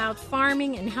children about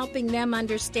farming and helping them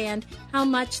understand how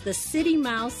much the city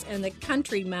mouse and the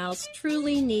country mouse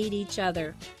truly need each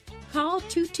other. Call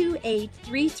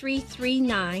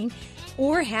 228-3339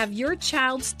 or have your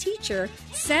child's teacher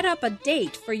set up a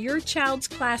date for your child's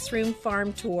classroom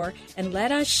farm tour and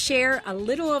let us share a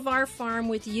little of our farm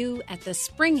with you at the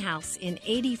Springhouse in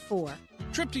 84.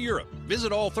 Trip to Europe.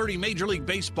 Visit all 30 Major League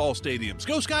Baseball stadiums.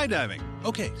 Go skydiving.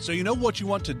 Okay, so you know what you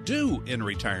want to do in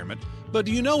retirement, but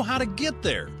do you know how to get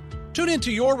there? Tune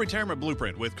into Your Retirement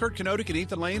Blueprint with Kurt Kenotic and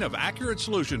Ethan Lane of Accurate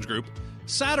Solutions Group,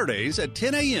 Saturdays at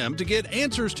 10 a.m. to get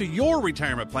answers to your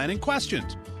retirement planning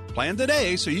questions. Plan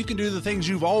today so you can do the things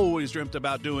you've always dreamt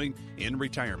about doing in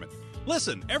retirement.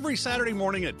 Listen every Saturday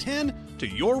morning at 10 to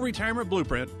Your Retirement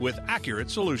Blueprint with Accurate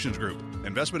Solutions Group.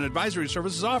 Investment advisory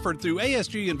services offered through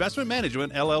ASG Investment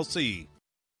Management, LLC.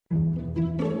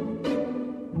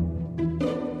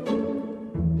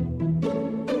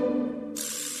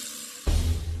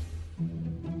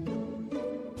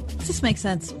 This makes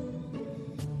sense.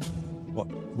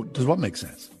 What does what make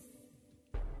sense?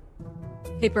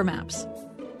 Paper maps.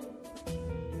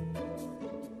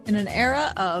 In an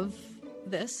era of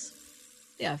this,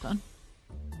 the iPhone,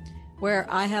 where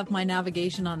I have my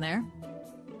navigation on there,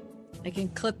 I can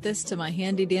clip this to my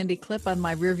handy dandy clip on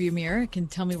my rearview mirror. It can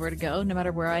tell me where to go no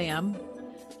matter where I am.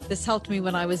 This helped me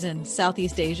when I was in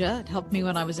Southeast Asia. It helped me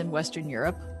when I was in Western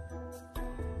Europe.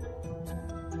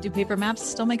 Do paper maps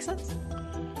still make sense?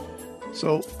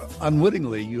 So,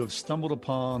 unwittingly, you have stumbled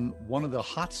upon one of the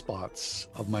hot spots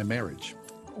of my marriage.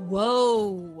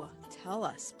 Whoa. Tell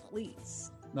us, please.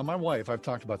 Now, my wife, I've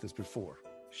talked about this before.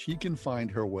 She can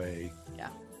find her way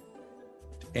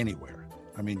anywhere.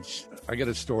 I mean, I get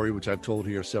a story which I've told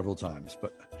here several times.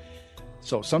 But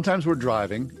so sometimes we're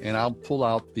driving, and I'll pull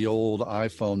out the old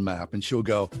iPhone map, and she'll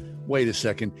go, wait a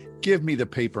second, give me the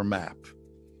paper map.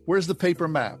 Where's the paper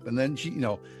map? And then she,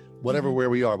 whatever where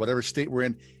we are, whatever state we're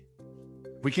in,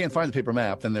 if we can't find the paper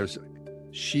map, then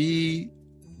she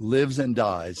lives and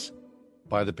dies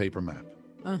by the paper map.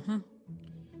 Uh-huh.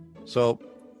 So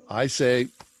I say,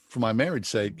 for my marriage's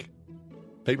sake,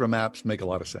 paper maps make a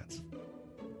lot of sense.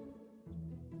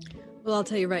 Well, I'll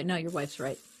tell you right now, your wife's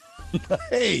right.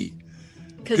 Hey,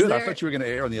 good. I thought you were going to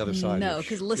err on the other side. No,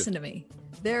 because listen to me.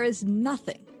 There is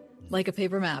nothing like a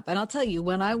paper map. And I'll tell you,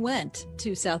 when I went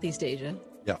to Southeast Asia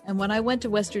and when I went to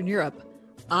Western Europe,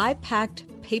 I packed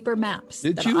paper maps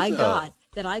that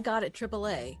I got at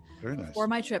AAA for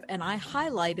my trip. And I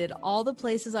highlighted all the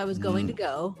places I was going to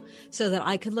go so that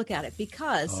I could look at it.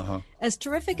 Because as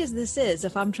terrific as this is,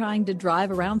 if I'm trying to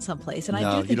drive around someplace, and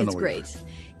I do think it's great,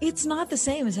 it's not the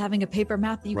same as having a paper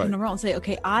map that you can roll and say,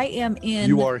 okay, I am in...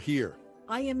 You are here.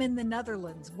 I am in the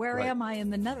Netherlands. Where am I in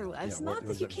the Netherlands? It's not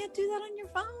that you can't do that on your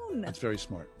phone. That's very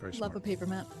smart. Very smart. Love a paper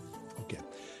map. Okay.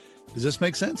 Does this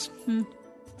make sense?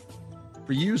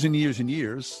 For years and years and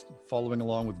years, following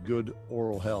along with good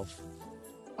oral health,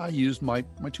 I used my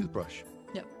toothbrush.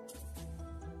 Yep.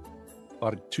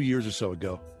 About 2 years or so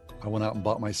ago, I went out and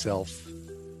bought myself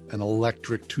an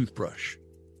electric toothbrush.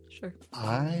 Sure.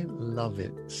 I love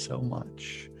it so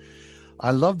much.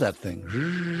 I love that thing.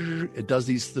 It does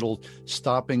these little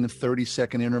stopping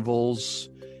 30-second intervals.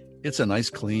 It's a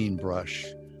nice clean brush.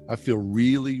 I feel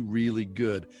really, really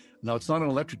good. Now, it's not an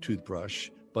electric toothbrush,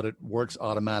 but it works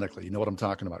automatically. You know what I'm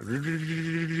talking about.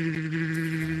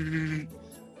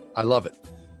 I love it.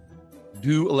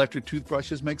 Do electric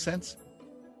toothbrushes make sense?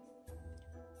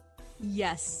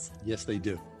 Yes. Yes, they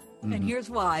do. And here's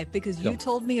why. Because you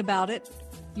told me about it.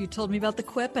 You told me about the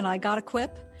Quip, and I got a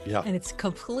Quip. Yeah. And it's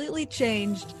completely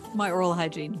changed my oral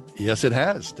hygiene. Yes, it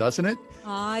has, doesn't it?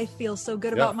 I feel so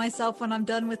good about myself when I'm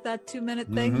done with that 2-minute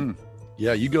thing.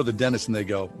 Yeah, you go to the dentist and they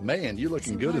go, man, you're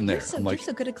looking good in there. I'm like, you're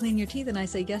so good at cleaning your teeth. And I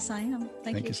say, yes, I am.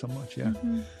 Thank you so much. Yeah.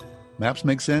 Maps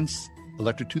make sense.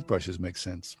 Electric toothbrushes make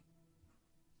sense.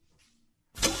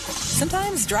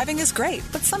 Sometimes driving is great,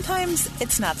 but sometimes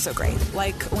it's not so great,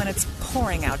 like when it's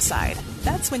pouring outside.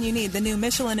 That's when you need the new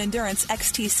Michelin Endurance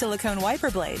XT silicone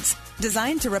wiper blades,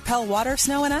 designed to repel water,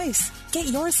 snow, and ice. Get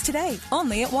yours today,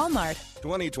 only at Walmart.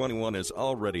 2021 is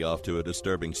already off to a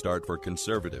disturbing start for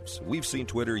conservatives. We've seen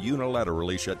Twitter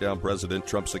unilaterally shut down President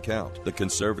Trump's account. The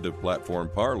conservative platform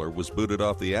Parler was booted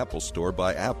off the Apple Store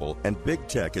by Apple, and big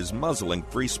tech is muzzling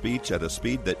free speech at a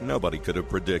speed that nobody could have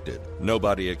predicted.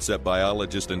 Nobody except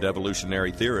biologist and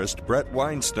evolutionary theorist Brett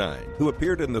Weinstein, who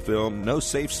appeared in the film No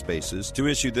Safe Spaces to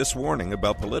issue this warning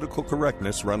about political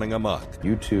correctness running amok.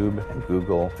 YouTube and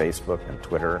Google, Facebook and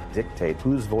Twitter dictate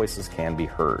whose voices can be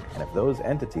heard. And if those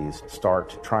entities start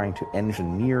trying to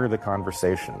engineer the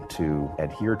conversation to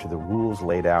adhere to the rules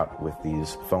laid out with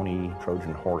these phony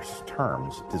Trojan horse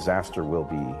terms, disaster will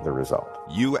be the result.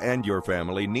 You and your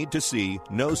family need to see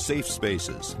No Safe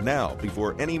Spaces now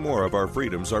before any more of our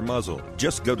freedoms are muzzled.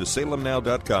 Just go to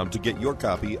salemnow.com to get your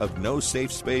copy of No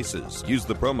Safe Spaces. Use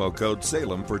the promo code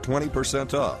Salem for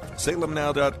 20% off.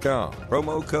 salemnow.com.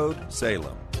 Promo code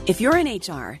Salem. If you're in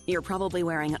HR, you're probably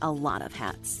wearing a lot of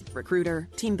hats. Recruiter,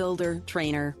 team builder,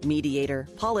 trainer, mediator,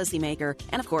 policymaker,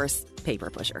 and of course, paper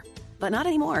pusher. But not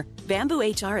anymore. Bamboo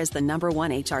HR is the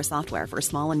 #1 HR software for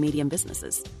small and medium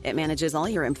businesses. It manages all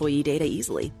your employee data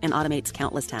easily and automates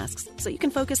countless tasks, so you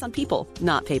can focus on people,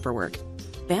 not paperwork.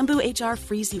 Bamboo HR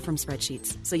frees you from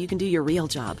spreadsheets, so you can do your real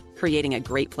job, creating a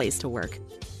great place to work.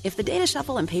 If the data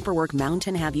shuffle and paperwork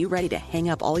mountain have you ready to hang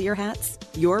up all your hats,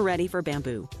 you're ready for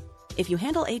Bamboo. If you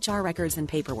handle HR records and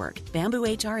paperwork, Bamboo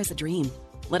HR is a dream.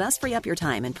 Let us free up your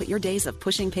time and put your days of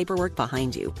pushing paperwork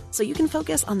behind you so you can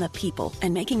focus on the people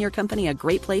and making your company a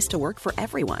great place to work for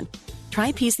everyone.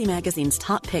 Try PC Magazine's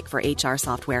top pick for HR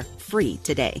software free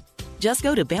today. Just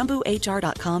go to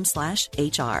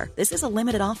bamboohr.com/HR. This is a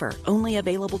limited offer, only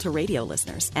available to radio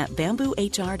listeners at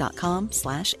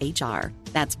bamboohr.com/HR.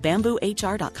 That's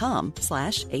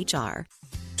bamboohr.com/HR.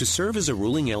 To serve as a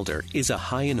ruling elder is a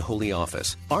high and holy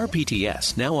office.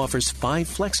 RPTS now offers 5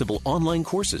 flexible online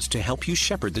courses to help you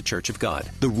shepherd the Church of God.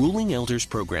 The Ruling Elders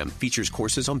program features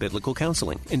courses on biblical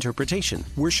counseling, interpretation,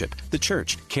 worship, the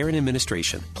church, care and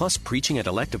administration, plus preaching and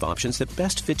elective options that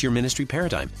best fit your ministry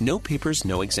paradigm. No papers,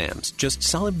 no exams. Just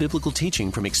solid biblical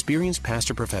teaching from experienced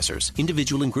pastor professors.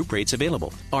 Individual and group rates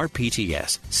available.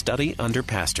 RPTS. Study under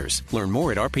pastors. Learn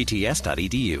more at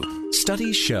rpts.edu.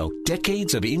 Studies show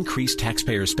decades of increased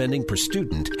taxpayer spending per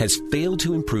student has failed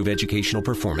to improve educational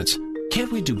performance.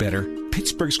 Can't we do better?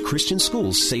 Pittsburgh's Christian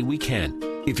schools say we can.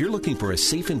 If you're looking for a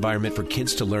safe environment for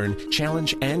kids to learn,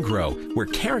 challenge, and grow, where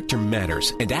character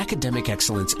matters and academic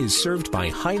excellence is served by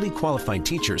highly qualified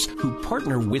teachers who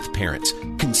partner with parents,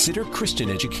 consider Christian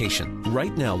education.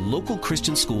 Right now, local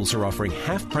Christian schools are offering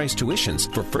half-price tuitions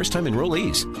for first-time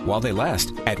enrollees while they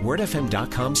last at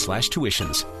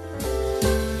wordfm.com/tuitions.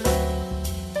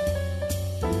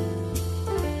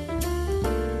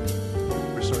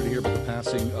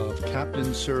 Of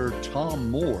Captain Sir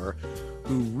Tom Moore,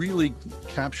 who really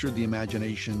captured the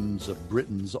imaginations of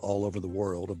Britons all over the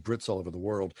world, of Brits all over the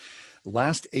world.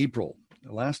 Last April,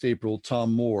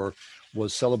 Tom Moore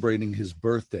was celebrating his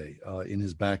birthday in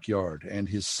his backyard, and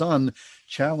his son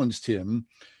challenged him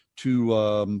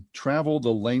to travel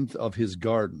the length of his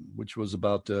garden, which was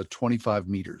about 25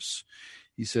 meters.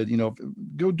 He said,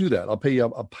 go do that. I'll pay you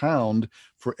 £1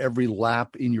 for every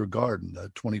lap in your garden, a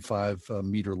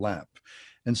 25-meter lap.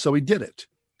 And so he did it.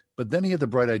 But then he had the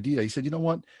bright idea. He said, you know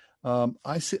what?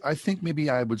 I think maybe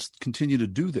I would continue to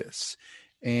do this.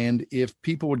 And if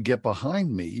people would get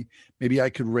behind me, maybe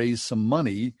I could raise some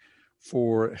money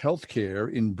for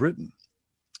healthcare in Britain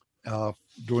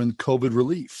during COVID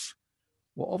relief.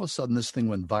 Well, all of a sudden, this thing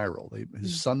went viral.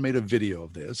 His son made a video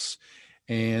of this.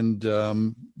 And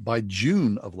by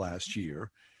June of last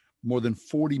year, more than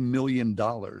 $40 million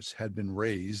had been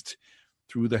raised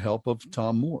through the help of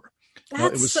Tom Moore.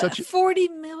 That's it was such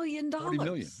 $40 million. $40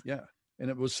 million, yeah. And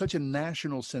it was such a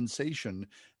national sensation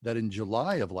that in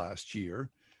July of last year,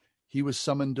 he was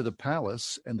summoned to the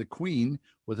palace, and the Queen,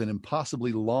 with an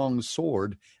impossibly long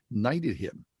sword, knighted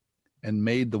him and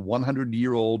made the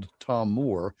 100-year-old Tom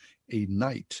Moore a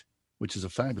knight, which is a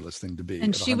fabulous thing to be.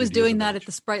 And she was doing that at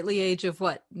the sprightly age of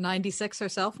what, 96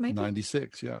 herself, maybe?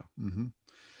 96, yeah. Mm-hmm.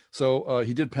 So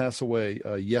he did pass away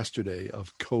yesterday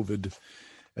of COVID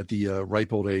at the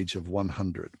ripe old age of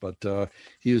 100. But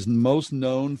he is most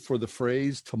known for the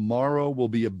phrase, tomorrow will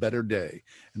be a better day.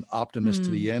 An optimist to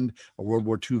the end, a World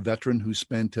War II veteran who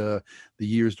spent the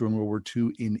years during World War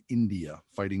II in India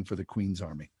fighting for the Queen's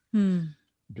Army.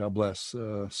 God bless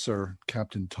Sir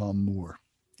Captain Tom Moore.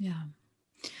 Yeah.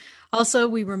 Also,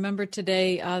 we remember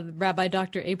today Rabbi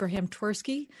Dr. Abraham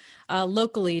Twersky.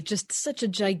 Locally, just such a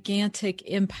gigantic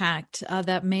impact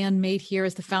that man made here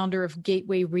as the founder of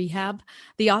Gateway Rehab,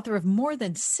 the author of more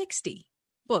than 60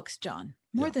 books, John.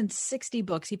 More than 60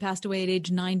 books. He passed away at age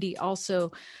 90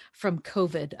 also from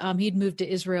COVID. He'd moved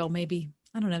to Israel maybe,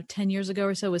 10 years ago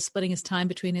or so, was splitting his time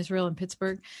between Israel and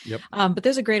Pittsburgh. Yep. But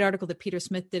there's a great article that Peter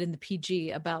Smith did in the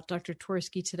PG about Dr.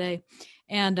 Twersky today.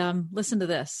 And listen to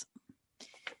this.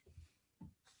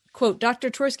 Quote, Dr.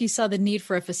 Twersky saw the need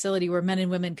for a facility where men and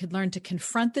women could learn to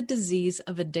confront the disease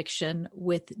of addiction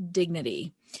with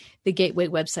dignity, the Gateway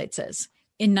website says.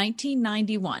 In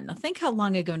 1991, now think how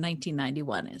long ago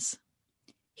 1991 is.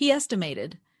 He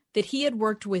estimated that he had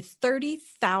worked with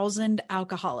 30,000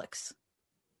 alcoholics.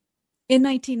 In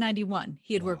 1991,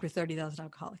 he had worked with 30,000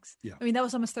 alcoholics. Yeah. I mean, that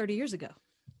was almost 30 years ago.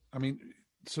 I mean,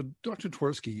 so Dr.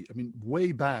 Twersky,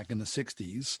 way back in the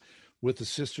 60s, with the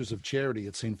Sisters of Charity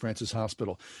at St. Francis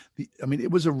Hospital. It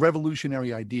was a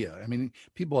revolutionary idea.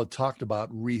 People had talked about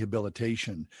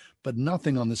rehabilitation, but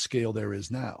nothing on the scale there is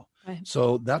now. Right.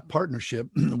 So that partnership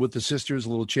with the Sisters,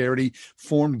 a little charity,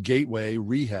 formed Gateway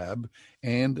Rehab.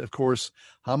 And of course,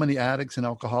 how many addicts and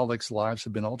alcoholics' lives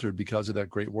have been altered because of that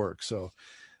great work? So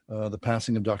the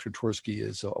passing of Dr. Twersky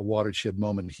is a watershed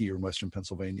moment here in Western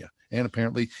Pennsylvania, and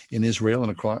apparently in Israel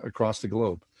and across the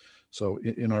globe. So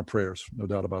in our prayers, no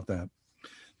doubt about that.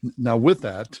 Now, with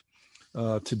that,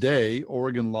 today,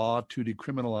 Oregon law to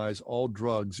decriminalize all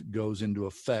drugs goes into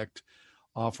effect,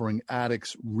 offering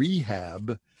addicts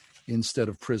rehab instead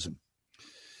of prison.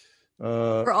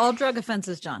 For all drug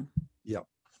offenses, John. Yeah.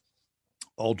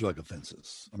 All drug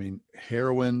offenses. I mean,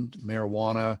 heroin,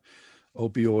 marijuana,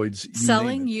 opioids.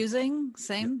 Selling, using,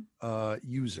 same?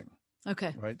 Using.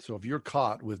 Okay. Right. So if you're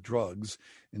caught with drugs,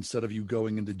 instead of you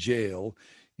going into jail,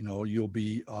 you'll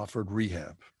be offered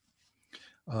rehab.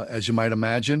 As you might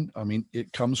imagine, I mean,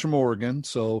 it comes from Oregon.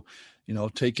 So,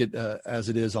 take it as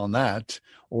it is on that.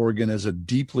 Oregon is a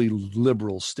deeply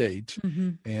liberal state. Mm-hmm.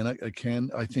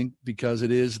 And I think because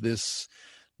it is this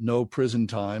no prison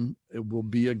time, it will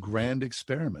be a grand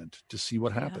experiment to see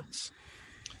what happens.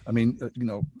 Yeah. I mean,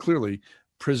 clearly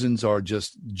prisons are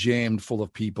just jammed full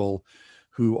of people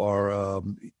who are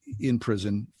in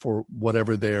prison for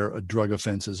whatever their drug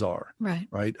offenses are. Right.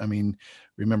 Right. I mean,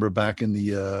 remember back in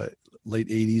the late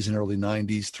 80s and early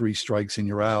 90s, 3 strikes and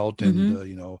you're out. And,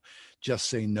 mm-hmm. Just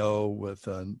Say No with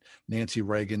Nancy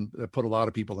Reagan, that put a lot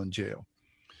of people in jail.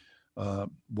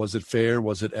 Was it fair?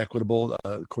 Was it equitable?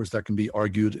 Of course, that can be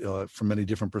argued from many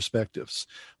different perspectives.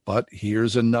 But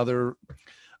here's another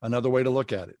way to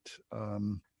look at it.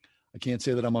 I can't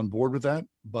say that I'm on board with that,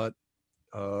 but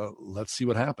let's see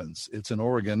what happens. It's in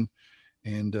Oregon,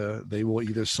 and they will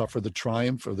either suffer the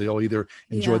triumph, or they'll either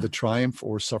enjoy the triumph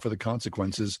or suffer the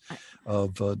consequences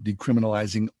of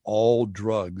decriminalizing all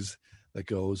drugs that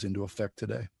goes into effect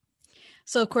today.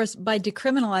 So, of course, by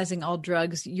decriminalizing all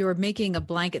drugs, you're making a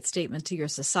blanket statement to your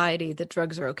society that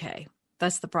drugs are okay.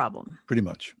 That's the problem. Pretty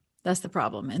much. That's the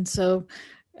problem. And so,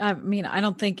 I mean, I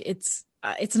don't think it's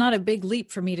not a big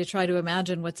leap for me to try to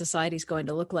imagine what society's going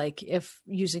to look like if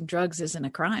using drugs isn't a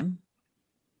crime.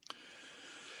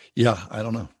 Yeah, I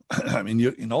don't know. I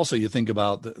mean, and also you think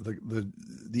about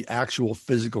the actual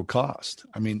physical cost.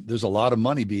 I mean, there's a lot of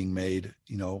money being made,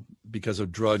 because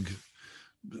of drug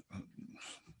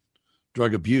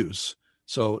abuse.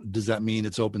 So does that mean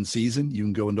it's open season? You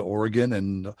can go into Oregon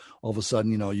and all of a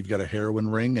sudden, you've got a heroin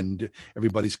ring and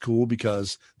everybody's cool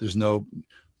because there's no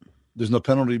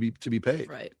penalty to be paid.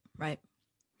 Right.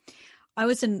 I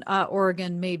was in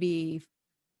Oregon maybe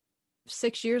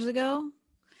 6 years ago,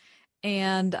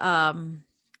 and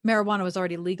marijuana was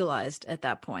already legalized at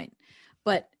that point.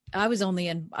 But I was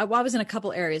in a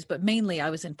couple areas, but mainly I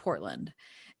was in Portland.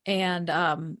 And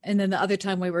then the other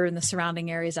time we were in the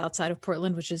surrounding areas outside of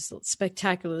Portland, which is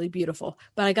spectacularly beautiful.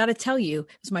 But I got to tell you,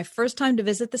 it was my first time to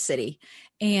visit the city,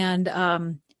 and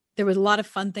there was a lot of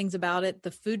fun things about it. The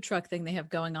food truck thing they have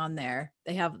going on there.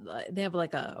 They have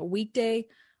like a weekday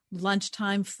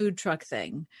lunchtime food truck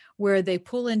thing where they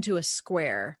pull into a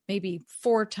square, maybe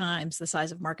 4 times the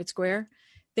size of Market Square.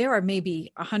 There are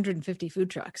maybe 150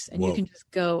 food trucks, and you can just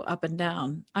go up and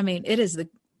down. I mean,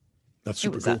 that's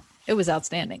super cool. It was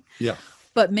outstanding. Yeah.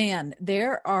 But man,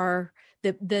 there are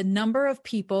the number of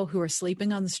people who are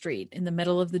sleeping on the street in the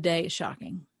middle of the day is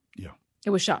shocking. Yeah. It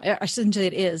was shocking. I shouldn't say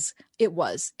it is. It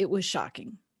was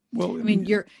shocking. Well, I mean,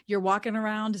 you're walking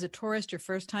around as a tourist, your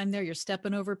first time there, you're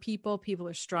stepping over people. People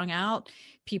are strung out.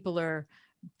 People are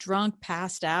drunk,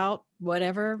 passed out,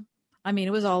 whatever. I mean,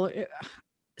 it was all.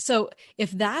 So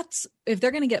if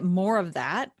they're going to get more of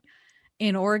that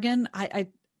in Oregon,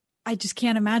 I just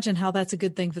can't imagine how that's a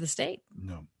good thing for the state.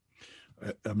 No.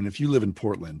 I mean, if you live in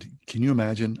Portland, can you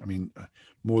imagine? I mean,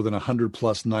 more than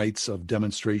 100+ nights of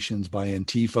demonstrations by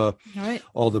Antifa, right.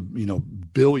 All the,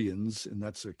 billions, and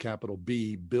that's a capital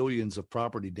B, billions of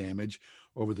property damage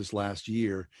over this last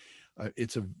year.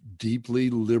 It's a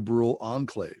deeply liberal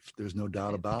enclave. There's no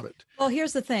doubt about it. Well,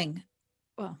 here's the thing.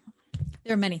 Well,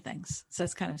 there are many things, so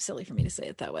it's kind of silly for me to say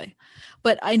it that way.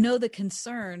 But I know the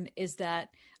concern is that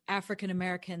African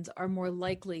Americans are more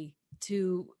likely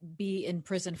to be in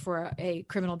prison for a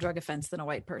criminal drug offense than a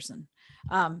white person.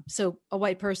 So a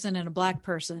white person and a black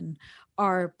person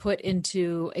are put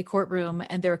into a courtroom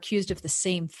and they're accused of the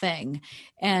same thing.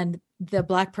 And the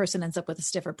black person ends up with a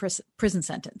stiffer prison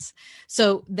sentence.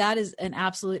 So that is an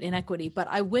absolute inequity. But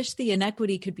I wish the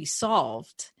inequity could be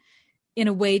solved in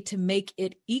a way to make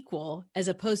it equal, as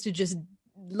opposed to just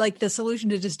like the solution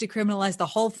to just decriminalize the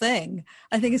whole thing.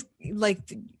 I think it's like,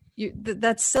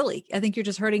 that's silly. I think you're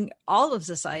just hurting all of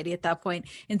society at that point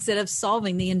instead of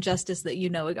solving the injustice that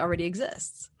already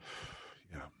exists.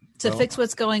 Yeah. To fix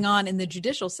what's going on in the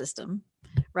judicial system,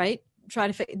 right?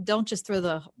 Don't just throw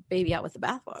the baby out with the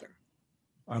bathwater.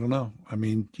 I don't know. I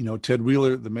mean, Ted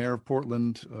Wheeler, the mayor of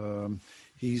Portland,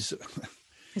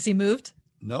 Has he moved?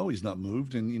 No, he's not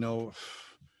moved. And,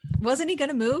 Wasn't he going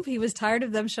to move? He was tired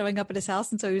of them showing up at his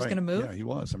house, and so he was going to move? Yeah, he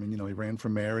was. I mean, he ran for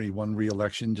mayor. He won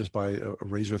re-election just by a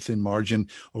razor-thin margin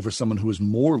over someone who was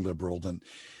more liberal than.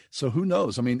 So who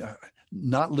knows? I mean,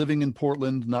 not living in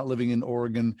Portland, not living in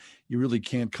Oregon, you really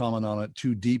can't comment on it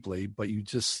too deeply. But you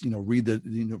just, read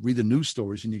the news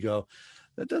stories and you go,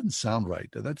 that doesn't sound right.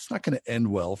 That's not going to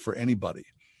end well for anybody.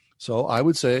 So I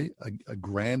would say a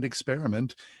grand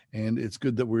experiment, and it's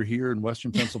good that we're here in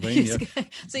Western Pennsylvania.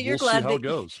 So you're we'll glad see how it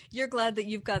goes. You're glad that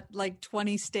you've got like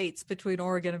 20 states between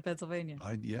Oregon and Pennsylvania.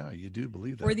 Yeah, you do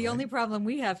believe that. Where the only problem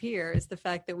we have here is the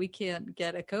fact that we can't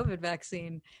get a COVID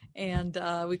vaccine, and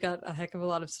we got a heck of a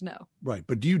lot of snow. Right,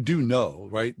 but you do know,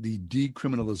 right? The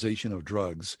decriminalization of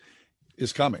drugs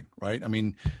is coming, right? I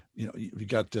mean, we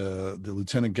got the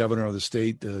lieutenant governor of the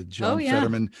state, John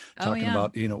Fetterman, talking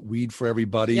about weed for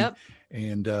everybody. Yep.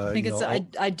 And I think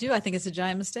I think it's a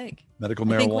giant mistake. Medical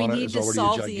marijuana I think we need is to already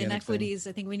solve a gigantic the inequities.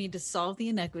 thing. I think we need to solve the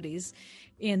inequities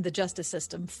in the justice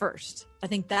system first. I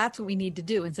think that's what we need to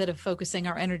do instead of focusing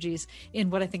our energies in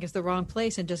what I think is the wrong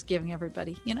place and just giving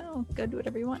everybody, go do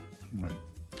whatever you want. Right.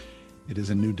 It is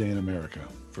a new day in America,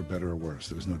 for better or worse.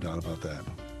 There's no doubt about that.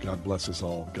 God bless us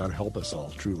all. God help us all,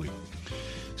 truly.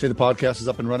 Say the podcast is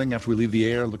up and running after we leave the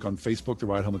air. Look on Facebook, The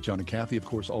Ride Home with John and Kathy. Of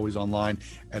course, always online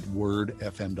at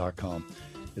wordfm.com.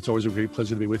 It's always a great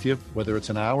pleasure to be with you, whether it's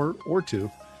an hour or two.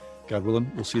 God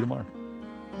willing, we'll see you tomorrow.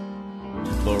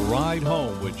 The Ride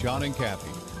Home with John and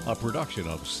Kathy, a production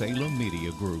of Salem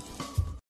Media Group.